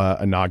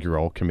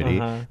inaugural committee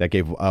that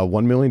gave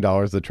 $1 million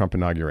to the Trump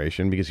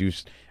inauguration because he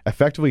was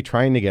effectively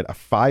trying to get a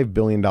 $5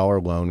 billion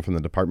loan from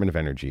the Department of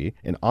Energy.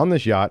 And on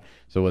this yacht,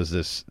 so was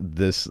this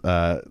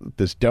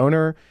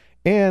donor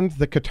and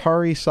the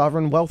Qatari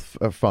Sovereign Wealth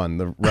Fund,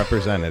 the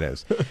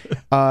representatives.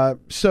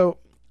 So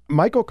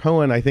Michael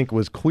Cohen, I think,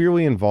 was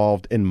clearly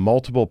involved in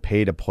multiple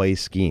pay-to-play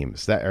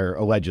schemes that are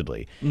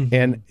allegedly,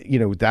 and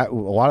that a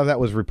lot of that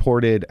was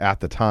reported at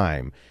the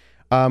time.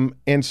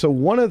 And so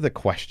one of the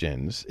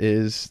questions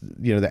is,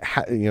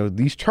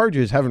 these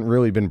charges haven't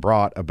really been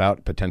brought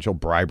about potential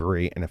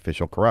bribery and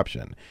official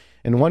corruption.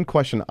 And one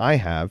question I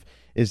have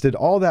is, did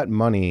all that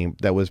money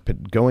that was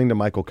going to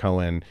Michael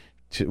Cohen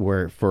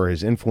for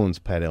his influence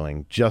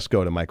peddling just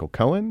go to Michael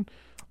Cohen?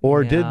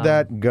 Or did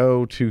that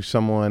go to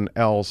someone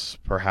else,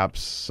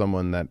 perhaps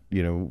someone that,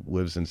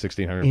 lives in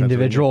 1600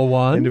 Individual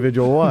one.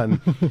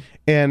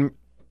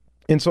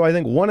 And so I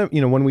think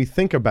when we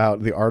think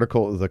about the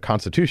article of the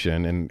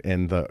Constitution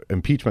and the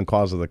impeachment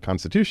clause of the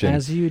Constitution,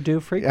 as you do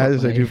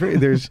frequently,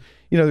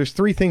 there's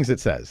three things it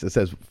says. It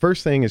says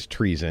first thing is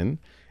treason,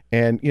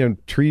 and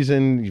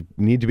treason, you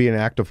need to be an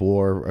act of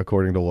war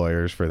according to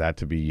lawyers for that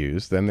to be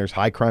used. Then there's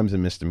high crimes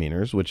and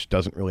misdemeanors, which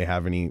doesn't really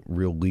have any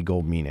real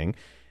legal meaning.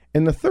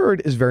 And the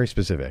third is very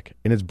specific,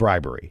 and it's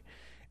bribery.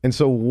 And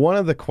so one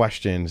of the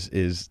questions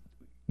is,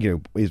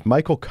 is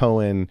Michael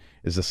Cohen,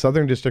 is the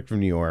Southern District of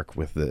New York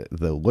with the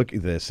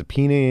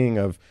subpoenaing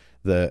of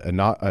the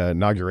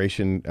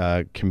inauguration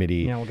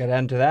committee. Yeah, we'll get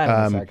into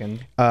that in a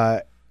second.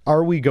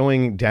 Are we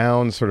going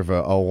down sort of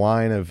a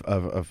line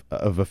of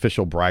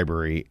official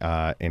bribery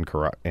and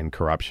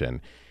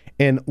corruption?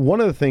 And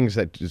one of the things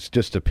that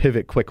just to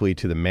pivot quickly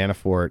to the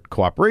Manafort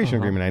cooperation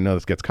agreement, I know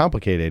this gets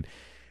complicated.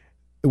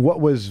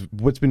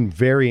 What's been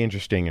very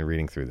interesting in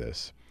reading through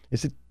this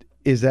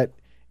is that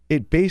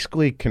it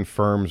basically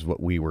confirms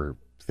what we were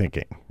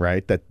thinking,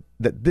 right? That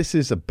this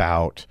is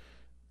about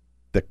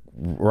the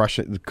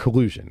Russian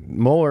collusion.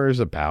 Mueller is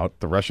about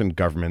the Russian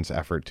government's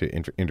effort to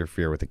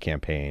interfere with the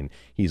campaign.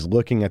 He's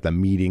looking at the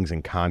meetings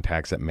and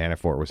contacts that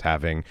Manafort was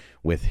having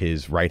with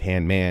his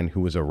right-hand man, who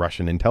was a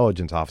Russian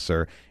intelligence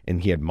officer,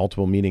 and he had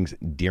multiple meetings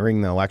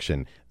during the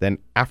election, then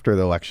after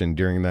the election,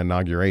 during the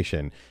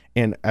inauguration.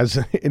 And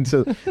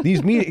so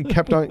these meetings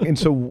kept on, and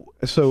so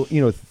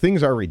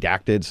things are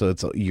redacted,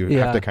 so you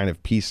have to kind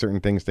of piece certain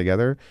things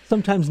together.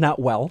 Sometimes not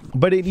well,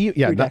 but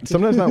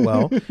sometimes not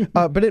well.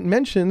 But it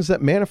mentions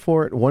that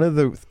Manafort, one of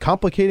the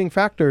complicating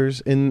factors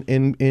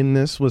in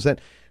this was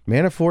that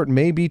Manafort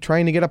may be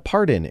trying to get a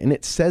pardon, and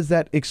it says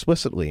that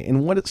explicitly.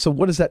 And what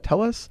does that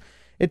tell us?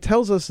 It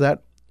tells us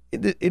that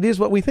it is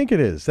what we think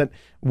it is. That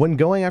when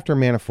going after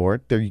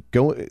Manafort,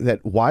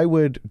 why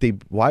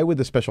would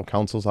the special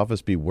counsel's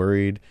office be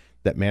worried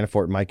that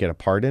Manafort might get a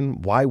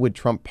pardon? Why would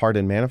Trump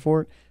pardon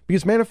Manafort?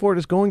 Because Manafort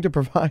is going to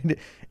provide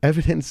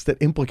evidence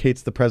that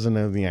implicates the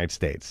president of the United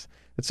States.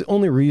 That's the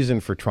only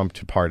reason for Trump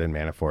to pardon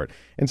Manafort.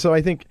 And so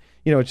I think,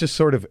 it just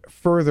sort of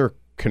further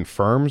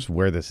confirms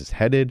where this is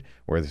headed,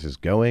 where this is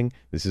going.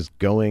 This is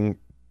going,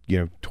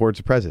 towards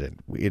the president.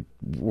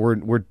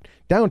 We're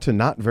down to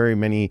not very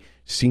many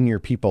senior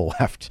people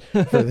left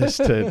for this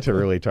to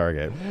really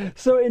target.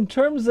 So in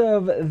terms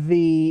of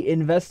the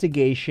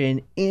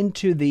investigation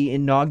into the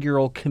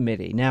inaugural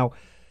committee, now,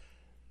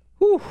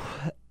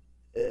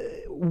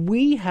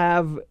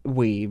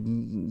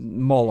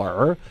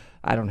 Mueller,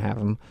 I don't have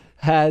them,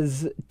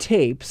 has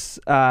tapes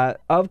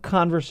of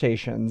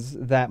conversations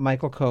that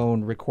Michael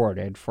Cohen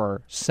recorded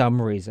for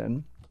some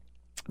reason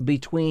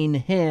between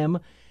him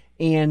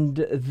and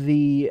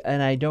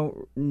I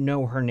don't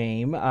know her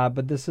name,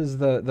 but this is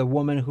the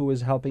woman who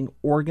was helping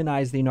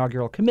organize the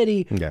inaugural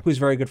committee, who's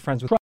very good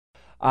friends with Trump.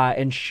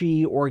 And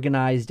she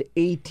organized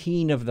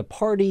 18 of the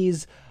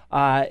parties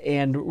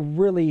and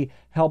really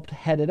helped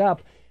head it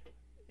up.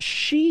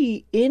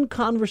 She, in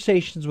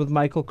conversations with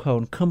Michael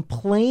Cohen,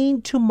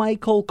 complained to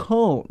Michael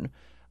Cohen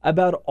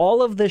about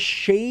all of the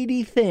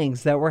shady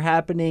things that were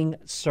happening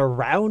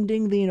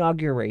surrounding the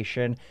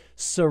inauguration,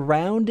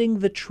 surrounding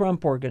the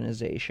Trump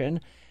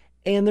organization.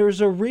 And there's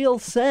a real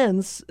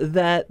sense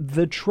that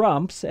the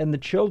Trumps and the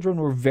children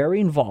were very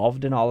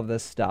involved in all of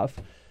this stuff,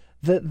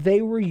 that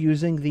they were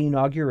using the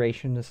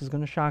inauguration, this is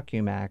going to shock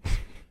you, Max,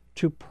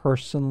 to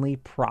personally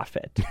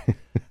profit.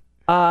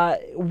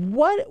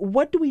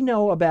 What do we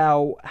know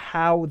about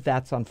how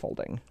that's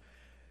unfolding?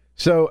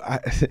 So,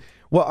 I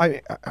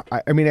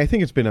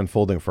think it's been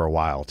unfolding for a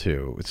while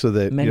too. So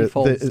that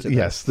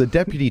the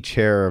deputy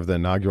chair of the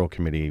inaugural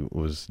committee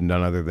was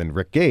none other than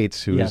Rick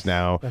Gertz,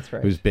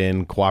 who's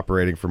been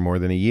cooperating for more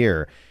than a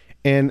year,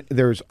 and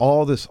there's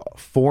all this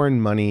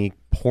foreign money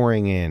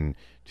pouring in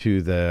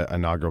to the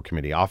inaugural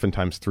committee,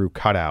 oftentimes through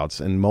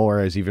cutouts. And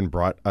Mueller has even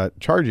brought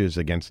charges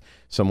against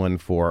someone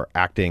for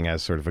acting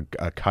as sort of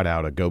a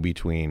cutout, a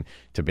go-between,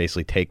 to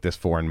basically take this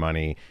foreign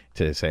money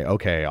to say,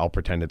 okay, I'll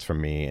pretend it's from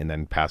me, and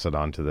then pass it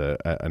on to the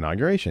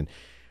inauguration.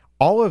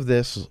 All of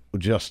this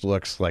just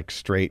looks like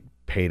straight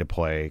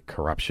pay-to-play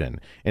corruption.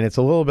 And it's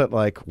a little bit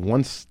like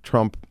once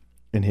Trump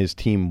and his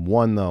team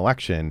won the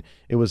election,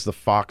 it was the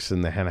fox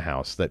in the hen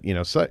house that,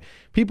 so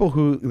people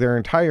who their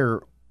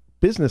entire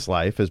business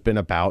life has been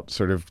about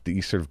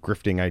these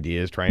grifting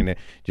ideas, trying to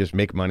just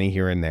make money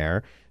here and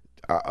there.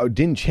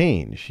 didn't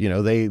change.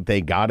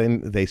 They got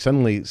in. They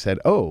suddenly said,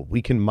 "Oh,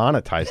 we can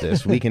monetize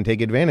this. We can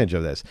take advantage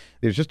of this."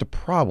 There's just a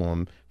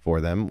problem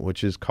for them,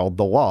 which is called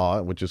the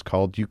law, which is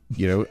called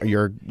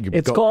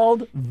It's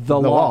called the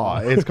law.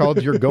 It's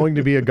called you're going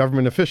to be a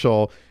government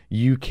official.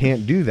 You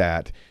can't do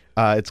that.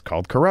 It's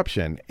called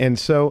corruption, and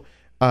so.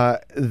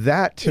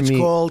 That to me, it's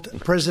called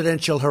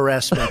presidential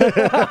harassment.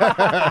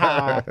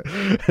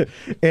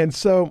 And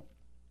so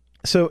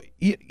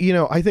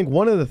I think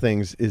one of the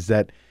things is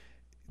that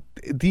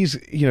these,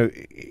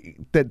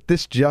 that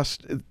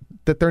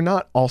they're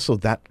not also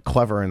that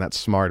clever and that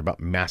smart about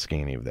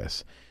masking any of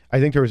this. I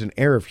think there was an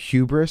air of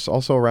hubris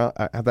also around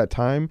at that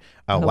time,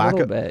 a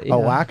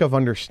lack of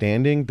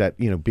understanding that,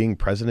 being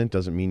president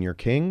doesn't mean you're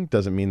king,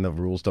 doesn't mean the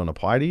rules don't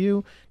apply to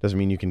you, doesn't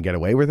mean you can get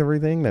away with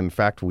everything. In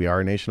fact, we are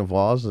a nation of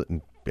laws,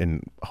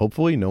 and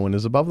hopefully no one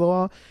is above the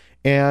law.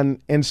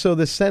 And so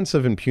this sense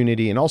of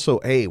impunity, and also,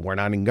 hey, we're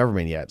not in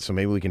government yet, so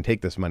maybe we can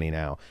take this money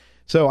now.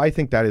 So I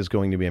think that is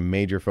going to be a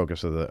major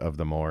focus of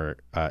the Mueller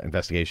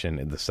investigation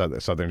in the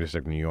Southern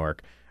District of New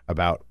York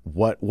about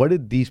what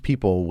did these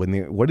people,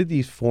 what did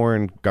these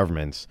foreign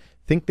governments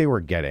think they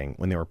were getting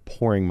when they were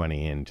pouring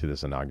money into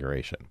this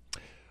inauguration.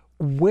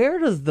 Where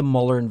does the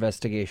Mueller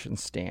investigation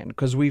stand?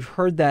 Because we've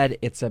heard that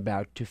it's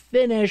about to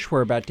finish.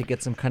 We're about to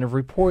get some kind of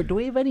report. Do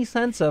we have any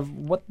sense of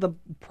what the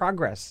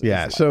progress is?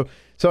 Yeah, like? so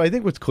I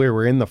think what's clear,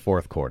 we're in the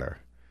fourth quarter.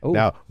 Ooh.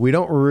 Now, we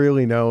don't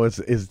really know is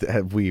the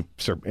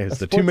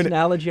 2-minute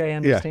analogy I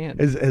understand.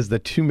 Yeah, is the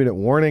 2-minute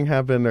warning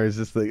happened, or is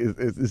this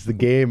the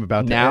game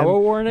about to now end? A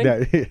warning?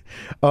 Yeah.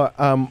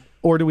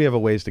 Or do we have a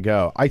ways to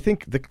go? I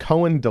think the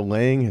Cohen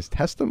delaying his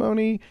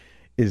testimony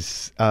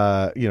is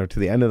to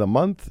the end of the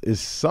month is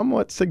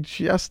somewhat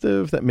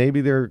suggestive that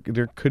maybe there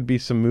could be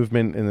some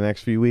movement in the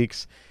next few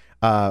weeks.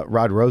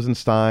 Rod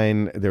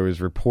Rosenstein, there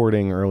was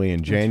reporting early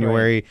in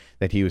January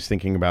that he was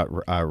thinking about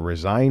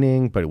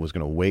resigning, but it was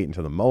going to wait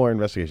until the Mueller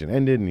investigation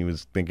ended, and he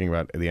was thinking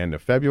about the end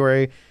of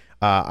February.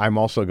 I'm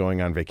also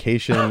going on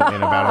vacation in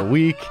about a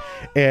week,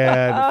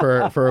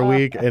 and for a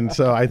week, and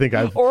so I think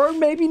or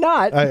maybe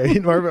not.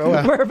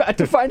 We're about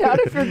to find out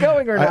if you're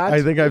going or not.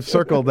 I think I've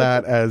circled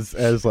that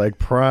as like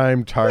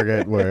prime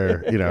target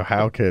where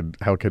how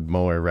could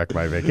Mueller wreck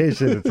my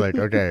vacation? It's like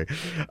okay,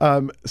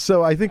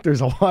 so I think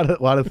there's a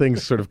lot of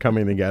things sort of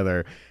coming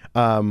together,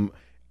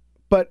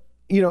 but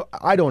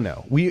I don't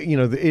know.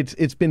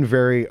 It's been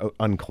very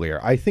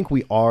unclear. I think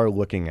we are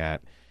looking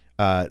at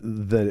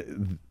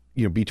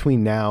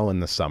between now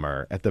and the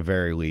summer at the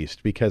very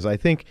least, because I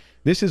think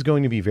this is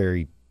going to be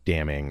very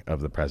damning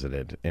of the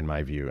president, in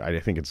my view. I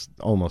think it's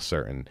almost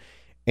certain.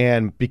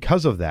 And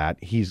because of that,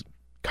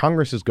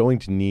 Congress is going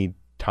to need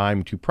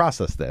time to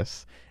process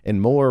this.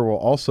 And Mueller will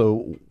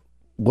also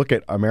look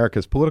at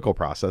America's political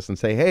process and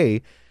say,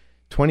 hey,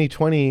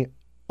 2020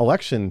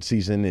 election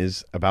season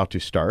is about to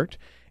start.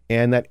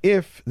 And that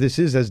if this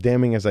is as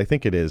damning as I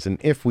think it is, and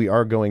if we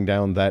are going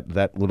down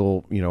that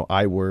little,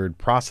 I word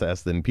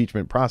process, the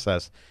impeachment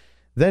process,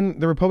 then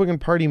the Republican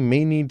Party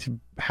may need to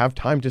have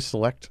time to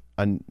select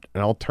a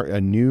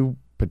new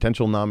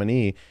potential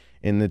nominee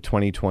in the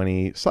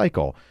 2020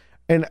 cycle.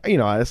 And,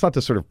 it's not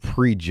to sort of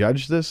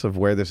prejudge this of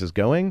where this is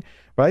going,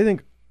 but I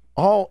think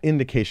all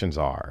indications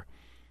are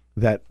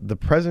that the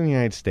President of the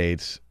United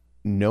States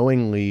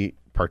knowingly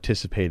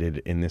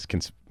participated in this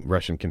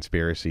Russian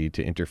conspiracy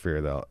to interfere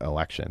in the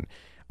election.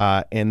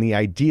 And the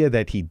idea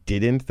that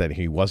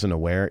he wasn't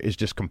aware is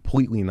just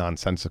completely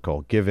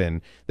nonsensical,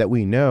 given that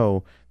we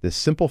know the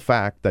simple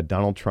fact that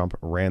Donald Trump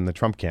ran the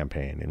Trump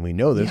campaign. And we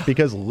know this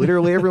because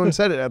literally everyone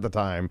said it at the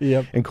time,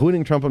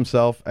 including Trump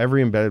himself,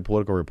 every embedded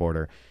political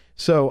reporter.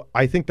 So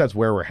I think that's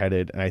where we're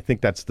headed. And I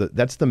think that's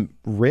the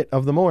writ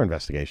of the Mueller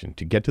investigation,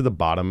 to get to the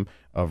bottom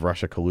of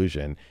Russia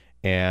collusion.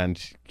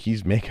 And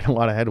he's making a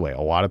lot of headway.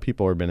 A lot of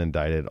people have been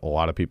indicted. A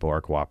lot of people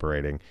are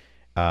cooperating.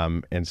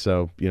 And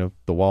so,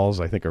 the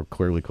walls, I think, are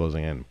clearly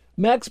closing in.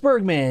 Max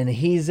Bergmann,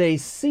 he's a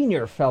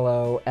senior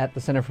fellow at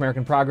the Center for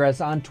American Progress,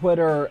 on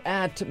Twitter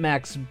at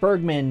Max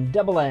Bergmann,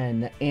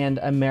 ~N, and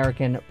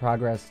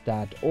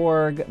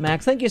AmericanProgress.org.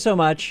 Max, thank you so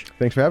much.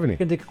 Thanks for having me. We're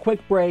going to take a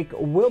quick break.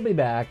 We'll be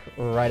back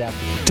right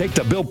after. Take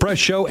the Bill Press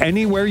Show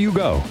anywhere you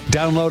go.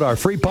 Download our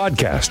free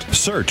podcast,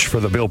 search for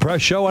The Bill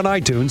Press Show on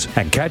iTunes,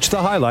 and catch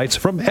the highlights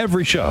from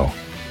every show.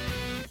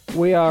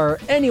 We are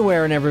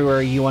anywhere and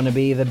everywhere you want to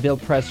be. The Bill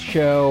Press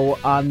Show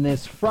on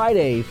this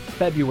Friday,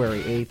 February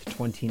 8th,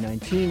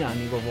 2019. I'm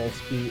Igor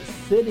Volsky,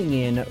 sitting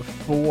in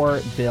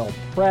for Bill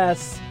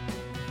Press.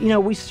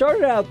 We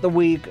started out the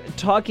week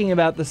talking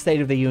about the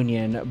State of the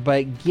Union,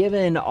 but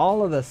given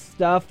all of the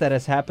stuff that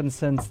has happened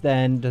since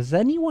then, does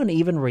anyone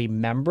even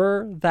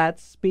remember that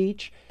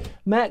speech?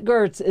 Matt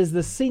Gertz is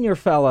the senior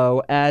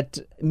fellow at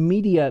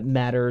Media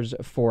Matters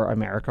for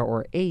America,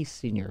 or a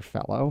senior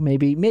fellow.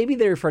 Maybe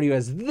they refer to you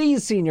as the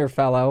senior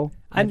fellow.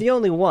 I'm the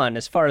only one,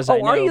 as far as I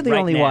know. Oh, are you the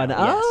only one? Yes.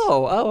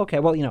 Oh, okay.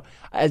 Well,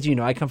 as you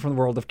know, I come from the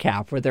world of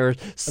CAP, where there are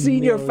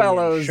senior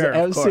fellows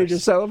and senior.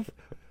 So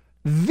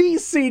the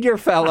senior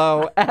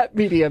fellow at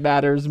Media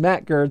Matters,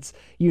 Matt Gertz.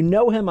 You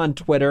know him on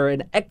Twitter,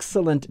 an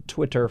excellent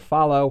Twitter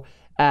follow,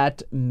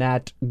 at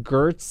Matt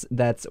Gertz.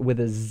 That's with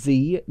a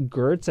Z,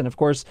 Gertz. And, of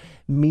course,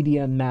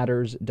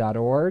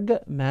 MediaMatters.org.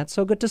 Matt,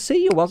 so good to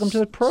see you. Welcome to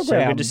the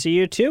program. So good to see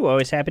you, too.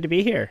 Always happy to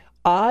be here.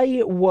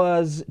 I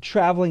was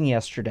traveling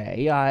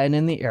yesterday, and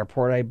in the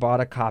airport, I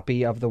bought a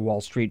copy of the Wall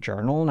Street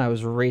Journal, and I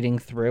was reading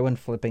through and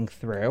flipping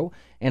through,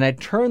 and I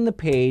turned the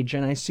page,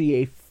 and I see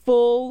a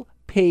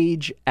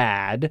full-page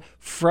ad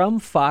from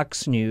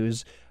Fox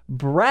News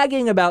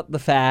bragging about the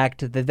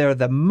fact that they're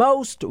the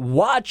most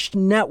watched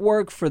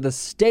network for the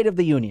State of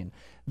the Union.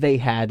 They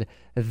had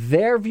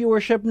their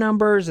viewership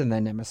numbers, and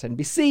then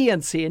MSNBC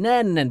and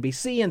CNN and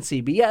NBC and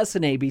CBS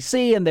and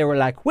ABC, and they were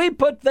like, we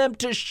put them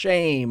to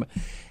shame.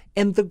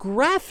 And the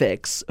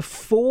graphics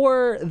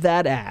for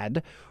that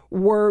ad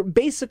were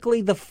basically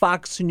the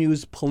Fox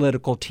News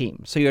political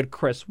team. So you had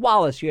Chris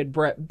Wallace, you had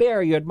Brett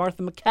Baier, you had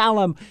Martha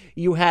McCallum,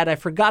 you had, I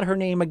forgot her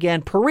name again,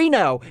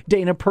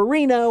 Dana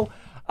Perino,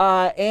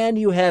 and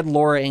you had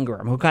Laura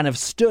Ingraham, who kind of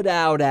stood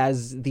out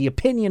as the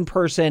opinion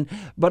person,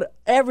 but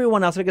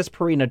everyone else, I guess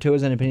Perino too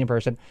is an opinion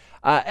person,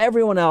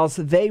 everyone else,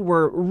 they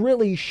were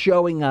really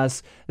showing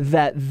us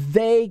that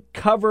they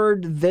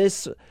covered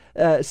this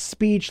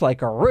speech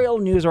like a real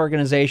news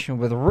organization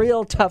with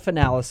real tough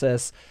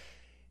analysis.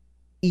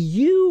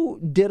 You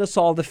did us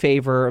all the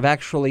favor of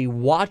actually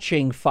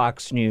watching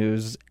Fox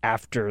News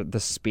after the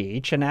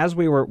speech, and as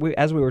we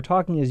were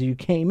talking as you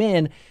came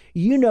in,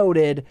 you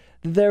noted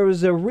there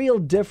was a real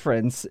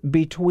difference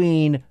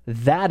between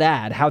that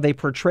ad, how they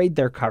portrayed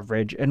their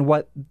coverage, and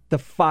what the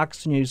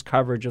Fox News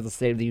coverage of the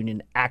State of the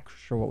Union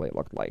actually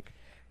looked like.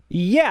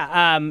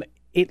 Yeah,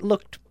 it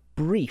looked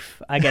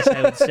brief, I guess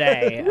I would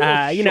say.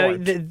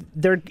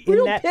 They're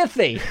real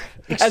pithy,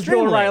 as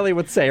Bill O'Reilly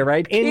would say,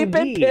 right?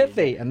 Indeed. Keep it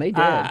pithy, and they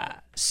did.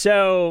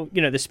 So,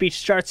 the speech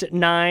starts at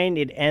 9,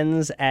 it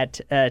ends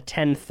at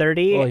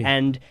 10:30,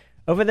 and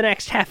over the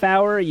next half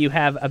hour, you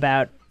have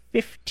about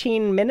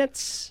 15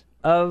 minutes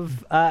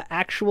of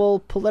actual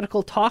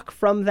political talk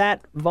from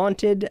that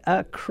vaunted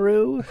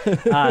crew,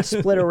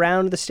 split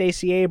around the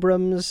Stacey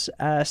Abrams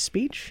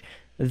speech.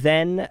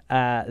 Then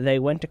they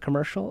went to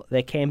commercial,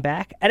 they came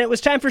back, and it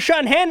was time for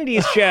Sean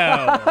Hannity's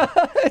show.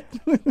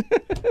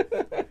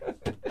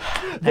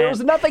 There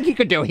was nothing he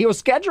could do. He was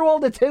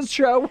scheduled. It's his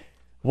show.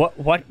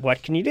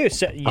 What can you do?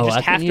 So you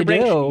just have to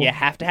you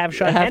have to have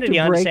Sean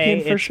Hannity on to say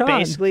it's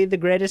basically the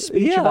greatest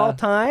speech of all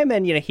time,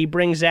 and he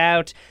brings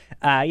out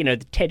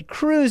Ted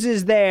Cruz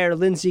is there,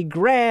 Lindsey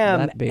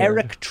Graham,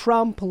 Eric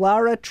Trump,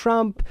 Lara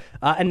Trump,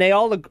 and they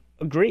all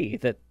agree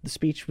that the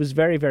speech was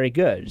very, very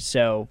good.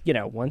 So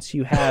once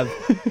you have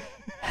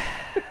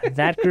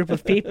that group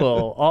of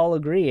people all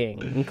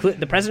agreeing,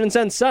 the president's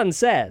own son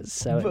says,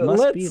 so it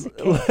must be the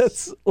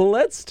case.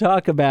 Let's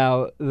talk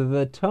about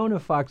the tone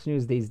of Fox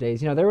News these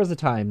days. There was a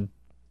time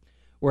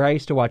where I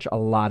used to watch a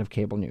lot of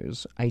cable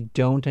news. I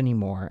don't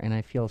anymore, and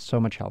I feel so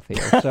much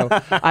healthier. So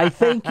I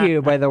thank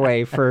you, by the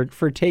way, for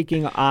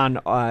taking on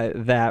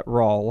that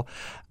role.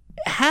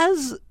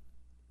 Has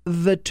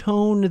the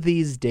tone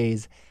these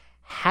days,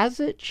 has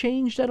it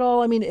changed at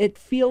all? I mean, it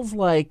feels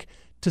like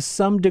to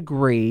some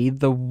degree,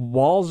 the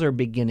walls are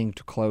beginning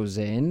to close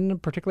in,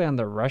 particularly on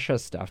the Russia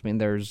stuff. I mean,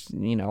 there's,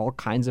 all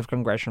kinds of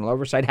congressional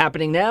oversight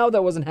happening now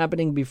that wasn't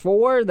happening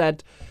before,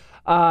 that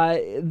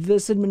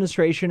this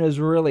administration is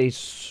really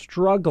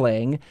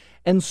struggling.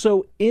 And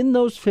so in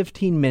those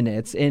 15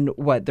 minutes, in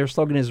what their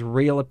slogan is,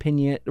 real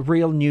opinion,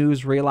 real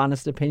news, real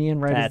honest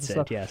opinion, right? That's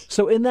it, yes.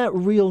 So in that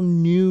real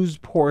news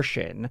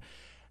portion,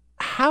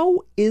 how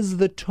is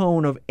the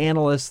tone of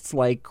analysts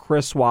like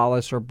Chris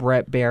Wallace or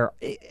Brett Baier?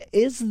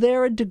 Is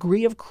there a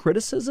degree of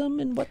criticism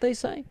in what they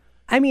say?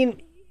 I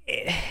mean,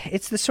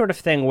 it's the sort of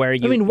thing where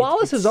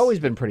Wallace has always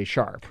been pretty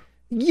sharp.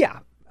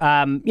 Yeah.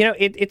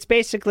 It's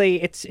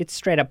basically, it's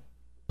straight up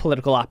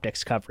political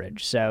optics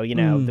coverage. So,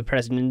 the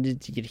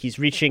president, he's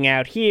reaching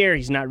out here,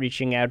 he's not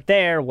reaching out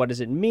there. What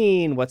does it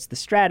mean? What's the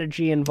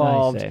strategy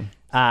involved? I see.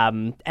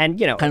 And,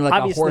 kind of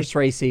like a horse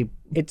racy,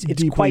 it's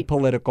deeply quite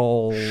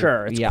political.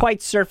 Sure. It's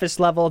quite surface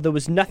level. There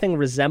was nothing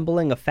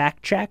resembling a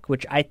fact check,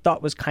 which I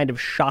thought was kind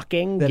of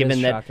shocking.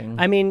 Shocking.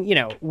 I mean,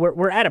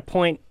 we're at a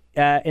point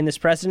in this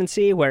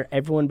presidency where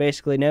everyone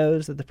basically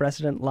knows that the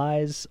president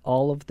lies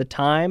all of the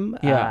time.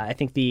 Yeah. I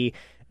think the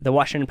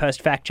Washington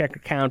Post fact checker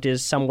count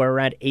is somewhere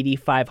around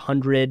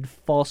 8,500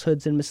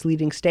 falsehoods and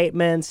misleading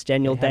statements.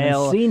 Daniel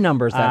Dale, seen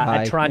numbers that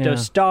high. At Toronto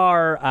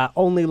Star,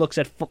 only looks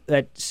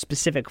at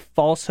specific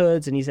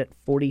falsehoods, and he's at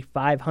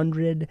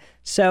 4,500.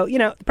 So,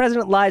 the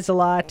president lies a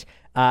lot.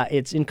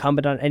 It's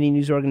incumbent on any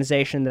news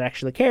organization that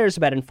actually cares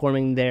about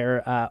informing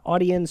their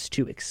audience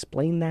to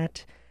explain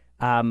that.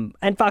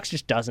 And Fox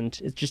just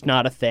doesn't. It's just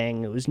not a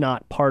thing. It was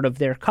not part of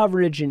their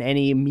coverage in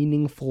any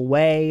meaningful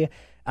way.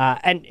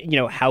 And,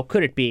 how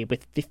could it be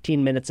with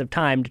 15 minutes of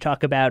time to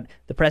talk about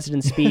the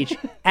president's speech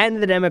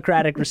and the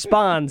Democratic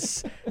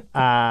response?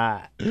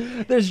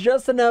 There's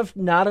just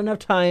not enough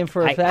time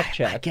for a fact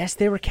check. I guess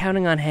they were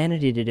counting on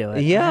Hannity to do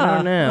it. Yeah. I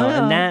don't know.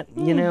 And that,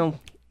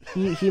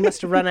 he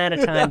must have run out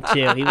of time,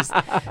 too. He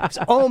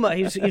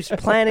was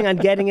planning on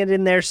getting it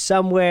in there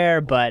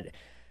somewhere, but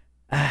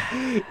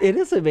It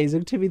is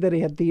amazing to me that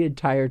he had the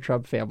entire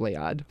Trump family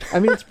on. I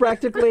mean, it's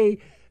practically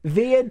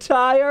the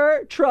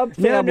entire Trump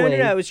family.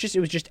 No. It was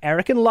just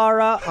Eric and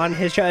Laura on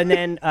his show, and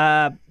then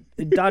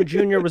Don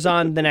Jr. was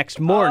on the next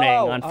morning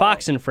on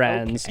Fox and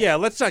Friends. Yeah,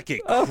 let's not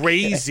get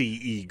crazy,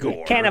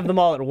 Igor. Can't have them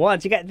all at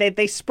once.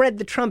 They spread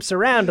the Trumps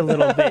around a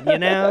little bit, you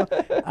know.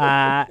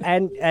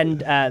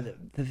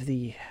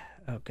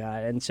 Oh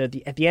God! And so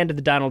at the end of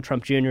the Donald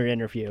Trump Jr.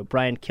 interview,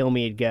 Brian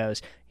Kilmeade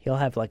goes, he'll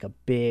have like a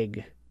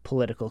big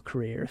political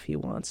career if he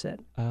wants it.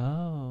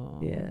 Oh.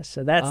 Yeah,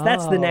 so that's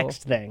the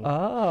next thing.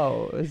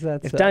 Oh, is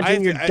that if so? Don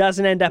Jr.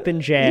 doesn't end up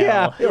in jail.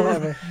 Yeah, he'll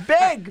have a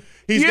big,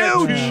 He's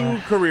got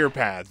huge 2 career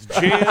paths,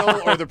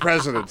 jail or the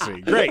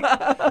presidency. Great.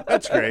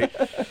 That's great.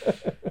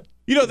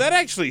 You know, that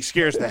actually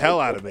scares the hell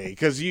out of me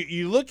because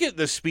you look at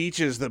the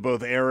speeches that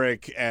both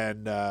Eric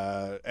and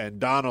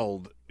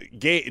Donald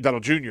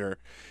Jr.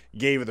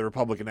 gave at the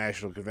Republican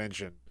National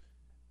Convention,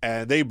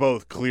 and they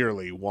both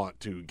clearly want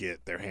to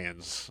get their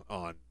hands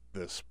on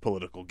this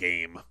political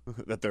game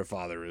that their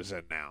father is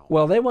in now.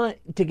 Well, they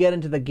want to get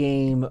into the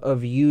game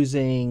of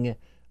using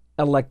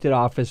elected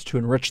office to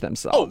enrich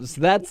themselves.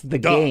 That's the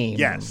game.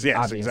 Yes,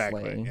 obviously,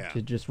 exactly. Yeah.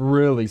 To just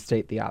really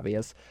state the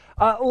obvious.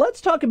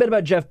 Let's talk a bit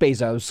about Jeff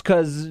Bezos,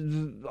 because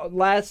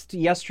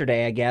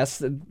yesterday, I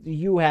guess,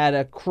 you had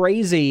a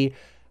crazy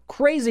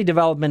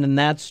development in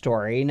that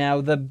story. Now,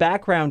 the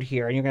background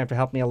here, and you're going to have to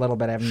help me a little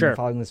bit, I've been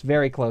following this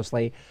very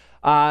closely,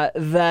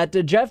 that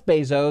Jeff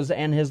Bezos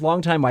and his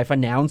longtime wife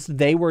announced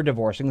they were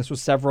divorcing. This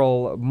was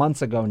several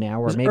months ago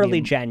now, or maybe early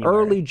January.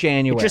 Early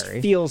January. It just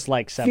feels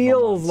like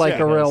several months.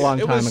 A real long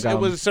time ago. It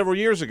was several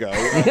years ago.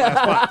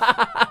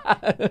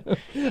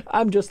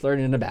 I'm just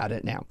learning about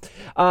it now.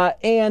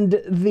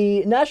 And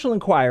the National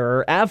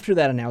Enquirer, after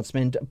that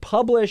announcement,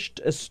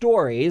 published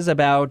stories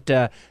about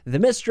the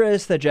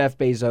mistress that Jeff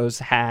Bezos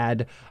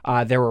had.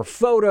 There were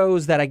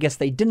photos that I guess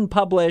they didn't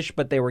publish,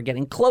 but they were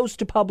getting close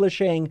to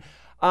publishing.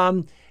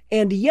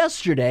 And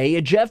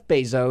yesterday, Jeff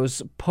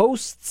Bezos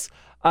posts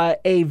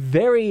a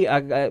very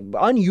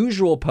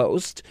unusual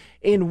post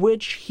in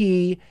which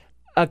he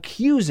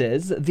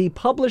accuses the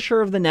publisher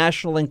of the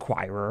National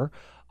Enquirer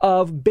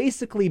of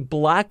basically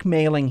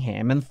blackmailing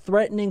him and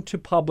threatening to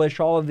publish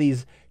all of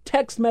these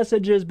text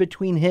messages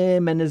between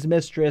him and his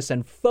mistress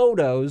and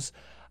photos.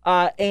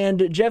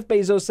 And Jeff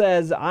Bezos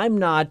says, I'm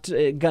not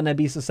going to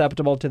be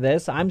susceptible to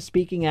this. I'm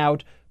speaking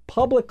out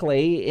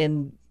publicly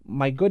in,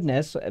 my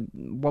goodness,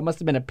 what must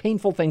have been a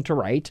painful thing to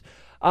write.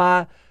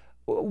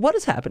 What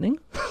is happening?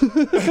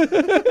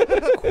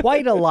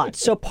 Quite a lot.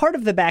 So part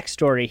of the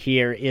backstory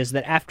here is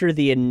that after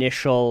the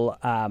initial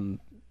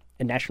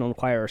National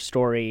Enquirer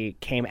story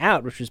came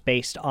out, which was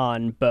based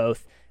on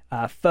both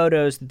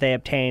photos that they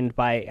obtained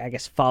by, I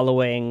guess,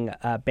 following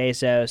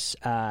Bezos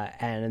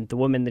and the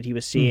woman that he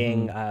was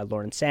seeing,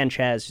 Lauren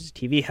Sanchez, who's a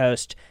TV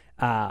host,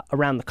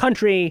 around the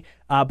country,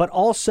 but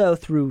also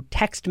through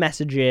text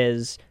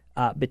messages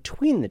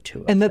between the two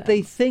of them. And that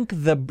they think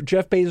the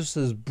Jeff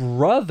Bezos'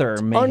 brother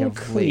may have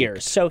unclear.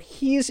 leaked. So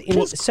he's in.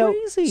 That's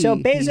crazy. So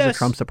Bezos, he's a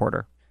Trump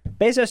supporter.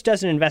 Bezos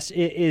doesn't invest,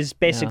 is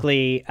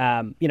basically,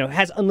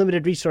 has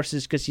unlimited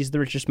resources because he's the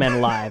richest man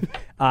alive.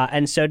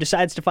 And so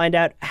decides to find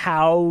out,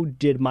 how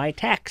did my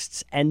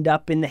texts end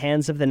up in the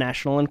hands of the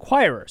National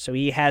Enquirer? So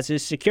he has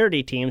his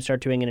security team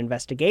start doing an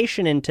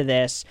investigation into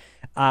this.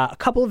 A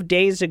couple of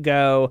days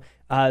ago,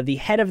 the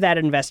head of that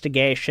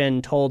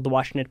investigation told the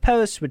Washington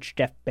Post, which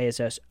Jeff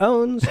Bezos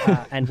owns,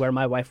 and where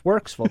my wife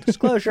works, full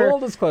disclosure. Full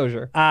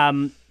disclosure.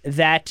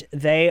 That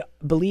they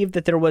believed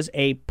that there was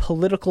a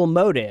political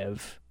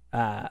motive,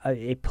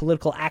 a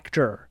political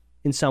actor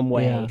in some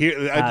way. Yeah.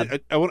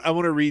 Here, I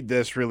want to read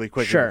this really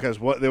quickly because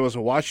there was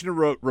a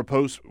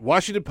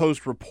Washington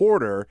Post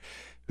reporter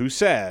who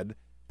said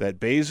that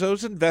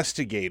Bezos'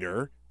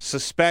 investigator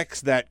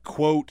suspects that,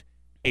 quote,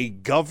 a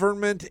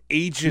government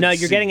agency. No,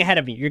 you're getting ahead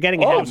of me. You're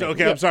getting ahead of me.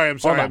 Okay, I'm sorry. I'll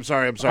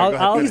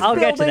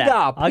get to that.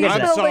 I'll get to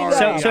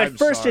that. So at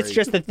first, it's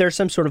just that there's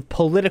some sort of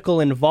political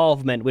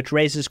involvement, which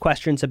raises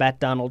questions about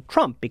Donald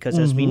Trump, because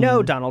as we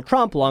know, Donald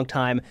Trump,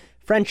 longtime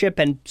friendship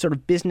and sort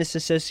of business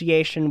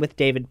association with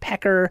David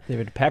Pecker.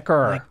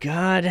 My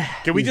God.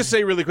 Can we just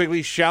say really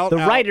quickly, shout the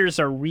out. Writers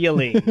are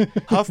really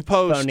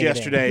HuffPost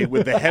yesterday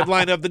with the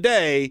headline of the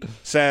day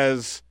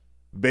says,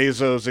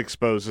 Bezos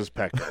exposes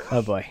Pecker.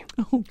 Oh, boy.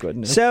 Oh,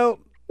 goodness. So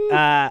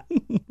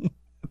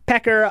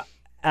Pecker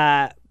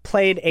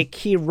played a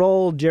key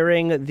role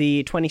during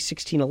the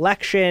 2016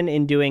 election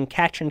in doing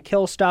catch and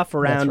kill stuff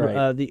around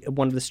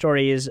one of the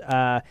stories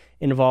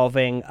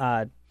involving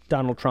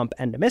Donald Trump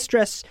and a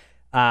mistress.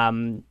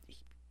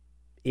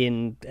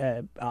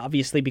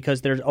 Obviously,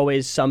 because there's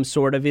always some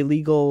sort of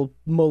illegal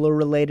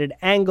Mueller-related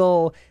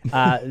angle.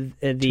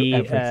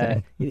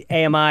 The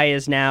AMI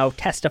is now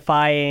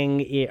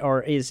testifying, it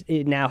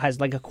now has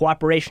like a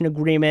cooperation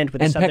agreement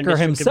with the Southern Pecker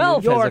District himself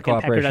of New York, has a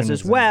and Pecker does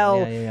as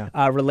cooperation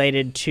well,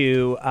 related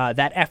to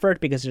that effort,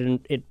 because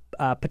it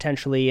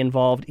potentially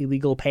involved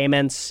illegal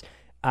payments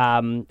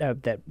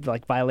that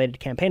like violated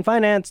campaign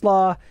finance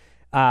law,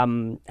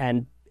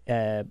 and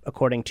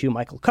according to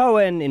Michael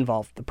Cohen,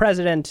 involved the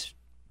president.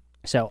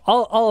 So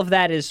all of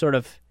that is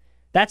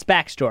that's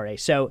backstory.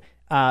 So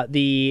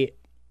the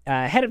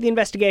head of the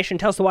investigation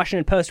tells the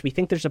Washington Post, we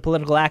think there's a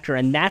political actor,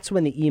 and that's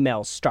when the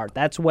emails start.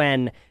 That's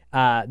when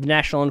the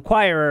National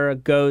Enquirer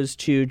goes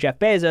to Jeff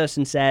Bezos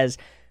and says,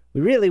 we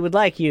really would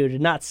like you to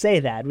not say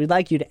that. We'd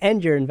like you to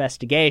end your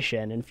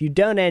investigation. And if you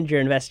don't end your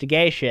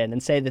investigation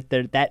and say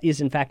that that is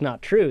in fact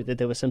not true, that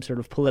there was some sort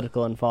of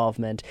political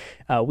involvement,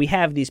 we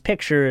have these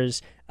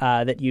pictures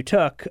that you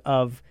took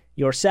of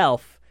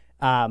yourself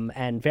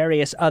and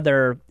various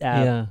other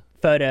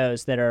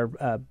photos that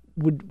are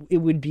it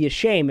would be a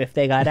shame if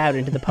they got out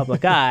into the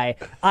public eye.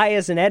 I,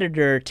 as an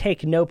editor,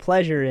 take no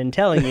pleasure in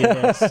telling you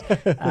this,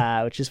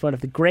 which is one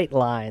of the great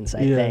lines,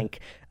 I think.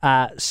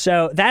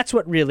 So that's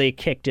what really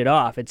kicked it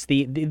off. It's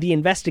the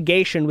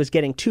investigation was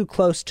getting too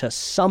close to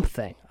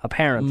something,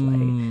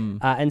 apparently.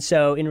 And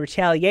so in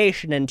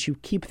retaliation and to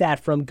keep that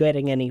from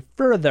getting any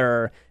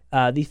further,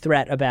 the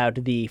threat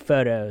about the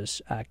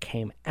photos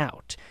came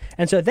out.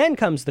 And so then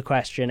comes the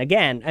question,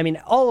 again, I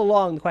mean, all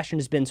along the question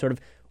has been sort of,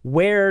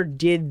 where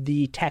did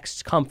the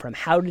texts come from?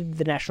 How did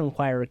the National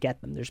Enquirer get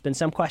them? There's been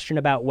some question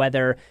about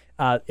whether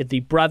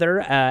the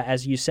brother,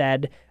 as you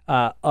said,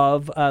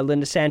 of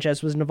Linda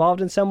Sanchez was involved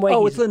in some way.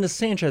 It's Linda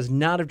Sanchez,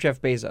 not of Jeff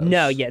Bezos.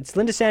 No, it's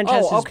Linda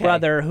Sanchez's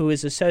brother, who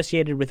is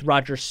associated with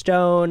Roger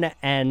Stone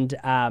and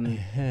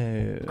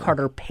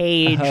Carter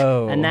Page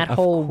and that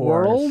whole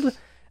world.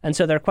 And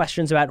so there are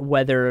questions about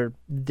whether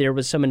there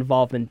was some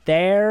involvement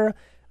there.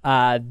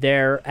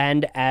 The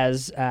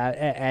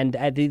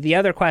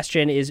other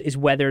question is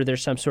whether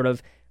there's some sort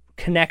of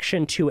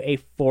connection to a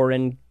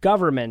foreign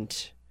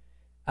government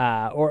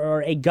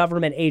or a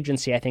government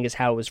agency, I think is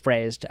how it was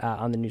phrased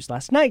on the news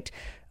last night.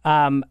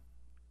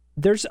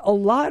 There's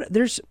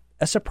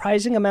a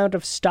surprising amount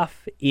of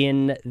stuff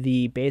in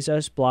the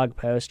Bezos blog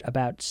post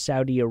about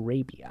Saudi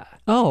Arabia.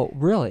 Oh,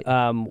 really?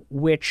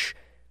 Which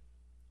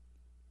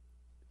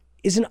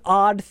is an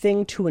odd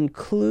thing to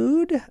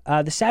include.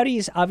 The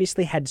Saudis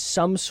obviously had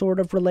some sort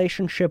of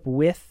relationship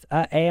with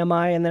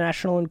AMI and the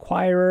National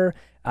Enquirer.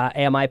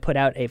 AMI put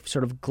out a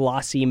sort of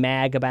glossy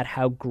mag about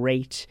how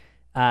great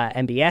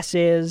MBS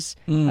is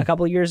a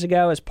couple of years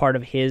ago as part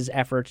of his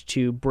effort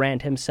to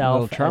brand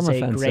himself as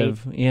a great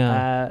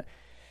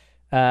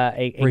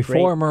a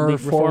reformer,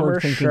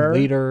 forward-thinking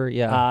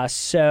leader.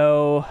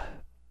 So,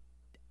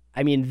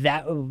 I mean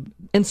that.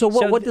 And so,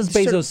 what does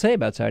Bezos say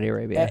about Saudi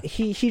Arabia?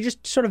 He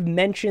just sort of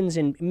mentions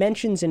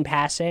in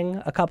passing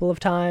a couple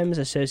of times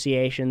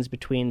associations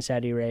between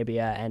Saudi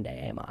Arabia and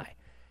AMI.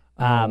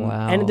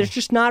 Wow. And there's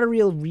just not a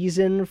real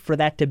reason for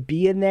that to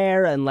be in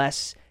there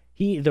unless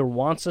he either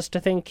wants us to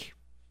think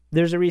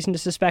there's a reason to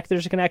suspect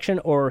there's a connection,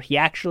 or he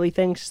actually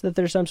thinks that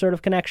there's some sort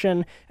of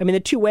connection. I mean, the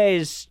two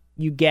ways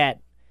you get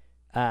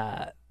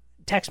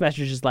text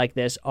messages like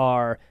this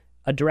are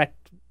a direct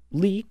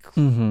leak,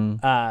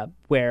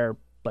 where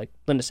like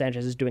Linda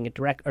Sanchez is doing it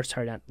direct, or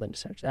sorry, not Linda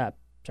Sanchez.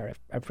 Sorry,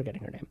 I'm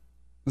forgetting her name.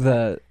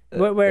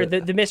 Where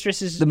the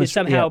mistress is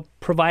somehow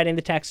providing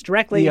the text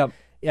directly. Yep.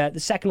 The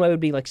second way would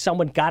be like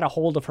someone got a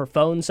hold of her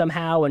phone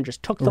somehow and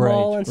just took them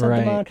all and sent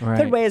them on.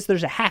 Third way is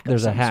there's a hack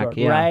of some sort,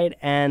 right?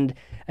 And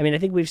I mean, I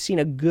think we've seen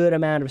a good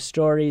amount of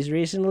stories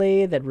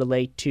recently that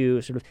relate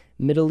to sort of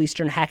Middle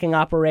Eastern hacking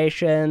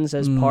operations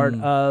as part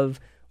of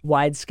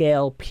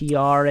wide-scale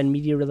PR and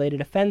media-related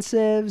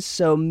offensives.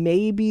 So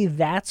maybe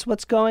that's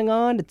what's going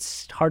on.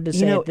 It's hard to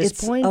say at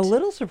this point. It's a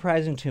little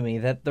surprising to me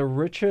that the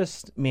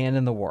richest man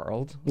in the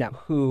world,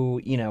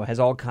 who has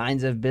all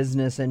kinds of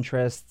business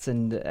interests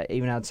and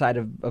even outside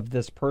of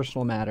this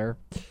personal matter,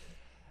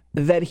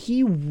 that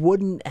he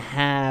wouldn't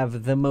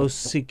have the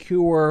most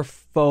secure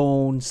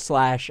phone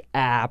 /apps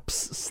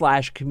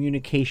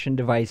 /communication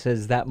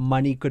devices that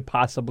money could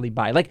possibly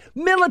buy, like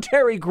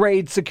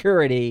military-grade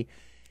security.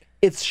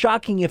 It's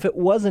shocking if it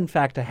was in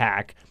fact a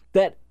hack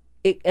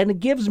and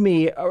it gives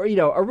me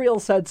a real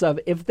sense of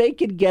if they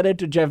could get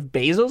into Jeff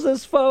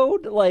Bezos's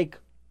phone, like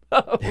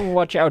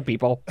watch out,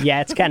 people. Yeah,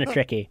 it's kind of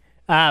tricky.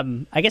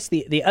 I guess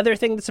the other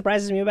thing that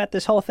surprises me about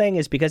this whole thing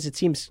is because it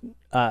seems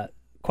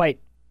quite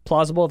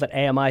plausible that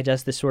AMI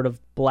does this sort of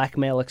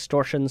blackmail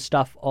extortion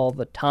stuff all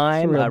the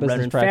time.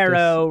 Ronan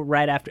Farrow,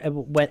 right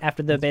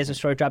after the Bezos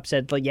story dropped,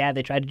 said, like, yeah,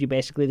 they tried to do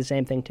basically the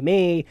same thing to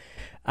me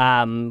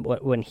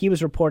when he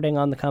was reporting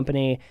on the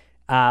company.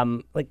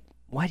 Like,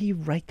 why do you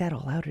write that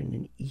all out in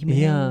an email?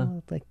 Yeah.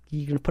 Like,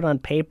 you can put on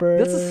paper.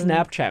 That's a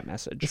Snapchat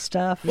message. The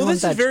stuff. Well,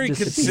 this is very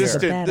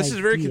consistent. This is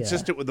very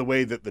consistent with the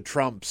way that the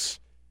Trumps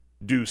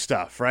do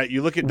stuff, right?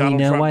 You look at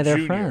Donald Trump why they're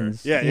Jr.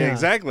 friends. Yeah,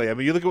 exactly. I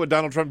mean, you look at what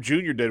Donald Trump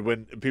Jr. did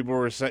when people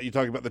were you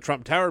talking about the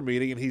Trump Tower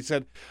meeting, and he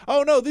said,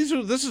 "Oh no, this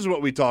is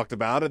what we talked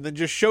about," and then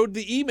just showed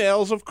the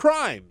emails of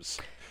crimes.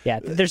 Yeah,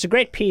 there's a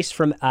great piece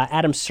from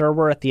Adam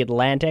Serwer at The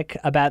Atlantic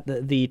about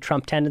the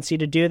Trump tendency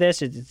to do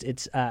this.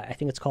 It's I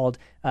think it's called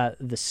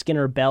the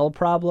Skinner Bell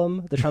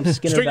problem, the Trump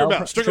Skinner Bell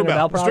problem.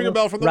 Stringer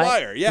Bell from The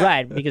Wire, yeah.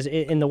 Right, because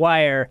in The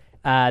Wire,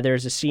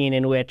 There's a scene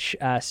in which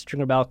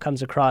Stringer Bell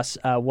comes across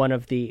one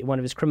of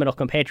his criminal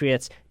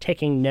compatriots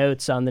taking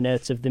notes on the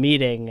notes of the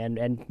meeting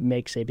and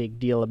makes a big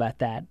deal about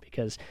that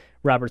because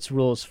Robert's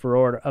rules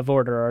of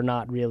order are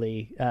not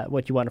really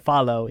what you want to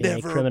follow in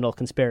a criminal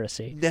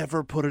conspiracy.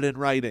 Never put it in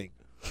writing.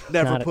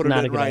 Never put it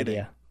in writing.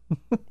 Idea.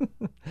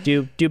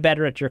 do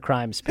better at your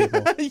crimes,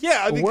 people.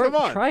 Yeah, I mean, come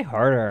on. Try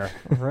harder.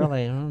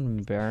 Really, an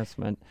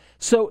embarrassment.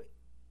 So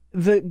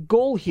the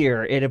goal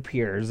here, it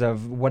appears,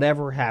 of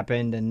whatever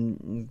happened,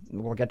 and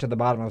we'll get to the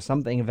bottom of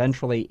something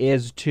eventually,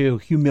 is to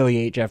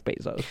humiliate Jeff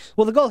Bezos.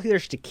 Well, the goal here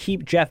is to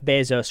keep Jeff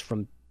Bezos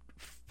from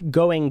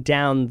going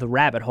down the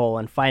rabbit hole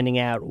and finding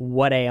out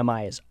what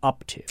AMI is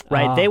up to,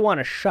 right? They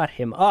want to shut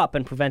him up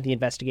and prevent the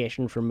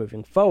investigation from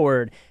moving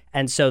forward.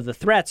 And so the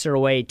threats are a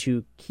way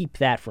to keep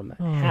that from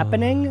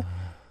happening.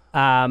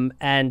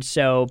 And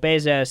so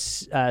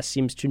Bezos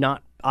seems to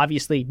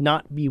obviously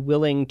not be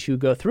willing to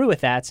go through with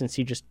that since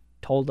he just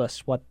told us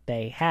what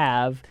they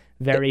have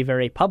very,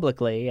 very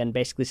publicly and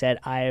basically said,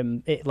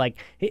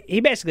 he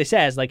basically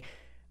says,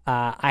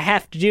 I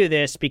have to do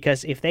this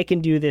because if they can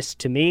do this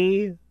to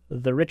me,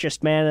 the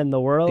richest man in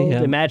the world,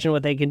 imagine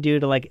what they can do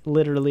to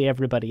literally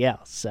everybody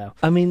else. So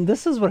I mean,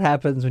 this is what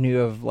happens when you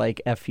have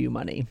FU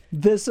money.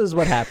 This is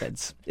what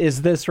happens.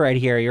 Is this right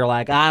here? You're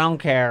like, I don't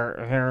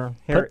care.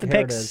 Here, put the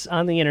pics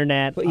on the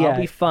the pics I'll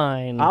be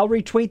fine. I'll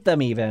retweet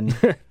them even.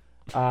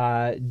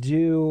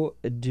 Do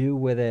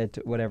with it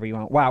whatever you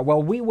want. Wow.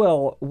 Well, we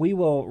will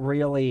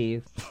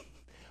really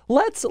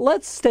let's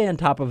stay on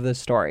top of this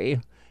story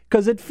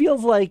because it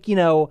feels like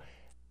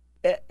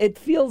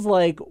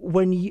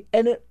when you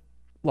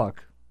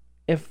look,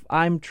 if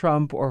I'm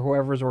Trump or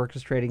whoever's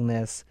orchestrating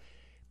this,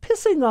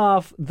 pissing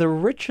off the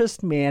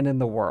richest man in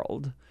the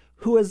world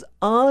who has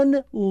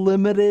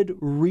unlimited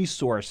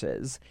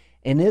resources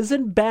and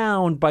isn't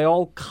bound by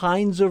all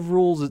kinds of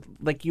rules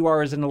like you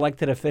are as an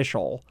elected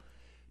official,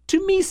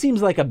 to me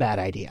seems like a bad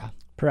idea.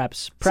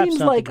 Perhaps seems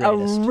not like the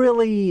greatest. A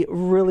really,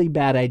 really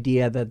bad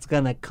idea that's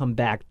going to come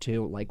back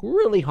to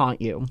really haunt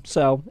you.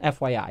 So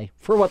FYI,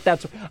 for what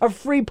that's a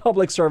free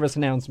public service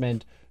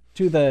announcement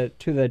to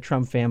the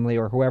Trump family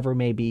or whoever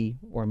may be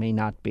or may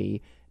not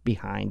be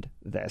behind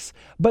this.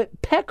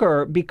 But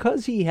Pecker,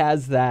 because he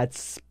has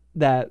that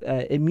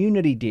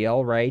immunity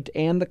deal, right,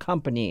 and the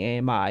company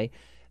AMI,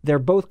 they're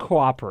both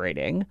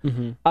cooperating.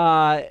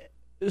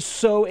 Mm-hmm.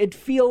 So it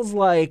feels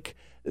like,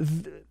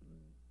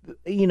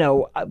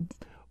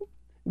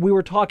 we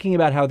were talking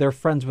about how they're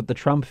friends with the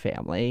Trump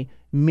family.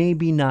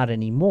 Maybe not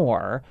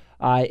anymore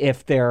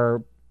if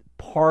they're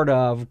part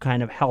of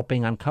kind of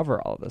helping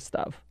uncover all of this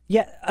stuff.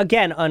 Yeah,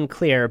 again,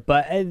 unclear.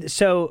 But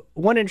so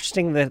one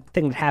interesting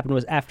thing that happened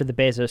was after the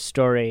Bezos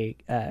story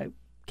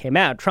came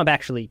out, Trump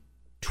actually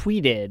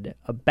tweeted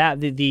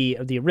about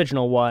the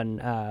original one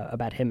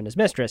about him and his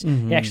mistress.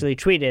 Mm-hmm. He actually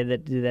tweeted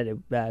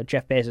that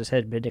Jeff Bezos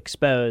had been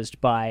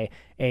exposed by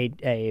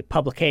a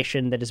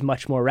publication that is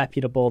much more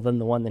reputable than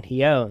the one that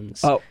he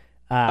owns.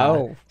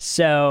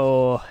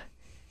 So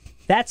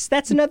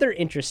that's another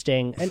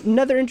interesting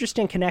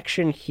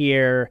connection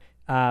here.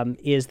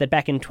 Is that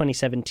back in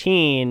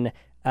 2017,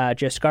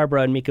 Joe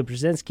Scarborough and Mika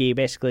Brzezinski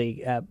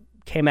basically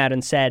came out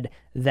and said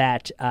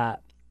that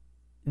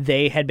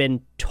they had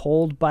been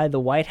told by the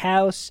White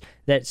House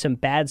that some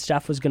bad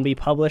stuff was going to be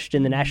published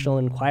in the National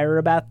Enquirer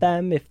about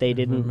them if they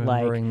didn't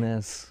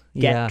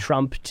get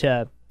Trump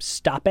to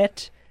stop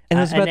it. And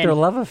it was about their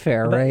love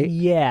affair, right?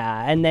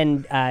 Yeah. And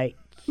then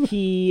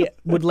he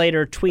would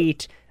later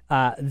tweet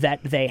that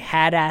they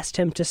had asked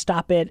him to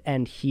stop it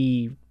and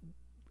he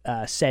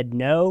said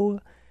no.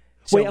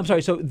 Wait, I'm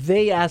sorry. So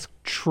they asked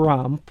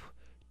Trump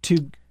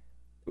to.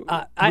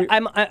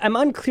 I'm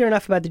unclear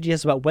enough about the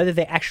details about whether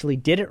they actually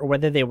did it or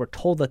whether they were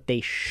told that they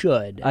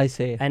should. I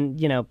see. And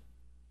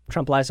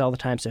Trump lies all the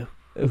time, so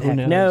who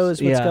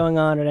knows what's going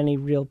on at any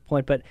real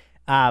point. But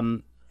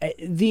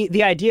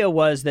the idea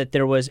was that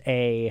there was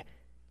a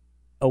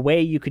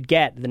way you could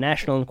get the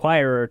National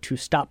Enquirer to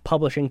stop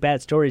publishing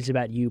bad stories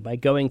about you by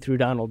going through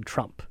Donald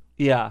Trump.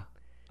 Yeah.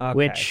 Okay.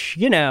 Which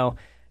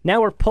now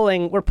we're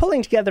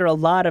pulling together a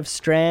lot of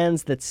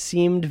strands that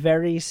seemed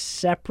very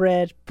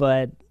separate,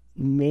 but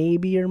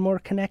maybe are more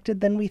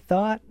connected than we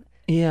thought.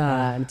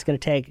 Yeah. And it's going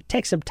to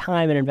take some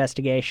time and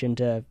investigation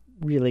to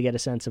really get a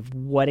sense of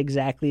what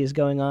exactly is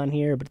going on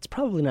here, but it's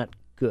probably not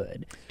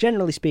good.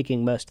 Generally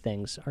speaking, most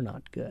things are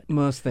not good.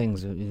 Most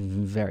things are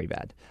very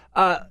bad.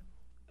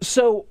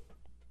 So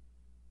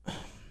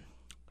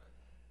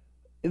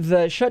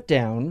the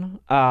shutdown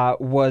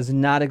was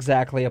not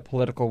exactly a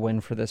political win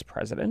for this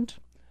president.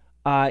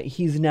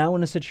 He's now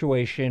in a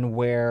situation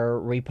where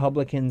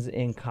Republicans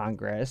in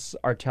Congress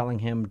are telling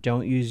him,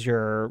 don't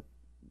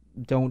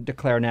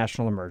declare a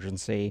national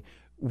emergency.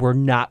 We're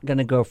not going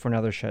to go for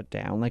another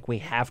shutdown. We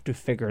have to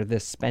figure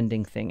this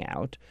spending thing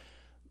out.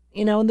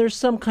 And there's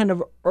some kind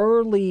of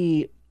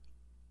early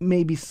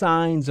maybe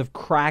signs of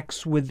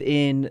cracks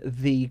within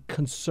the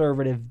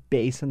conservative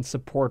base and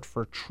support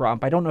for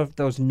Trump. I don't know if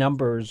those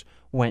numbers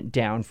went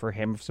down for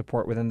him of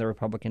support within the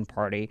Republican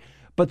Party,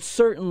 but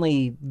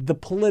certainly the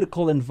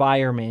political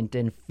environment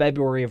in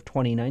February of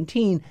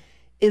 2019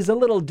 is a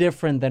little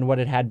different than what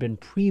it had been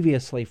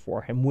previously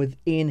for him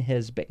within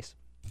his base.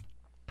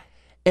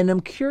 And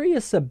I'm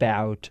curious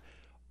about,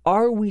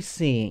 are we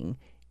seeing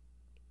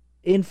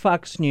in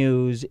Fox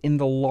News, in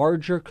the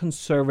larger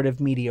conservative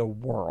media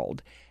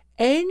world,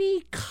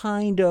 any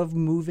kind of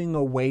moving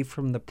away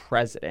from the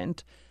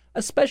president,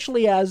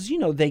 especially as,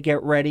 they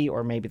get ready,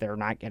 or maybe they're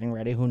not getting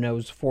ready, who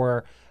knows,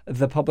 for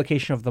the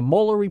publication of the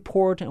Mueller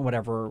report and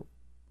whatever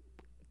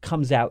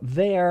comes out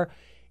there.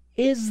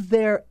 Is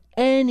there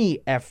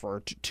any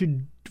effort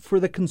for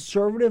the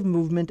conservative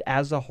movement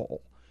as a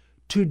whole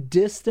to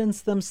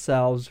distance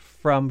themselves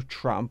from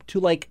Trump, to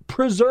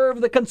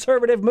preserve the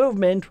conservative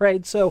movement,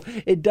 right? So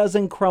it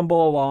doesn't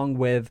crumble along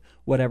with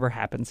whatever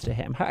happens to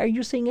him. Are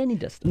you seeing any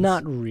distance?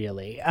 Not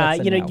really. No.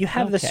 You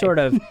have the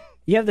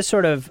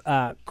sort of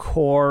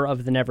core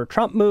of the Never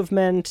Trump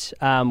movement,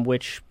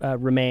 which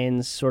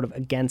remains sort of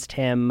against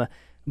him.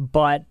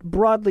 But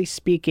broadly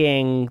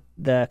speaking,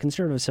 the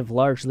conservatives have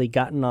largely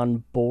gotten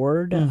on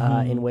board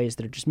in ways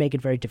that just make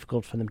it very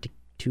difficult for them to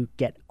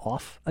get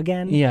off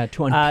again. Yeah,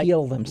 to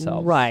unpeel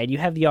themselves. Right. You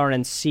have the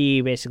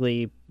RNC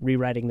basically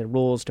rewriting the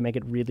rules to make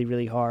it really,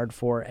 really hard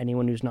for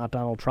anyone who's not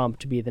Donald Trump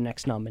to be the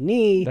next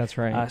nominee. That's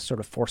right. Sort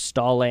of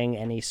forestalling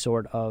any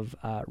sort of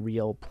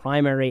real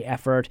primary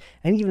effort.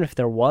 And even if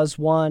there was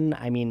one,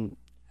 I mean,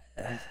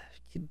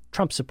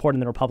 Trump's support in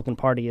the Republican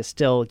Party is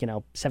still,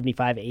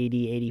 75,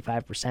 80,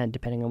 85%,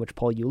 depending on which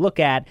poll you look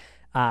at.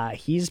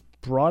 He's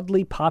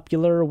broadly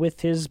popular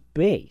with his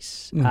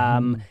base.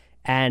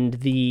 And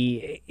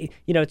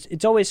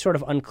it's always sort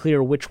of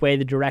unclear which way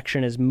the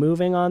direction is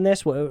moving on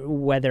this,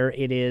 whether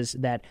it is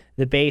that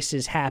the base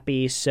is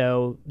happy,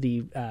 so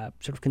the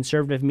sort of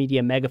conservative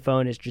media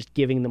megaphone is just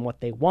giving them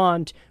what they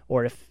want,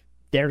 or if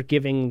they're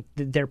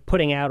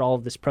putting out all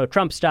of this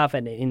pro-Trump stuff,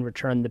 and in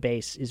return the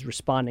base is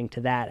responding to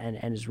that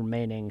and is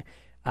remaining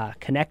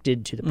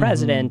connected to the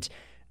president.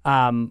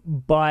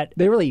 But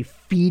they really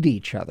feed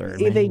each other.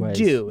 They ways.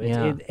 Do.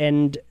 Yeah.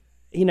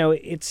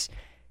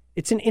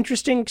 It's an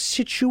interesting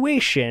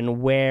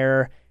situation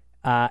where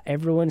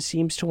everyone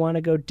seems to want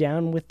to go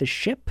down with the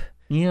ship.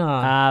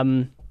 Yeah.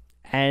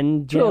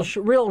 And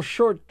real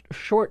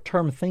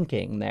short-term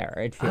thinking there,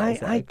 it feels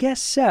like. I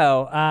guess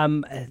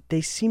so.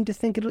 They seem to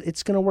think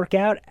it's going to work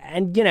out.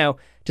 And, to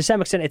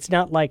some extent, it's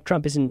not like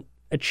Trump isn't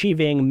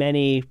achieving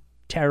many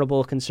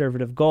terrible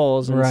conservative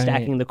goals and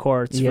stacking the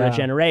courts for a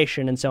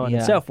generation and so on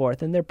and so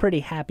forth. And they're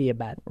pretty happy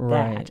about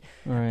that.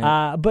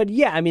 Right. But,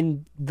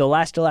 the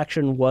last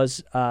election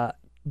was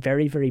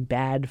very, very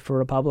bad for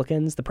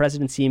Republicans. The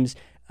president seems,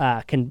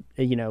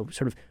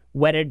 sort of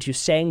wedded to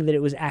saying that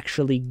it was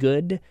actually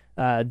good,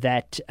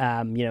 that,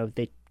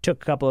 they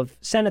took a couple of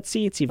Senate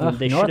seats, even though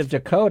they should have. North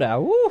Dakota,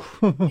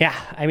 woo! Yeah,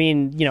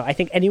 I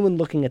think anyone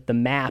looking at the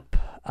map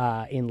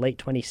in late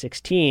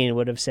 2016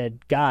 would have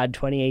said, God,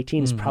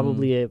 2018 is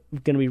probably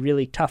going to be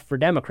really tough for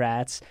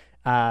Democrats.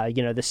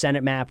 The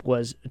Senate map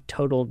was a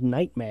total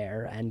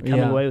nightmare, and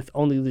coming away with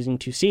only losing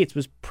 2 seats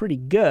was pretty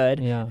good.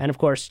 Yeah. And of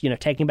course,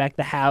 taking back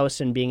the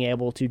House and being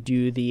able to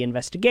do the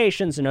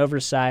investigations and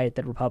oversight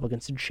that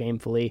Republicans had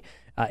shamefully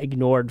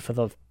ignored for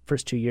the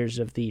first 2 years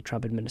of the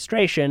Trump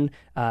administration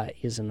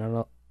is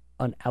an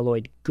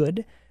unalloyed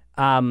good.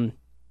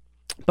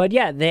 But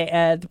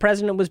the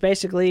president was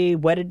basically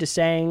wedded to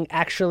saying,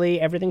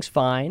 actually, everything's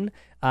fine,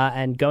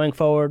 and going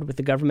forward with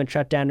the government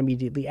shutdown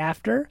immediately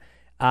after.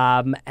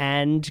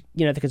 And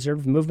the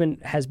conservative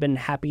movement has been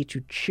happy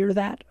to cheer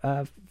that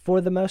for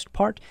the most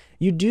part.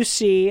 You do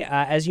see,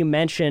 as you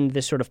mentioned,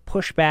 this sort of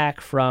pushback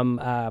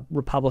from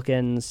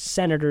Republicans,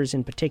 senators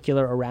in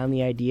particular, around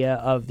the idea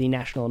of the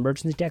National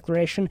Emergency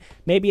Declaration.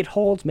 Maybe it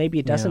holds, maybe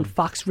it doesn't.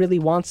 Fox really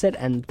wants it,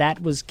 and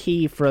that was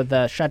key for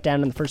the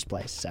shutdown in the first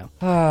place. So,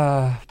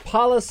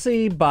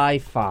 policy by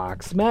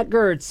Fox. Matt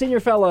Gertz, Senior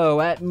Fellow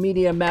at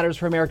Media Matters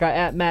for America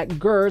at Matt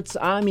Gertz.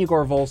 I'm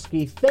Igor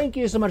Volsky. Thank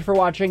you so much for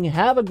watching.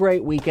 Have a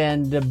great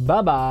weekend.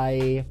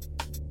 Bye-bye.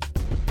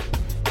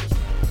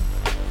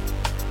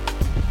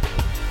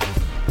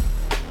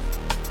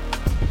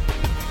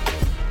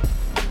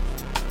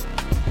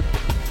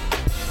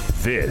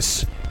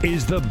 This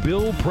is The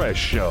Bill Press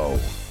Show.